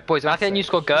big rip. Boys, when I get a new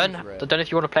squad going, I don't know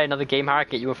if you want to play another game, Harry, I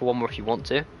can get you in for one more if you want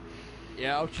to.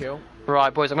 Yeah, I'll chill.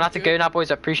 Right, boys, I'm gonna have to go now, boys.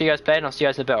 I appreciate you guys playing. I'll see you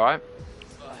guys in a bit, alright?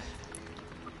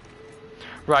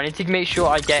 Right, I need to make sure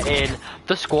I get in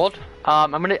the squad.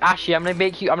 I'm gonna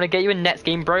get you in next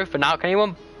game, bro, for now. Can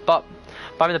anyone buy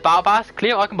me the battle pass?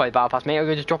 Cleo, I can buy the battle pass, mate. I'll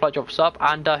go just drop a sub,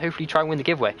 and hopefully try and win the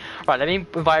giveaway. Right, let me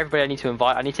invite everybody I need to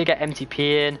invite. I need to get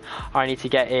MTP in. I need to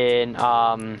get in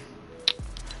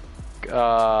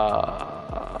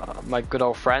my good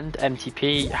old friend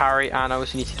MTP, Harry, and I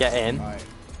also need to get in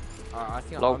I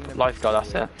think lifeguard.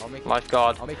 That's it.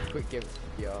 Lifeguard. I'll make a quick giveaway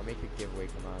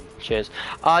command. Cheers.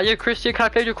 Yo, Christian, can I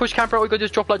play with your coach camper? All you gotta do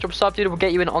is drop a sub, dude. We'll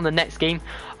get you in on the next game.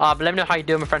 But let me know how you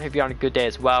doing, my friend. Hope you're having a good day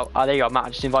as well. There you go, Matt. I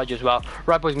just invited you as well.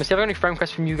 Right, boys. I'm gonna see if I got any friend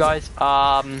requests from you guys.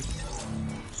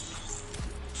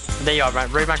 There you are,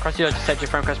 man. Roadman Crusty, I just sent you a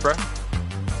friend request, bro.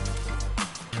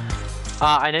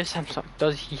 I know Samsung.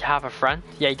 Does he have a friend?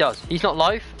 Yeah, he does. He's not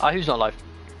live. Who's not live?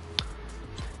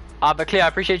 But Clear, I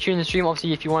appreciate you in the stream.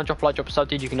 Obviously, if you want to drop a sub,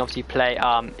 dude, you can obviously play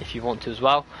if you want to as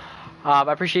well. But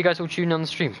I appreciate you guys all tuning on the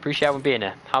stream. Appreciate everyone being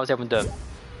here. How's everyone doing?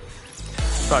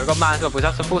 Right, we've got man as well, boys.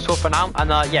 That's the full score for now.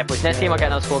 And yeah, boys, next game I'll get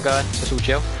another score going. So it's all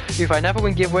chill. If I never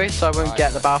win giveaways, so I won't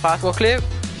get the battle pass. Well, Clear,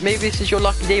 maybe this is your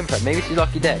lucky day, my friend. Maybe this is your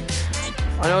lucky day.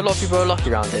 I know a lot of people are lucky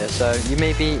around here, so you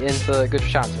may be in for a good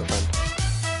chance, my friend.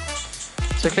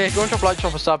 So Clear, if you want to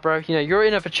drop a sub, bro, you know, you're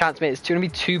in for a chance, mate. It's going to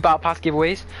be 2 battle pass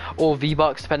giveaways, or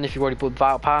V-Bucks, depending if you've already bought the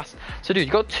battle pass. So dude,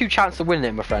 you got 2 chances of winning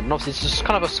it, my friend. And obviously it's just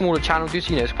kind of a smaller channel, dude,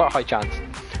 so you know, it's quite a high chance.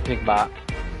 Think about it.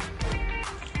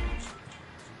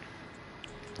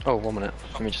 Oh, 1 minute.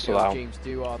 Let me just sort that out. James,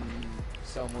 do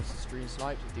someone wants to stream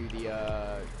snipe to do the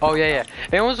Oh yeah.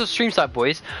 If anyone wants to stream snipe,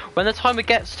 boys, when the timer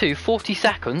gets to 40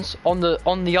 seconds on the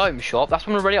item shop, that's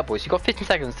when we're ready up, boys. You've got 15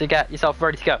 seconds to get yourself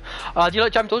ready to go. Do you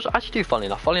like jam dodge? I actually do, funnily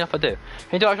enough. I do. Can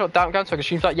you do actual down so I can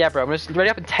stream snipe? Yeah, bro. I'm gonna ready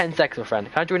up in 10 seconds, my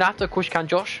friend. Can I join after? Of course you can,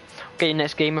 Josh. Get your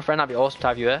next game, my friend. That'd be awesome to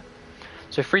have you here.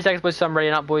 So 3 seconds, boys. So I'm ready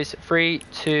up, boys. 3,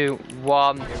 2,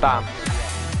 1, bam.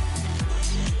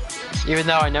 Even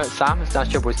though I know it's Sam, it's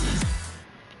chill, boys.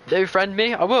 Do you friend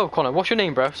me? I will, Connor. What's your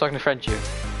name, bro? So I can friend you.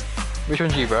 Which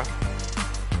one's you, bro?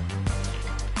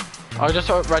 I'll just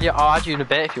ready. I'll add you in a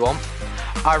bit if you want.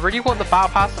 I really want the battle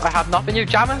pass. I have nothing. You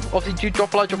Jammer, obviously do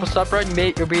drop a like, drop a sub, bro.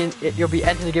 You'll be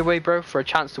entering the giveaway, bro, for a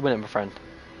chance to win it, my friend.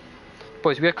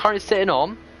 Boys, we are currently sitting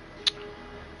on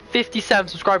 57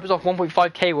 subscribers off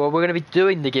 1.5k. Well, we're going to be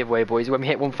doing the giveaway, boys, when we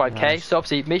hit 1.5k. Nice. So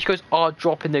obviously, make sure you guys are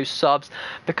dropping those subs,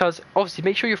 because obviously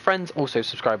make sure your friends also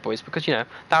subscribe, boys, because you know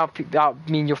that'll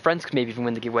mean your friends can maybe even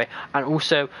win the giveaway, and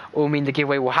also it will mean the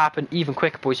giveaway will happen even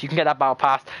quicker, boys. You can get that battle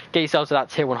pass, get yourself to that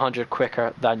tier 100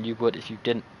 quicker than you would if you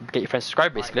didn't get your friends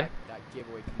subscribed, basically. That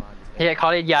giveaway command is Yeah,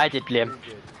 Carly. Yeah, I did, Liam.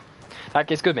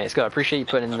 It's good, mate. It's good. I appreciate you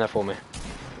putting it in there for me.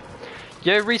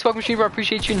 Yo, Reese, welcome to stream, bro. I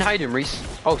appreciate you. How you doing, Reese?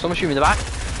 Oh, someone's shooting in the back.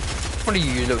 What are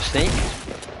you little snake?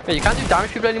 Hey, you can't do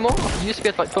damage people anymore? You used to be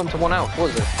able to like put them to 1 out. What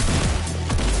is it?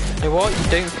 You know what?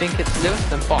 You don't think it's Lewis?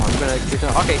 Then fine. I'm gonna give it.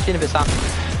 Okay, see you in a bit, Sam.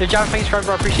 Yo, Jared, thanks for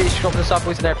bro. I appreciate you dropping the sub,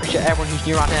 boys. And I appreciate everyone who's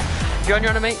new around here. If you're on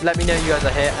your own, mate, let me know you guys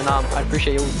are here, and I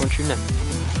appreciate you all for tuning in.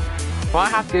 Well, I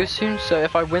have to go soon, so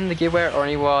if I win the giveaway or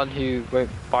anyone who won't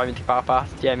buy me the battle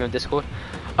pass, DM me on Discord.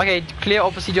 Okay, clear.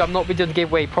 Obviously, dude, I'm not be doing the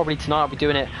giveaway probably tonight. I'll be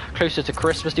doing it closer to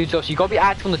Christmas, dude. So obviously, you gotta be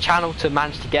active on the channel to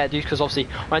manage to get it, dude. Because obviously,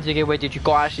 when I do the giveaway, dude, you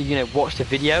gotta actually, you know, watch the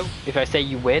video if I say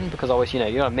you win, because always, you know,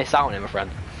 you're gonna miss out on it, my friend.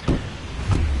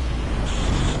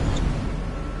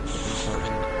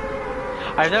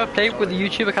 I've never played with a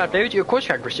YouTuber. Can I play with you? Of course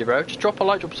you can, Christy, bro. Just drop a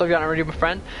like, drop a sub if you haven't already, my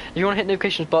friend. If you want to hit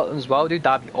notifications button as well, dude,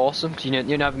 that'd be awesome. Because you know,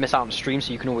 you never miss out on the stream,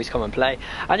 so you can always come and play.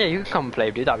 And yeah, you can come and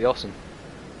play, dude. That'd be awesome.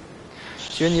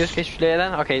 So you're in the use case later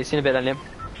then? Okay, see you in a bit then, Liam.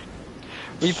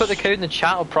 Will you put the code in the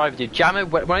chat or private, dude? Jammer,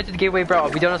 when I did the giveaway, bro,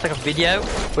 I'll be doing like a video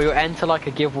where you'll enter like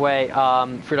a giveaway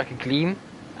through like a Gleam.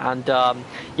 And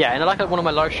yeah, and like one of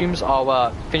my live streams, I'll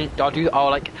like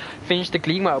finish the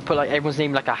Gleam where I'll put like everyone's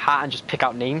name in like a hat and just pick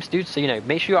out names, dude. So you know,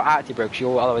 make sure you're active, bro,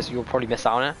 because otherwise you'll probably miss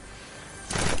out on it.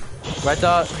 Red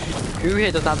who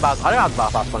here doesn't have the battle? I don't have the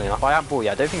battle pass, funny enough. I am boy.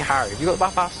 I don't think Harry. Have you got the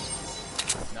battle pass?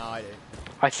 No, I do.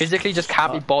 I physically just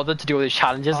can't be bothered to do all these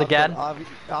challenges again. I've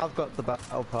got the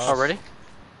battle pass. Oh really?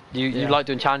 You like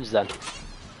doing challenges then?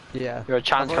 Yeah. You're a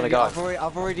challenge kind of guy.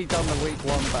 I've already done the week 1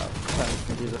 battle challenge.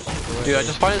 Dude, I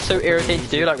just find it so irritating to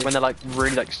do, like when they're like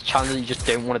really like challenges you just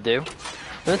don't want to do.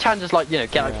 When the challenge is like, you know,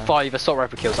 get like 5 assault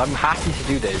rifle kills, I'm happy to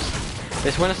do those.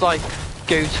 It's when it's like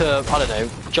go to, I don't know,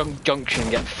 junction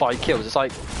and get 5 kills. It's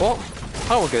like, what? I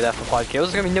don't want to go there for 5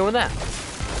 kills. There's gonna be no one there.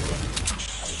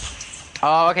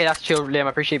 Oh, okay, that's chill, Liam. I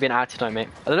appreciate you being active tonight, mate.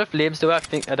 I don't know if Liam's still there. I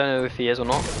don't know if he is or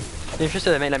not. If you're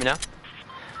interested, mate, let me know.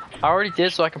 I already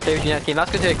did, so I can play with you next game. That's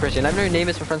good to hear, Christian. Let me know your name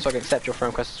is, my friend, so I can accept your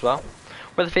friend request as well.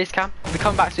 With the face cam, we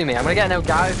come back soon, mate. I'm gonna get an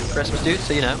Elgato for Christmas, dude.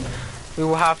 So you know, we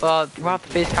will have the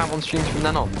face cam on streams from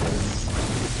then on.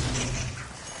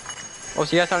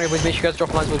 Also, yeah, make sure you guys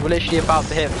drop a like. We're literally about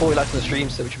to hit 40 likes on the stream,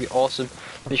 so which would be awesome.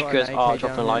 Make sure you guys are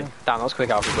dropping a like. Damn, that was quick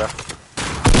out, bro.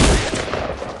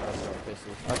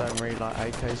 I don't really like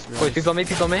AKs. Wait, people on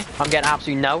me. I'm getting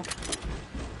absolutely no.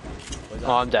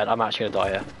 Oh, I'm dead. I'm actually gonna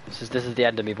die here. This is the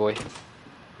end of me, boy. Coming.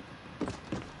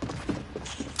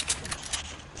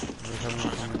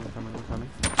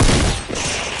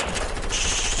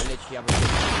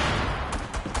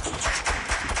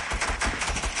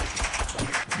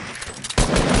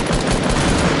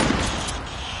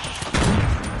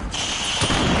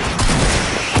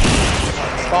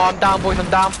 Oh, I'm down, boys. I'm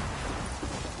down.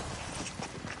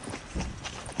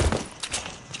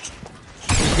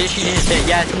 Literally just hit.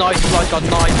 Yes, nice, God,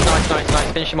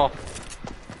 nice. Finish him off.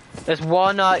 There's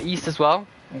one east as well.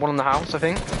 One on the house, I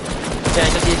think. Yeah,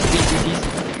 just east.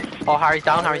 Oh, Harry's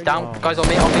down. Guys on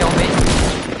me. Go on.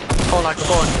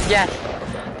 Yes.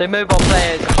 The mobile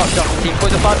player is clutched up the team.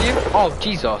 Boys above you. Oh,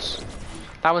 Jesus.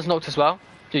 That one's knocked as well.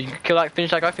 Dude, you kill that.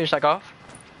 Finish that guy off.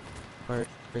 Where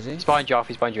is he? He's behind you, mate.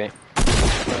 You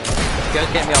guys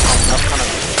get me off.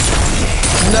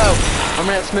 No! I'm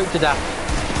gonna get smoked to death.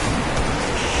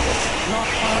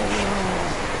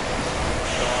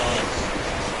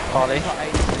 Harley,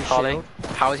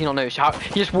 how has he not noticed?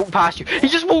 He just walked past you. He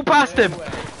just walked past him!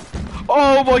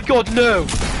 Oh my god, no!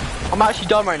 I'm actually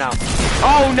done right now.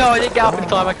 Oh no, I didn't get up in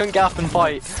time. I couldn't get up and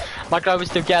fight. My guy was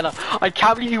still getting up. I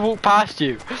can't believe he walked past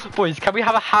you. Boys, can we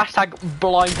have a hashtag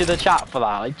blind in the chat for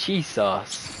that? Like,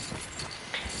 Jesus.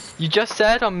 You just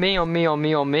said on me. I know,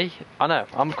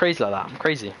 I'm crazy like that. I'm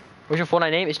crazy. What's your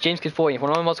Fortnite name? It's JamesKid14. If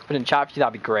one of my mods could put in chat for you,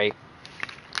 that'd be great.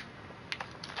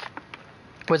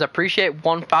 Boys, I appreciate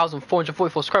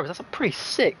 1,444 subscribers. That's a pretty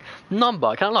sick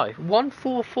number, can't lie.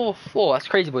 1444. That's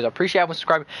crazy, boys. I appreciate everyone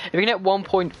subscribing. If we can hit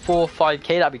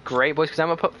 1.45k, that'd be great, boys, because I'm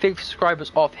gonna put 50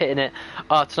 subscribers off hitting it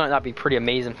tonight. That'd be pretty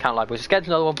amazing. Can't lie, boys. Let's get to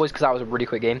another one, boys, because that was a really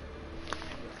quick game.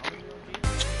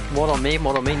 Mod on me.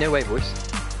 No way, boys.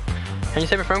 Can you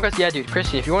send me a friend request? Yeah, dude,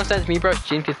 Christian, if you want to send it to me, bro, it's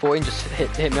GNP14, just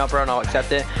hit me up, bro, and I'll accept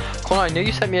it. Connor, I know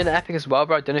you sent me an epic as well,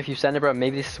 bro. I don't know if you sent it, bro.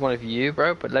 Maybe this is one of you,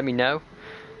 bro, but let me know.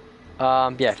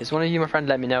 Yeah, if it's one of you, my friend,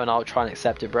 let me know, and I'll try and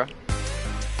accept it, bro.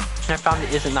 My family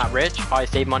isn't that rich. I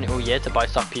save money all year to buy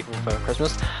stuff for people for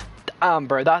Christmas.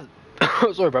 Bro, that's...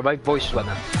 Sorry, bro, my voice just went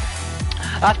there.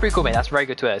 That's pretty cool, mate. That's very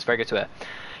good to hear. It's very good to hear.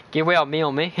 Giveaway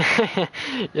on me. Can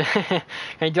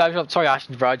you do? Sorry,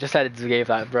 Ashton, bro. I just said to give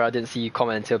that, bro. I didn't see you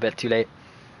comment until a bit too late.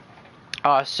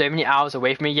 So many hours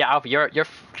away from me. Yeah, Alpha, you're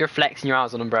flexing your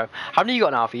hours on them, bro. How many you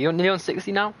got now, Alpha? You're nearly on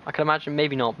 60 now? I can imagine.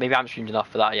 Maybe not. Maybe I haven't streamed enough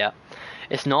for that yet.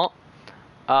 It's not.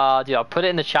 Dude, I'll put it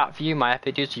in the chat for you, my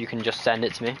epic, dude, so you can just send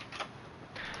it to me.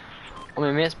 I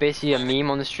mean, it's basically a meme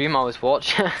on the stream I always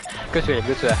watch. Good to hear,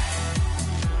 good to hear.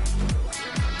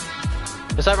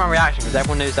 Just like my reaction, because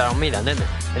everyone knows that on me then, don't they?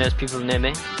 And there's people near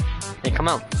me. They come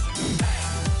out.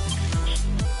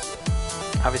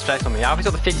 Alfie's flex on me. Alfie's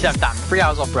got the 57, damn, 3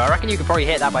 hours off, bro. I reckon you could probably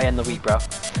hit that by the end of the week, bro.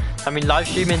 I mean, live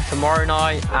streaming tomorrow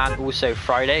night and also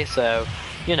Friday, so,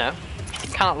 you know, you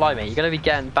cannot lie, mate. You're going to be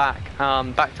getting back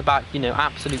to back, you know,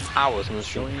 absolute hours on the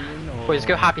stream. Boys, let's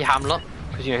go Happy Hamlet,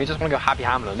 because, you know, who just want to go Happy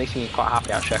Hamlet? It makes me quite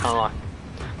happy, actually, I can't lie.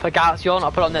 Put Galaxy on,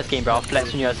 I'll put it on this game, bro. I'll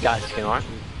flex on you as Galaxy game, alright?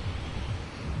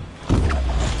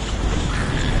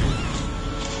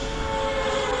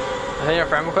 I think your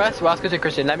friend request? Well, that's good to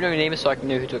Christian. Let me know your name so I can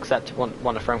know who to accept one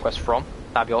a friend request from.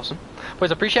 That'd be awesome. Boys,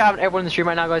 I appreciate having everyone in the stream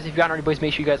right now, guys. If you haven't already, boys,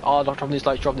 make sure you guys are dropping these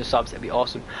likes, dropping these subs. It'd be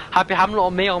awesome. Happy Hamlet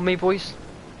on me, boys.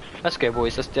 Let's go,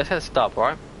 boys. Let's get a stub,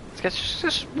 alright? Let's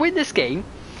just win this game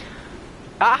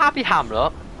at Happy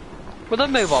Hamlet with a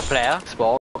mobile player,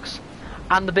 Xbox,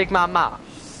 and the big man Matt.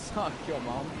 Suck your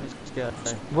mom.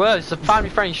 Whoa, it's a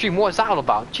family-friendly stream. What is that all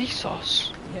about?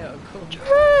 Jesus. Yeah, cool. Jeez.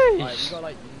 Right, we got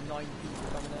like 9 people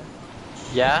coming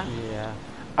in. Yeah? Yeah.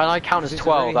 And I count as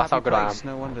 12, that's how good I am.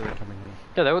 No wonder they're coming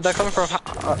Yeah, here. they're coming for a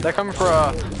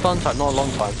fun time, not a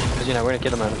long time. Because, you know, we're gonna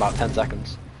kill them in about 10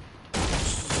 seconds.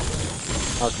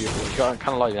 That was beautiful. You got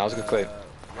kind of like me, that was a good clue.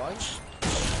 Right?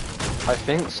 I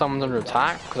think someone's under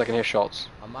attack, because I can hear shots.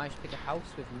 I managed to pick a house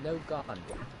with no gun.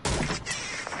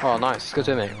 Oh, nice. It's good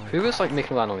to hear me. Who was, like,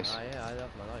 making that noise? Oh yeah, I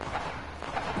love my life.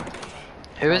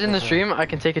 Who is in the stream? I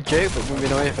can take a joke, but it wouldn't be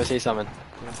annoying if I say something.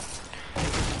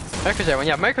 Merry Christmas, everyone.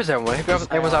 Yeah, Merry Christmas, everyone. Hope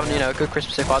everyone's having, you know, a good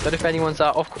Christmas so far. I don't know if anyone's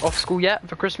off school yet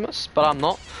for Christmas, but I'm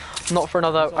not. Not for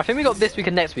another. I think we got this week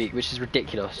and next week, which is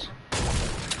ridiculous.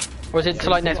 Or is it till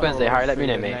like next Wednesday? Harry, let me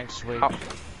know, mate.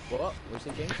 What? What's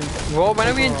the game? Well, when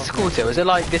are we in school till? Is it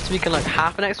like this week and like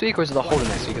half of next week, or is it the whole of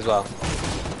next week as well?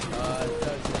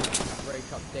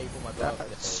 Break up day for my birthday.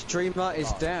 Streamer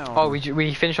is down. Oh,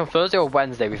 we finish on Thursday or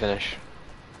Wednesday? We finish.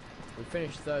 We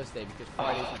finished Thursday because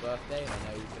Friday's my birthday, and I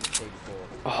know you finished the day before.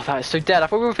 Oh, that is so dead. I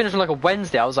thought we were finishing on like a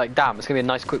Wednesday. I was like, damn, it's gonna be a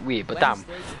nice quick week. But damn,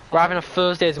 we're having a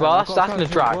Thursday as well. That's gonna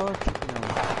drag.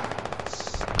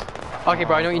 Okay,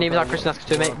 bro, I know your name is Christian. That's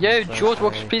good to mate. Yo, George,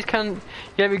 please can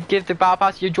you give the battle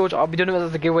pass? Yo, George, I'll be doing it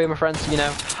as a giveaway, my friends. You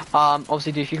know,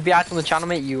 obviously, dude, if you can be active on the channel,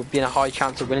 mate, you'll be in a high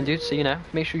chance of winning, dude. So you know,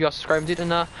 make sure you're subscribing, dude,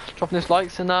 and dropping those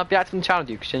likes and be active on the channel,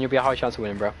 dude, because then you'll be a high chance of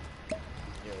winning, bro.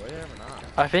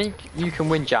 I think you can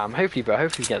win, Jam. Hopefully, bro.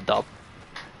 Hopefully, you get a dub.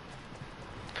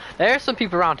 There are some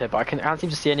people around here, but I can't seem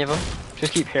to see any of them.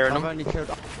 Just keep hearing them. I've only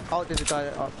killed. Oh, there's a guy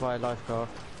up by a lifeguard.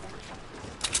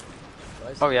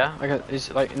 Oh yeah, he's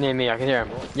like near me. I can hear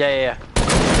him. Yeah.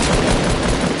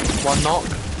 One knock.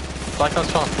 Like I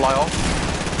was trying to fly off.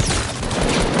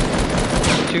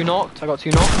 2 knocked. I got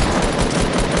 2 knocked.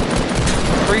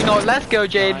 3 knocked. Let's go,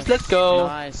 James. Nice. Let's go.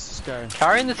 Nice. Go.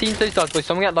 Carrying the team so starts. Boys,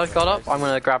 someone get lifeguard up. I'm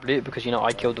gonna grab loot because you know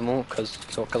I killed them all because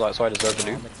I deserve the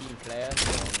loot. I'm a team player, so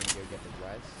I'm gonna go get the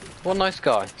res. What a nice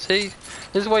guy. See,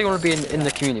 this is why you want to be in the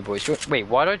community, boys. Wait,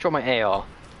 why did I drop my AR?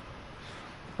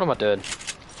 What am I doing?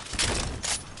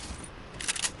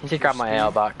 I need to grab my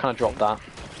AR back. Kind of dropped that.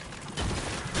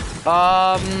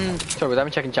 Sorry, let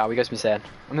me check in chat. What you guys been saying?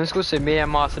 I'm in school, so me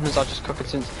and my siblings are just cooking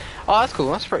since. Oh, that's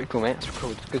cool. That's pretty cool, mate. That's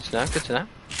cool. Good to know. Good to know.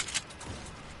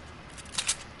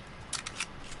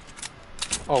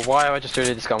 Oh, why have I just doing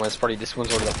this guy? It's probably this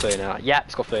one's already got 30 now. Yeah,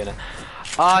 it's got 30 now.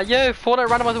 Yo, Fortnite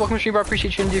randomizer, welcome to stream, bro.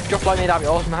 Appreciate you. If you drop a like, mate, that'd be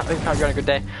awesome. Hope you're having a good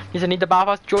day. Means I need the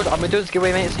battle pass, George. I'm gonna do this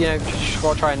giveaway, mate. So you know, just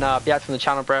gotta try and be active on the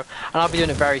channel, bro. And I'll be doing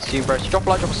it very soon, bro. So drop a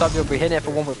like, drop a sub. We'll be hitting it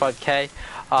for 1.5k.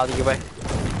 The giveaway.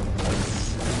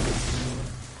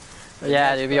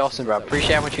 Yeah, it'd be awesome, bro.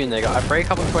 Appreciate how much you there. I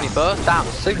break up on 21st. Damn,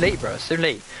 it's so late, bro. It's so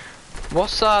late.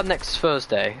 What's next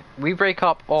Thursday? We break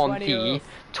up on the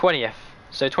 20th.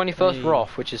 So 21st we're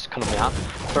off, which is kind of mad,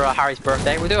 for Harry's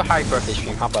birthday. We'll do a Harry birthday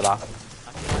stream, how about that?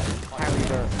 Harry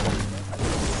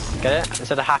birthday. Get it?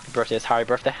 Instead of happy birthday, it's Harry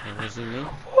birthday.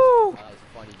 Woo!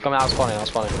 Come on, that was funny, that was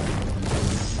funny.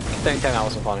 Don't tell me that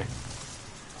wasn't funny.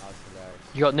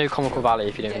 You got no comical value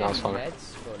if you don't think that was funny.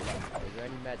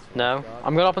 No?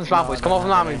 I'm going up on Smart, boys. Come off on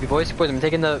that movie, boys. Boys, I'm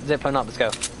taking the zip line up. Let's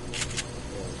go.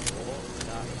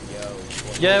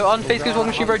 Yo, on Facebook,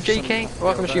 welcome to you, bro. JK.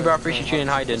 Welcome to you, bro. I appreciate you tuning in.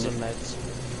 How you doing? I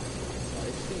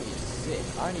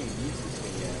don't even use this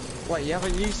thing yet. Wait, you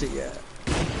haven't used it yet?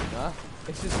 Huh?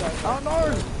 It's just like... Oh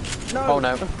no! No! Oh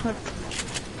no.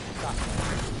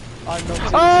 I knocked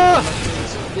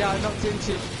into yeah, I knocked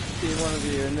into one of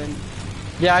you and then...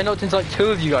 Yeah, I knocked into like 2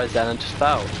 of you guys then and just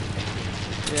fell.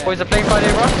 Yeah. Boys, a plane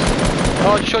Friday, Ross?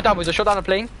 Oh, just shot down, boys. I shot down a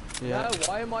plane. Yeah. No,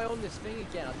 why am I on this thing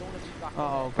again? I don't want to be back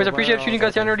on Boys, I appreciate you tuning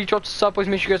guys. You already dropped a sub, boys.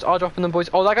 Make sure you guys are dropping them, boys.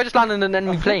 Oh, that guy just landed in an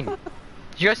enemy plane. Did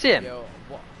you guys see him? Yo,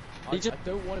 what? I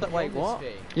don't want to be wait, on what?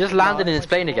 this thing. He just landed in his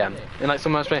plane again. In like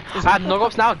someone else's plane. I have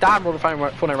knock-offs now. Damn, roll the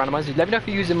Fortnite randomizer. Let me know if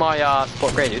you're using my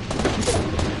support grade, dude.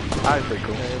 That was pretty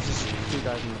cool. Yeah, there's just 2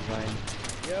 guys in the plane.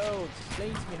 Yo,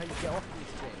 explain to me how you get off these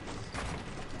things.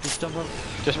 Just jump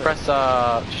off. Just press,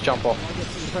 just jump off.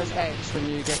 Just press X when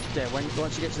you get there.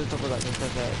 Once you get to the top of that, just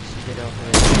press X. You get off of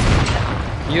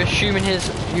it.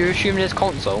 You're assuming his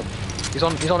console. He's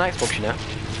on Xbox, you know. I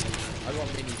got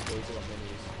minis, boys. I got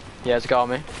minis. Yeah, it's a guy on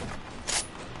me.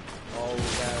 Oh,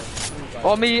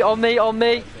 no. On me.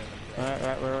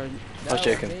 Right, we're on. I was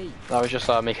joking. I was just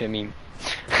making a meme.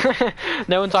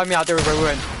 No one timed me out there, bro. We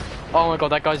went. Oh my god,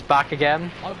 that guy's back again.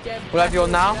 What have you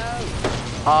on now?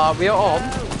 We are on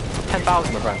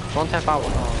 10,000, my friend. We're on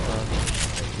 10,000.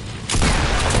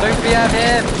 Don't BM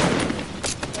him!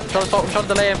 I'm trying to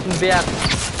delay him from the BM.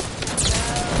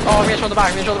 Oh, I'm getting shot in the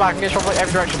back, I'm getting shot from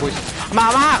every direction, boys. I'm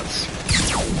out!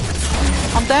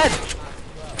 I'm dead!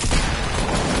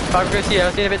 I'm going to see you,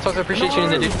 I've seen a bit, so I appreciate you in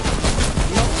there, dude. I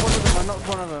knocked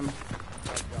one of them.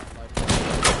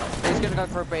 He's gonna go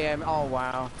for a BM. Oh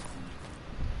wow.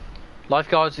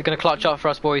 Lifeguards are going to clutch up for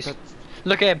us, boys.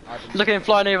 Look at him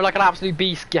flying over like an absolute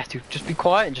beast. Yeah, dude, just be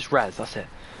quiet and just res, that's it.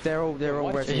 They're all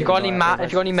ready. If you got any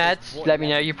meds, let me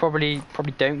know. You probably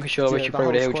don't, because you wish you probably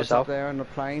would have healed yourself. There on the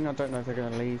plane. I don't know if they're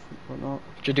gonna leave or not.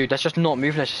 Dude, let's just not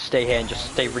move. Let's just stay here and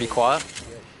just stay really quiet.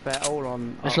 They're all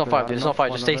on. It's not fight, dude. It's not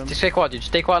fight. Just stay quiet, dude.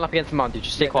 Just stay quiet up against the man, dude.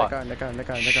 Just stay quiet. They're going.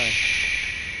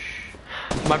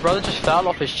 My brother just fell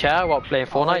off his chair while playing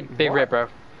Fortnite. Big rip, bro.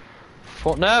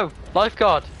 No,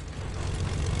 lifeguard.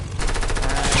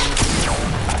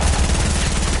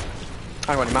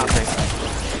 I got any mad thing.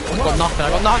 I got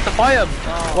nothing to fight him.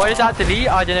 Why did that delete?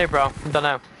 I don't know, bro. I don't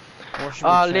know.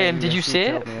 Liam, did you see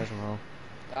it?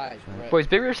 Boys,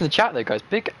 big rips in the chat though, guys.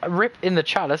 Big rip in the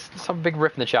chat. Let's have a big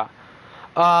rip in the chat.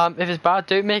 If it's bad,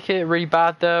 don't make it really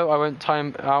bad though. I won't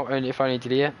time out only if I need to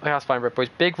delete it. Okay, that's fine, rip, boys.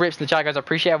 Big rips in the chat, guys. I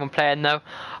appreciate everyone playing though.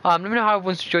 Let me know how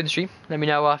everyone's enjoying the stream. Let me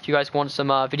know if you guys want some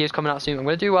videos coming out soon. I'm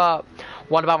gonna do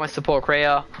one about my support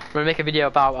creator. I'm gonna make a video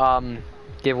about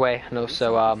giveaway and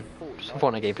also some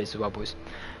Fortnite gameplays as well, boys.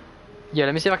 Yeah,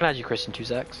 let me see if I can add you, Chris, in 2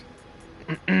 secs.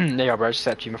 There you are, bro. Just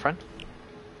accept you, my friend.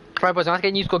 Right, boys. I'm gonna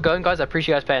get new squad going, guys. I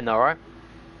appreciate you guys playing though. All right.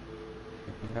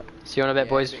 Yep. See you in a bit,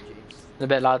 boys. In a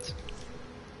bit, lads.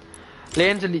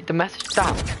 Liam, delete the message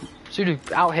down. Zulu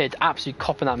out here, absolutely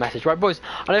copping that message. Right, boys.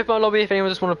 I'll open my lobby if anyone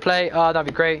just want to play. That'd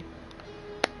be great.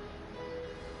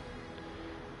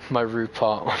 My rude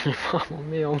part on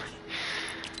me.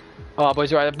 Oh,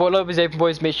 boys, right. The lobby's open,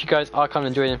 boys. Make sure you guys are coming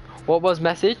and joining. What was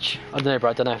message? I don't know, bro.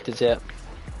 I don't know if I did see it.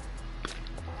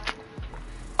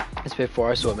 It's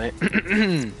before I saw it, mate.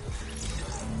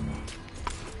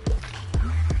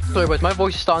 Sorry, boys. My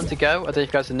voice is starting to go. I don't know if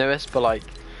you guys have noticed, but like,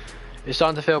 it's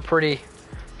starting to feel pretty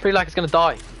like it's gonna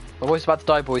die. My voice is about to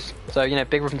die, boys. So you know,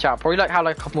 big rip in chat. Probably like have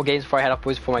like a couple more games before I head up,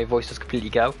 boys, before my voice does completely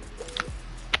go.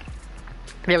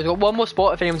 Yeah, we've got one more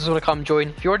spot if anyone does want to come join.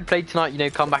 If you already played tonight, you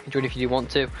know, come back and join if you do want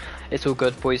to. It's all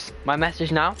good, boys. My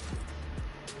message now.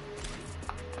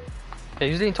 Yeah,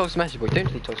 who's deleting Toxic message, boy? Don't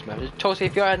delete Toxic message. Toxic,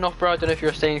 if you're heading off, bro, I don't know if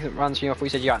you're staying around stream off. We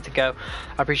said you had to go.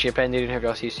 I appreciate playing, dude, and hope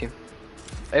y'all see you soon.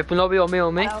 Open lobby on me.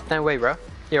 Hello. No way, bro.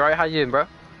 You right? How you doing, bro?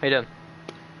 How you doing?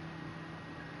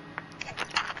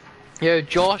 Yo,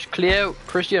 Josh, Cleo,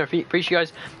 Christian, I appreciate you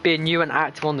guys being new and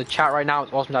active on the chat right now.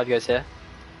 It's awesome to have you guys here.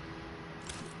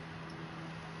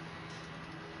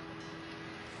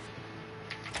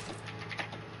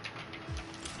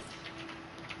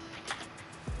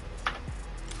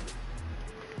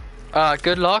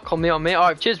 Good luck on me.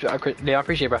 Alright, cheers, I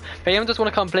appreciate it, bro. If anyone just want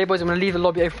to come play, boys, I'm going to leave the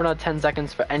lobby open for another 10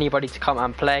 seconds for anybody to come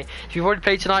and play. If you've already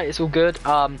played tonight, it's all good.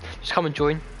 Just come and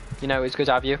join. You know, it's good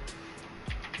to have you.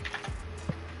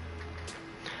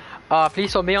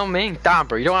 Police on me. Damn,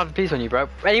 bro, you don't have the police on you, bro.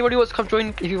 Anybody who wants to come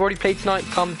join, if you've already played tonight,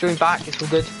 come join back. It's all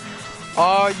good.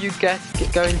 Are you going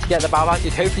to get the battle pass?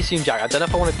 Dude, hopefully soon, Jack. I don't know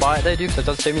if I want to buy it though, dude, because I've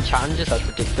done so many challenges. That's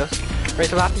ridiculous.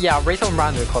 Race on after, yeah, race on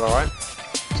random colour, right?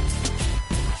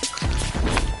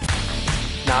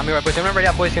 Nah, I'm alright, boys. I'm ready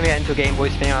up, boys. Gonna get into a game,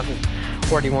 boys. Thing I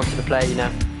haven't already wanted to play, you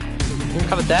know. I'm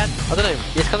kind of dead. I don't know.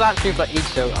 It's because I haven't streamed like each,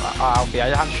 so Alfie.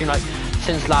 I haven't streamed like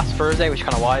since last Thursday, which is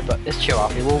kind of why. But it's chill,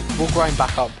 Alfie. We'll grind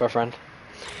back up, bro, friend.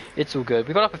 It's all good.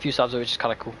 We got up a few subs, which is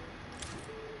kind of cool.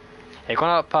 Hey,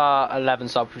 gone up 11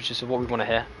 subs, which is what we want to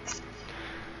hear.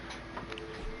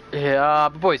 Yeah,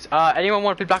 but boys, anyone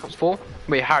want to play Black Ops 4?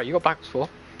 Wait, Harry, you got Black Ops 4? I'm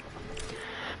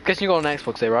guessing you got an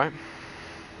Xbox there, right?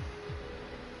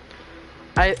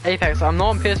 Apex, I'm not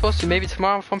on PS4, so maybe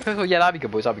tomorrow I'm on PS4. Yeah, that'd be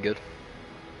good, boys. That'd be good.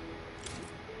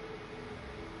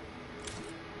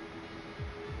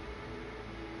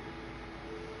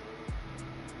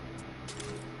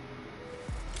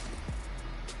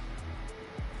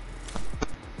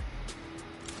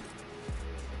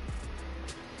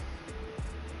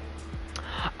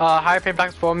 How you playing Black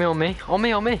Ops 4? On me?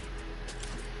 On me.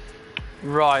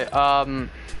 Right,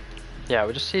 yeah,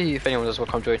 we'll just see if anyone does will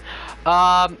come join.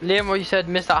 Liam, what you said,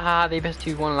 missed that, haha, they missed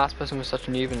 2-1, the last person was such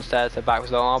a noob, instead said back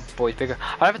was like, oh, boys bigger.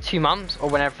 I over 2 months, or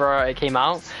whenever it came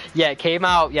out. Yeah, it came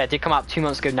out, yeah, it did come out 2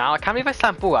 months ago now. I can't believe I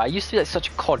slammed ball. I used to be like such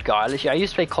a COD guy, literally, I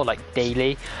used to play COD like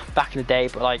daily, back in the day,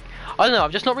 but like, I don't know,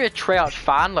 I'm just not really a Treyarch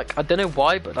fan, like, I don't know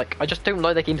why, but like, I just don't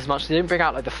like their games as much. They didn't bring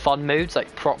out like the fun modes,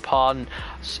 like Prop Hunt,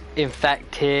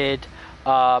 Infected,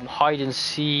 hide and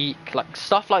seek, like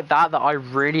stuff like that I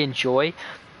really enjoy.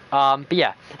 But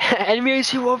yeah, enemy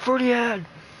AC-130 head.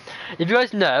 If you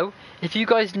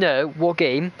guys know what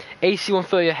game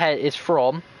AC-130 head is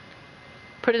from,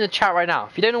 put it in the chat right now.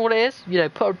 If you don't know what it is, you know,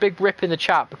 put a big rip in the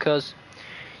chat because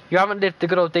you haven't lived the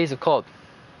good old days of COD.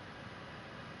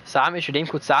 Sam, is your name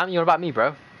called Sam? You're on about me,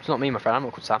 bro. It's not me, my friend. I'm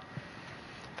not called Sam.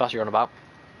 If that's what you're on about.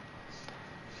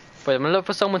 But I'm gonna look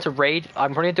for someone to raid.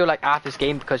 I'm probably gonna do it like after this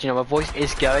game because, you know, my voice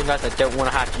is going, guys. I don't want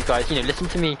to have you guys, you know, listen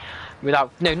to me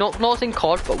without, no, not in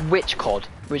COD, but which COD,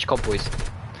 boys.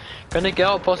 Gonna go,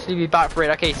 I'll possibly be back for it.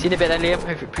 Okay, see you in a bit then, Liam.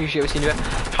 Hope you appreciate seeing you in a bit.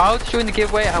 How to join the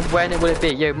giveaway and when will it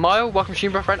be? Yo, Mile, welcome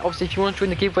stream, my friend. Obviously, if you want to join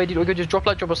the giveaway, dude, all good, just drop a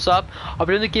like, drop a sub. I'll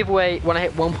be doing the giveaway when I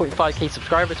hit 1.5k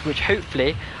subscribers, which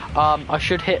hopefully I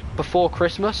should hit before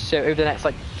Christmas, so over the next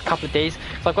like couple of days.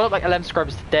 So I've got up like 11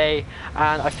 subscribers today,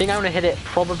 and I think I'm gonna hit it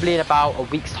probably in about a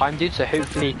week's time, dude. So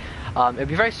hopefully it'll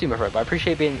be very soon, my friend. But I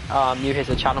appreciate being new here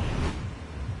to the channel.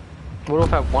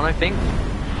 Modern Warfare 1, I think.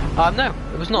 No,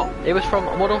 it was not. It was from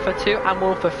Modern Warfare 2 and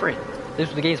Modern Warfare 3. Those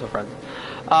were the games, my friend.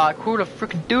 Call of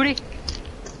freaking duty.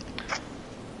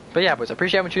 But yeah, boys, I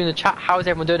appreciate everyone tuning in the chat. How is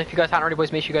everyone doing? If you guys haven't already,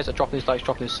 boys, make sure you guys are dropping those likes,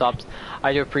 dropping those subs.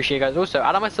 I do appreciate you guys. Also,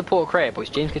 add on my support creator, boys.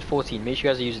 James Kid 14. Make sure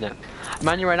you guys are using it. I'm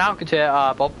on you right now. Good to hear,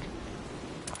 Bob.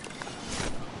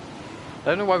 I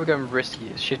don't know why we're going risky.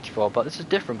 It's shifty for, but this is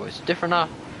different, boys. It's different kind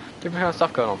of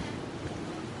stuff going on.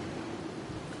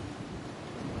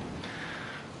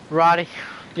 Righty.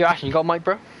 Yo, Ashton, you got a mic,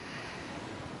 bro?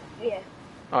 Yeah.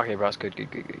 Okay, bro, that's good.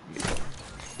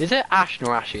 Is it Ashton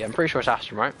or Ashy? I'm pretty sure it's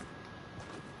Ashton, right?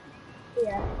 Yeah.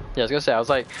 Yeah, I was gonna say, I was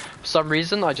like, for some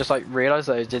reason, I just like realized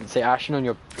that it didn't say Ashton on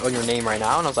your name right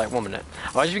now, and I was like, 1 minute.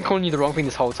 I've just been calling you the wrong thing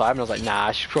this whole time, and I was like, nah,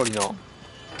 I should probably not.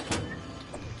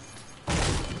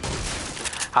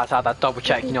 Had to have that double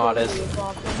check, you know how it is.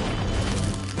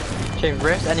 James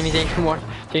Rifts, enemies AC-1.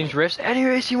 James Rifts,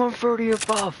 enemy AC-130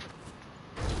 above.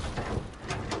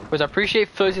 Because I appreciate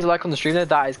 30 like on the stream there.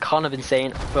 That is kind of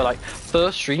insane for like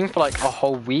first stream for like a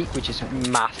whole week, which is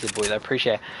massive, boys. I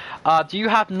appreciate it. Do you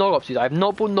have Nog Ops, dude? I have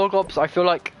not bought Nog Ops. I feel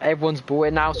like everyone's bought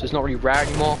it now, so it's not really rare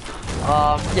anymore.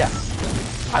 Yeah.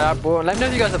 I bought. Let me know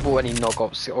if you guys have bought any Nog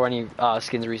Ops or any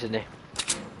skins recently.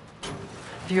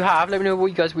 If you have, let me know what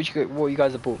you guys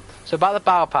have bought. So about the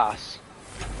Battle Pass.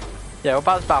 Yeah, what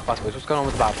about this Battle Pass, boys? What's going on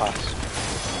with the Battle Pass?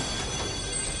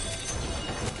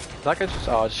 Is that good?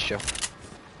 Oh, just chill.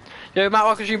 Yo, Matt,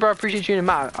 welcome to stream, bro. I appreciate you tuning in.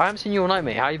 Matt, I haven't seen you all night,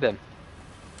 mate. How you been?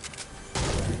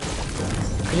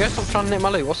 Can you guys stop trying to nick my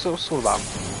loot? What's it all about?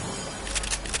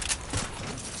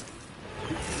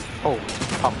 Oh,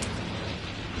 pump.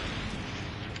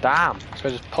 Damn. This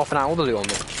guy's just popping out all the loot on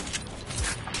me.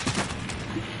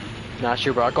 Nah,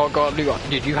 sure, bro. I got loot on.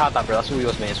 Dude, you had that, bro. That's all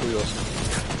yours, mate. It's all yours.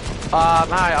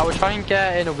 Alright, I will try and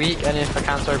get in a week, and if I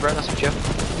can, sorry, bro, that's a joke.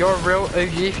 You're a real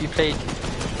OG if you played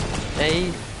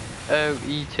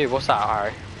AOE2. What's that,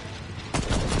 Harry?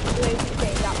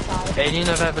 Alien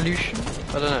of Evolution?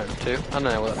 I don't know, 2? I don't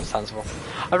know what that stands for.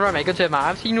 Alright, mate, good to hear, man. I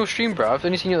haven't seen your stream, bro. I've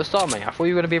only seen you at the start, mate. I thought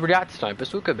you were going to be really active tonight, but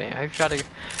it's all good, mate. I hope you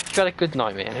had a good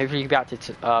night, mate, and hopefully you can be active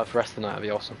for the rest of the night. That'd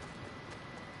be awesome.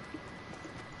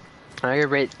 I'm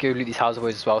gonna go loot these houses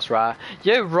boys as well, so right.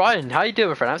 Yo, Ryan, how you doing,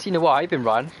 my friend? I haven't seen you in a while. How you been,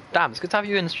 Ryan? Damn, it's good to have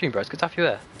you in the stream, bro. It's good to have you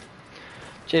here.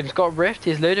 James got a rift.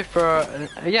 He's loaded for.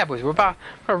 Yeah, boys, we're about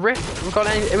for a rift. We've got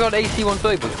an AC-130,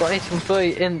 boys. We've got an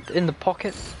AC-130 in the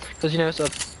pocket because you know it's a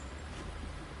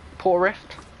portal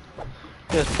rift.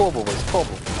 Yeah, it's portable, boys. It's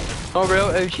portable. Oh, real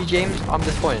OG James. I'm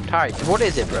disappointed. Harry, what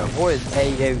is it, bro? What is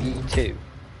AOE2?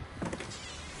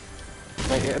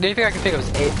 Like, the only thing I can think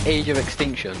of is Age of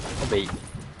Extinction. Probably.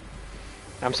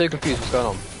 I'm so confused what's going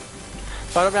on.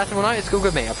 So I don't have tonight, it's all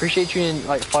good, mate. I appreciate you in,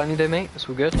 like, finally though, mate. It's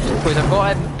all good. Boys, I've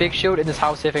got a big shield in this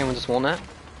house here if anyone just want it.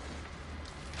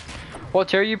 What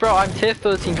tier are you, bro? I'm tier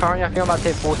 13 currently. I think I'm about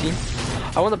tier 14.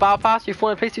 I want the battle pass. If you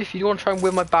want to place it, if you want to try and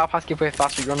win my battle pass giveaway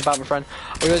faster, you're on the battle, my friend.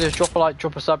 All you gotta do is drop a like,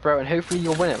 drop a sub, bro, and hopefully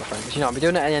you'll win it, my friend. Because you know, I'll be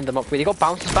doing it at the end of the month. Wait, they got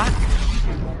bounces back?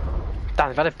 Damn,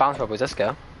 they've added bounce back, boys. Let's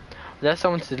go. There's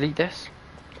someone to delete this.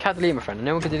 You can't delete it, my friend.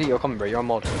 No one can delete your comment, bro. You're on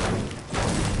mod.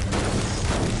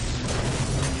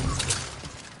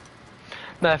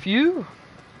 Matthew,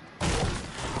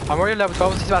 I'm already level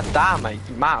 12. This is about damn, mate.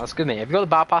 Man, that's good, mate. Have you got the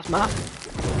battle pass, man?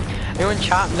 Anyone in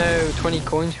chat know 20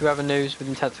 coins? Whoever knows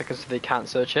within 10 seconds so they can't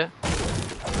search it.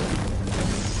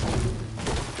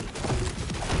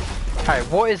 Alright,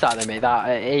 what is that then, mate? That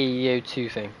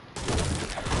AEO2 thing.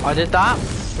 I did that.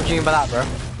 What do you mean by that, bro?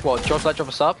 What? Drop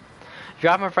a sub? If you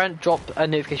have my friend, drop a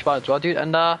notification bell as well, dude.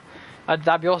 And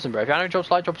that'd be awesome, bro. If you haven't drop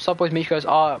a sub, boys, me guys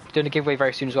are doing a giveaway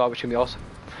very soon as well, which will be awesome.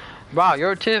 Wow,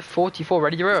 you're a tier 44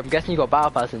 ready, bro. I'm guessing you got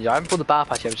battle pass in you. I haven't pulled the battle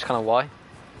pass yet, which is kind of why.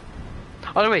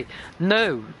 Oh no, wait,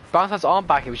 no, battle pass aren't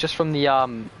back. It was just from the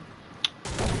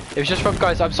it was just from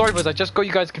guys. I'm sorry, boys. I just got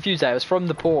you guys confused there. It was from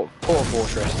the port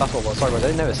fortress. That's what it was. Sorry, boys. I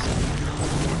didn't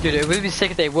notice. Dude, it would be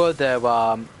sick if they were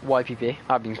the YPP.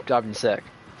 I've been sick.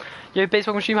 Yo, Bates,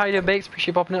 welcome to stream. How you doing, Bates? Appreciate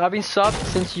you popping in. I've been subbed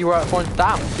since you were at 400.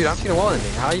 Damn, dude, I haven't seen a while in me.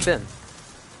 How you been?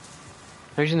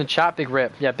 Who's in the chat? Big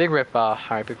rip. Yeah, big rip.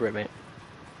 Alright, big rip, mate.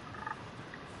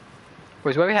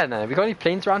 Boys, where are we heading now? Have we got any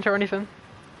planes around here or anything?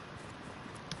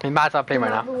 I mean, Matt's our plane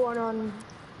right now. On...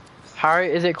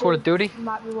 Harry, is it Call of Duty?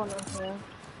 Might be one on here.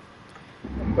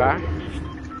 Where?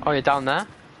 Oh, you're down there?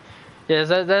 Yeah,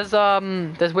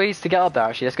 there's ways to get up there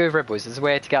actually. Let's go over it, boys. There's a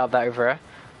way to get up there over here.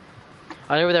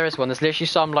 I know there is one. There's literally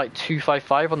some like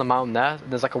 255 on the mountain there. And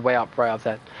there's like a way up right up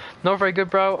there. Not very good,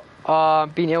 bro.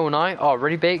 Been ill all night. Oh,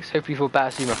 really, Bakes? Hopefully you feel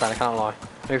better soon, my friend. I can't lie.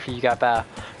 Hopefully you get better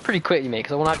pretty quickly, mate.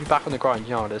 Because I want to have you back on the grind.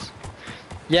 You know how it is.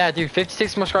 Yeah, dude,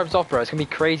 56 subscribers off, bro. It's gonna be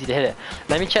crazy to hit it.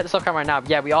 Let me check the sub count right now.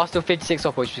 Yeah, we are still 56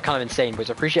 off, boys, which is kind of insane, boys.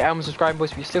 I appreciate everyone subscribing,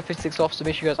 boys. We're still 56 off, so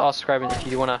make sure you guys are subscribing if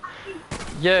you do wanna.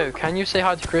 Yo, can you say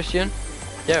hi to Christian?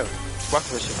 Yo, welcome,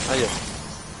 Christian. How you?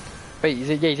 Wait,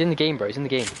 yeah, he's in the game, bro. He's in the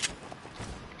game. Is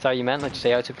that what you meant? Like, to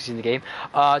say hi to because he's in the game.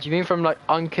 Do you mean from like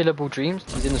Unkillable Dreams?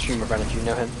 He's in the stream, my friend. Do you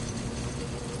know him?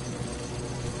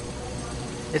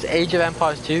 It's Age of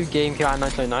Empires 2. Game came out in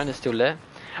 1999. It's still lit.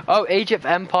 Oh, Age of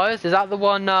Empires? Is that the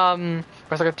one where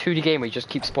it's like a 2D game where you just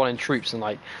keep spawning troops and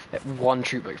like one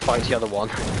troop like fights the other one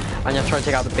and you have to try and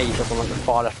take out the base that's on like the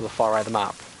far left or the far right of the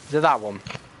map? Is it that one?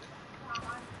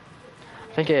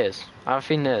 I think it is. I have a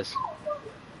feeling it is.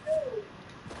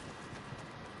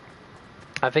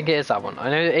 I think it is that one. I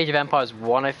know Age of Empires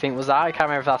 1 I think was that. I can't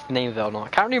remember if that's the name of it or not. I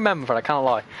can't really remember, but I can't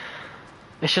lie.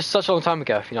 It's just such a long time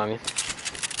ago, if you know what I mean.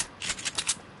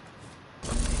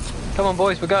 Come on,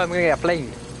 boys, we're going. We're gonna get a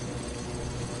plane.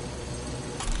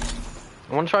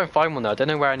 I want to try and find one though. I don't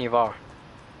know where any of are.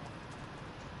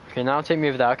 Okay, now take me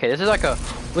over there. Okay, this is like a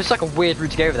weird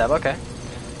route to go over there, but okay.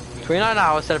 29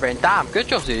 hours celebrating. Damn, good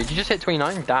job, dude. Did you just hit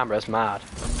 29? Damn, bro, that's mad.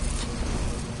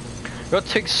 We got to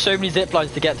take so many zip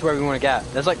lines to get to where we want to get.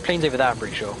 There's like planes over there, I'm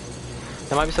pretty sure.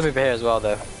 There might be some over here as well,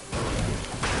 though.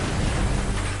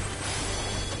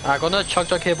 Alright, I got another chug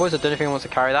jug here, boys. I don't know if anyone wants to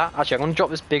carry that. Actually, I'm going to drop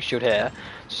this big shield here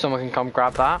so someone can come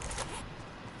grab that.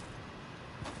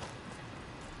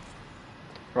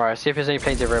 Right, see if there's any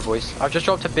planes over here, boys. I've just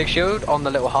dropped a big shield on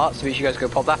the little heart, so make sure you guys go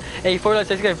pop that. Hey, 49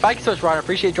 says again, thank you so much, Ryan. I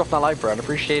appreciate dropping that like, bro. And I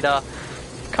appreciate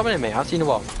coming in, mate. I've seen you in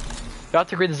a while. You have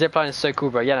to agree the zipline is so cool,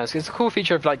 bro. Yeah, no, it's a cool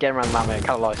feature of like getting around the map, mate. I kind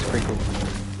of like it. It's pretty cool.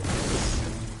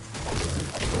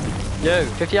 Yo,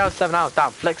 50 hours, 7 hours.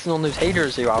 Damn, flexing on those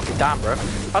haters here, Alfie. Damn, bro.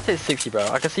 I'll take 60, bro.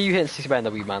 I can see you hitting 60 by the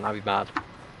week, man. I'd be mad.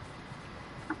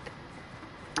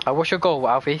 What's your goal,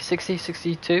 Alfie? 60,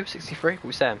 62, 63? What are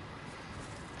we saying?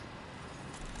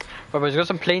 Right, boys, we've got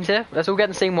some planes here. Let's all get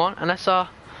in the same one, and let's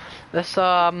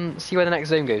see where the next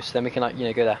zone goes. So then we can, like, you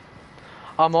know, go there.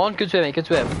 I'm on. Good swim, mate. Good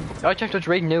swim. I checked out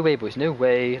raid. No way, boys. No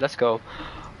way. Let's go.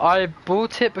 I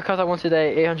bought it because I wanted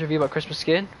a 800 V-Buck Christmas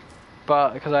skin,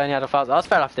 but because I only had 1,000. That's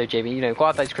fair enough, though, Jamie. You know,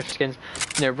 got those Christmas skins.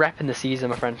 You know, repping the season,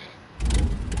 my friend.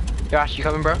 Yo, Ash, you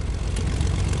coming, bro?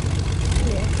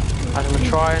 Yeah. I'm gonna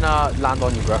try and land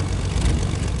on you, bro.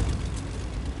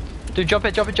 Dude, jump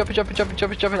in, jump in, jump in, jump in, jump in,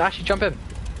 jump in, jump in. Actually, jump in.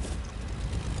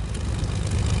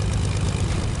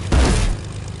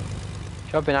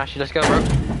 Jump in, Ashley. Let's go, bro.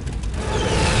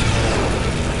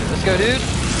 Let's go, dude.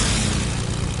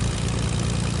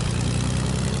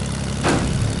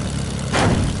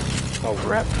 Oh,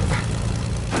 rip.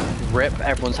 Rip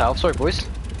everyone's health. Sorry, boys.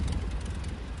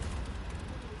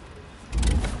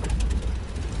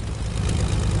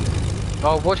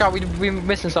 Oh, watch out. We're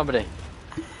missing somebody.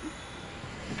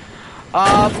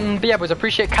 But yeah, boys,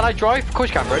 appreciate. Can I drive? Of course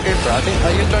you can, bro. Go for it. I think.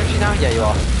 Are you driving now? Yeah, you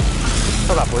are.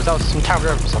 Hold up, boys. That was some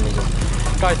terrible for some reason.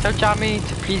 Guys, tell Jammy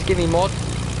to please give me mod.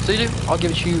 So you do? I'll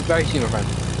give it to you very soon, my friend.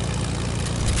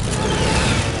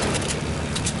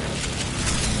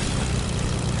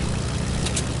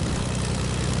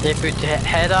 They put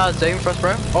header zone for us,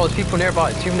 bro. Oh, there's people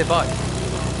nearby. There's people nearby.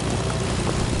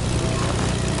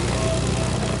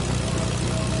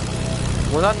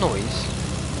 What was that noise?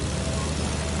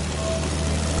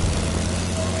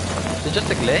 Is it just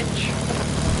a glitch?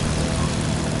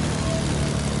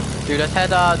 Dude, let's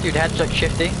head, dude, head's like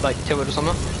shifty, like tilted or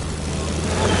something.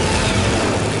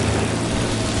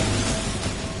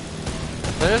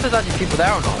 I don't know if there's actually people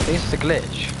there or not. I think it's just a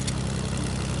glitch.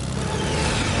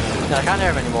 No, I can't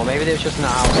hear them anymore. Maybe they was just in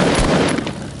that house.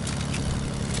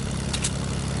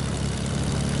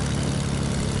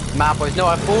 Mad boys. No,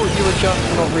 I thought you were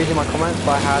just not reading my comments,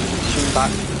 but I had stream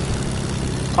back.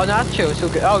 Oh, no, that's chill. It's all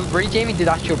good. Oh, really, Jamie? Dude,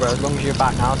 that's chill, bro. As long as you're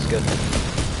back now, it's good.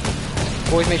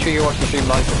 Always make sure you're watching the stream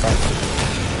live, my friend.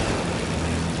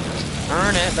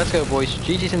 Earn it. Let's go, boys.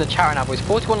 GG's in the chat right now, boys.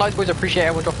 41 likes, boys. I appreciate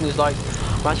everyone dropping those likes.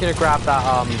 I'm actually gonna grab that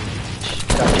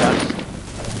that chest.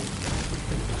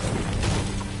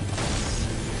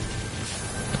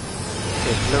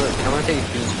 Okay, I'm gonna take your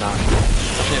beans now.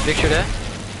 Actually, a big shot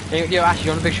there. Yo, Ash,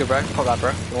 you want a big shot, bro? Pop that,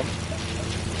 bro. Come on.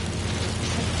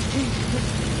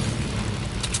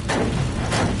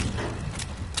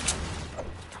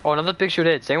 Oh, another big shot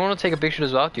hit. Does anyone want to take a big shot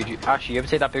as well? Dude, Ash, you ever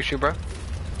take that big shot, bro?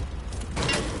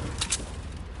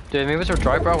 Dude, maybe it's a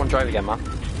drive, bro. I want to drive again, man.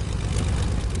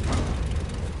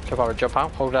 Jump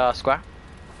out, hold square.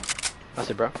 That's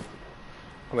it, bro.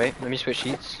 Oh, wait, let me switch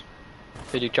sheets.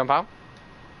 Did you jump out?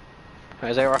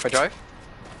 Is that alright if I drive?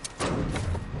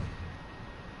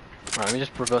 Alright, let me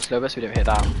just reverse a little bit so we don't hit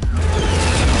that.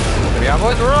 Here we are,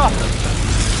 boys, we're off!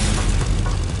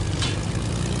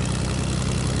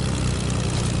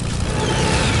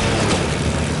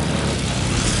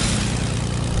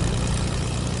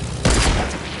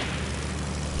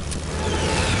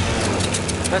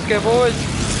 Let's go, boys!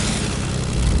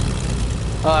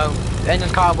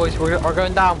 Engine's car, boys, we're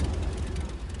going down.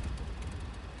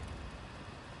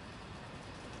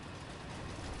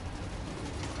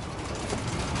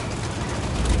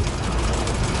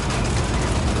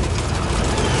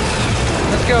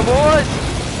 Let's go, boys!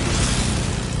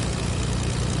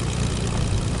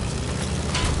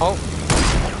 Oh.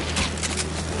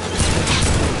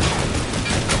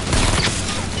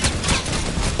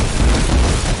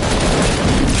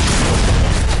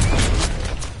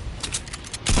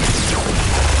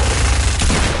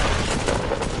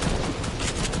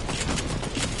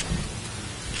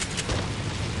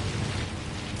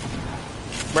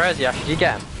 Where is he, Ash? Did you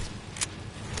get him?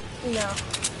 No.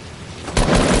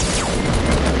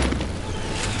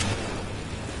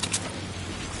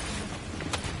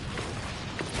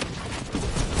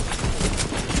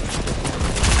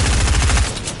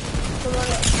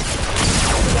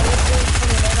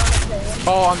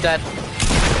 Oh, I'm dead.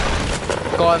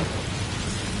 Got him.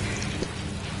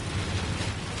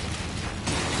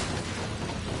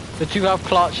 The 2 health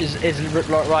clutch is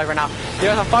right right now.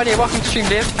 Yeah, I'm finally welcome to stream,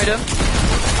 Liam. How you doing?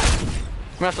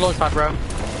 We're gonna have to launch pad, bro.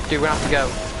 Dude, we're gonna have to go.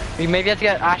 We maybe have to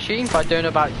get Ashy, but I don't know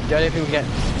about. I don't think we can get.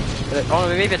 Oh,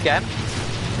 maybe have to get him.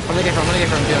 I'm gonna get from. Dude,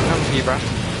 I'm coming for you, bro.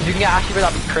 If you can get Ashy, bro,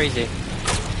 that'd be crazy.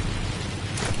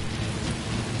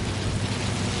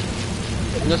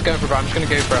 I'm just going for, bro. I'm just gonna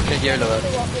go for it. I'm gonna YOLO it.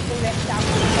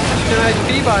 No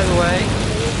HP, by the way.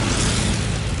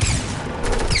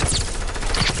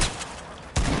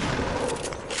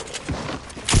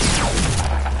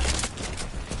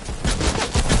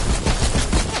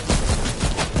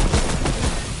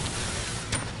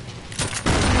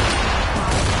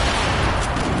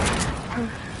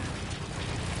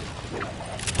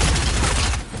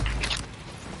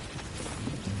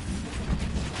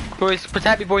 Boys,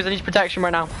 protect me, boys. I need protection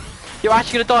right now. You're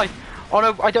actually gonna die. Oh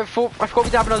no, I forgot we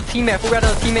have another teammate. I thought we had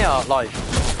another teammate live.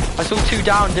 I saw 2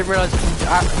 down. Didn't realize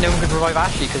no one could revive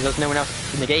Ashley because there's no one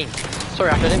else in the game.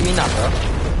 Sorry, Ashley. I didn't mean that, bro.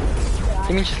 I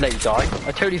didn't mean just let you die.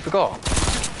 I totally forgot.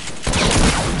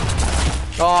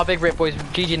 Oh, big rip, boys.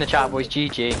 GG in the chat, boys.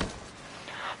 GG.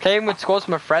 Playing with squads with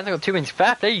my friends. I got 2 wins.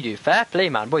 Fair play, you do. Fair play,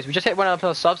 man. Boys, we just hit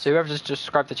 1,000 subs, so whoever just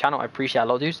subscribed to the channel, I appreciate a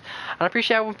lot, dudes. And I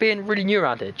appreciate everyone being really new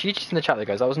around here. GG's in the chat, though,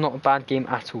 guys. That was not a bad game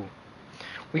at all.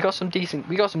 We got some decent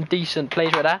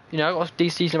plays right there. You know, got a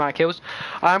decent amount of kills.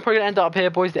 I'm probably gonna end up here,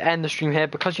 boys, to end the stream here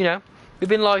because you know we've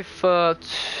been live for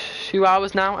 2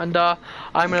 hours now, and I'm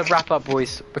gonna wrap up,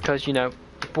 boys, because you know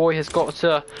the boy has got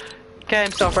to get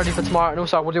himself ready for tomorrow. And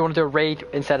also, I do want to do a raid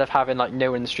instead of having like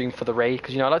no one in the stream for the raid,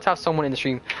 because you know I like to have someone in the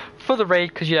stream for the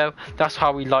raid, because you know that's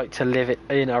how we like to live it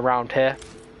in around here.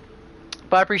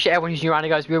 But I appreciate everyone who's new around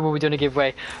here, guys. We will be doing a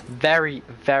giveaway very,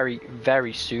 very,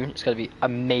 very soon. It's gonna be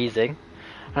amazing.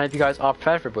 And if you guys are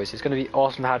prepared for it, boys, it's going to be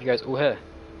awesome to have you guys all here.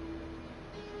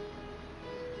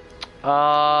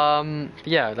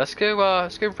 Yeah, let's go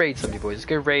raid somebody, boys. Let's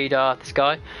go raid this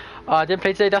guy. Didn't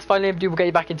play today, that's fine, dude. We'll get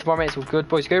you back in tomorrow, mate. It's all good,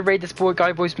 boys. Go raid this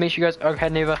guy, boys. Make sure you guys are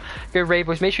heading over. Go raid,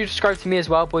 boys. Make sure you subscribe to me as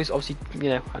well, boys. Obviously, you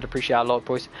know, I'd appreciate it a lot,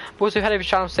 boys. But also head over to the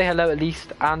channel, say hello at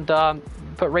least, and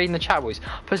put raid in the chat, boys.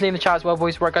 Put his name in the chat as well,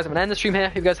 boys. Right, guys, I'm gonna end the stream here.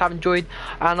 Hope you guys have enjoyed,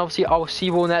 and obviously I will see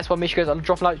you all in the next one. Make sure you guys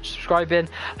drop a like, subscribe in.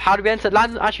 How do we enter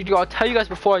Landon? Actually, I'll tell you guys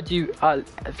before I do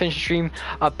finish the stream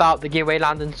about the giveaway,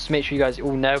 Landon. So make sure you guys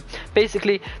all know.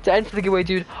 Basically, to enter the giveaway,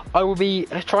 dude, I will be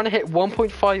trying to hit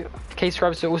 1.5k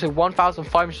subscribers, so also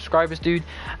 1,500 subscribers, dude.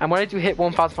 And when I do hit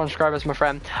 1,500 subscribers, my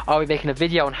friend, I'll be making a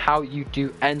video on how you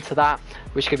do enter that,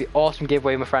 which is gonna be awesome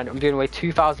giveaway, my friend. I'm doing away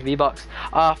 2,000 V-Bucks.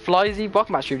 Flyzy,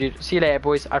 welcome back, dude. See you later,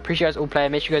 boys. I appreciate you guys all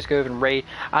playing. Make sure you guys go over and raid.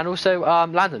 And also,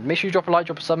 Landon, make sure you drop a like,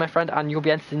 drop a sub, my friend, and you'll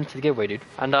be entered into the giveaway, dude.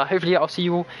 And hopefully I'll see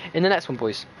you all in the next one,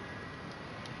 boys.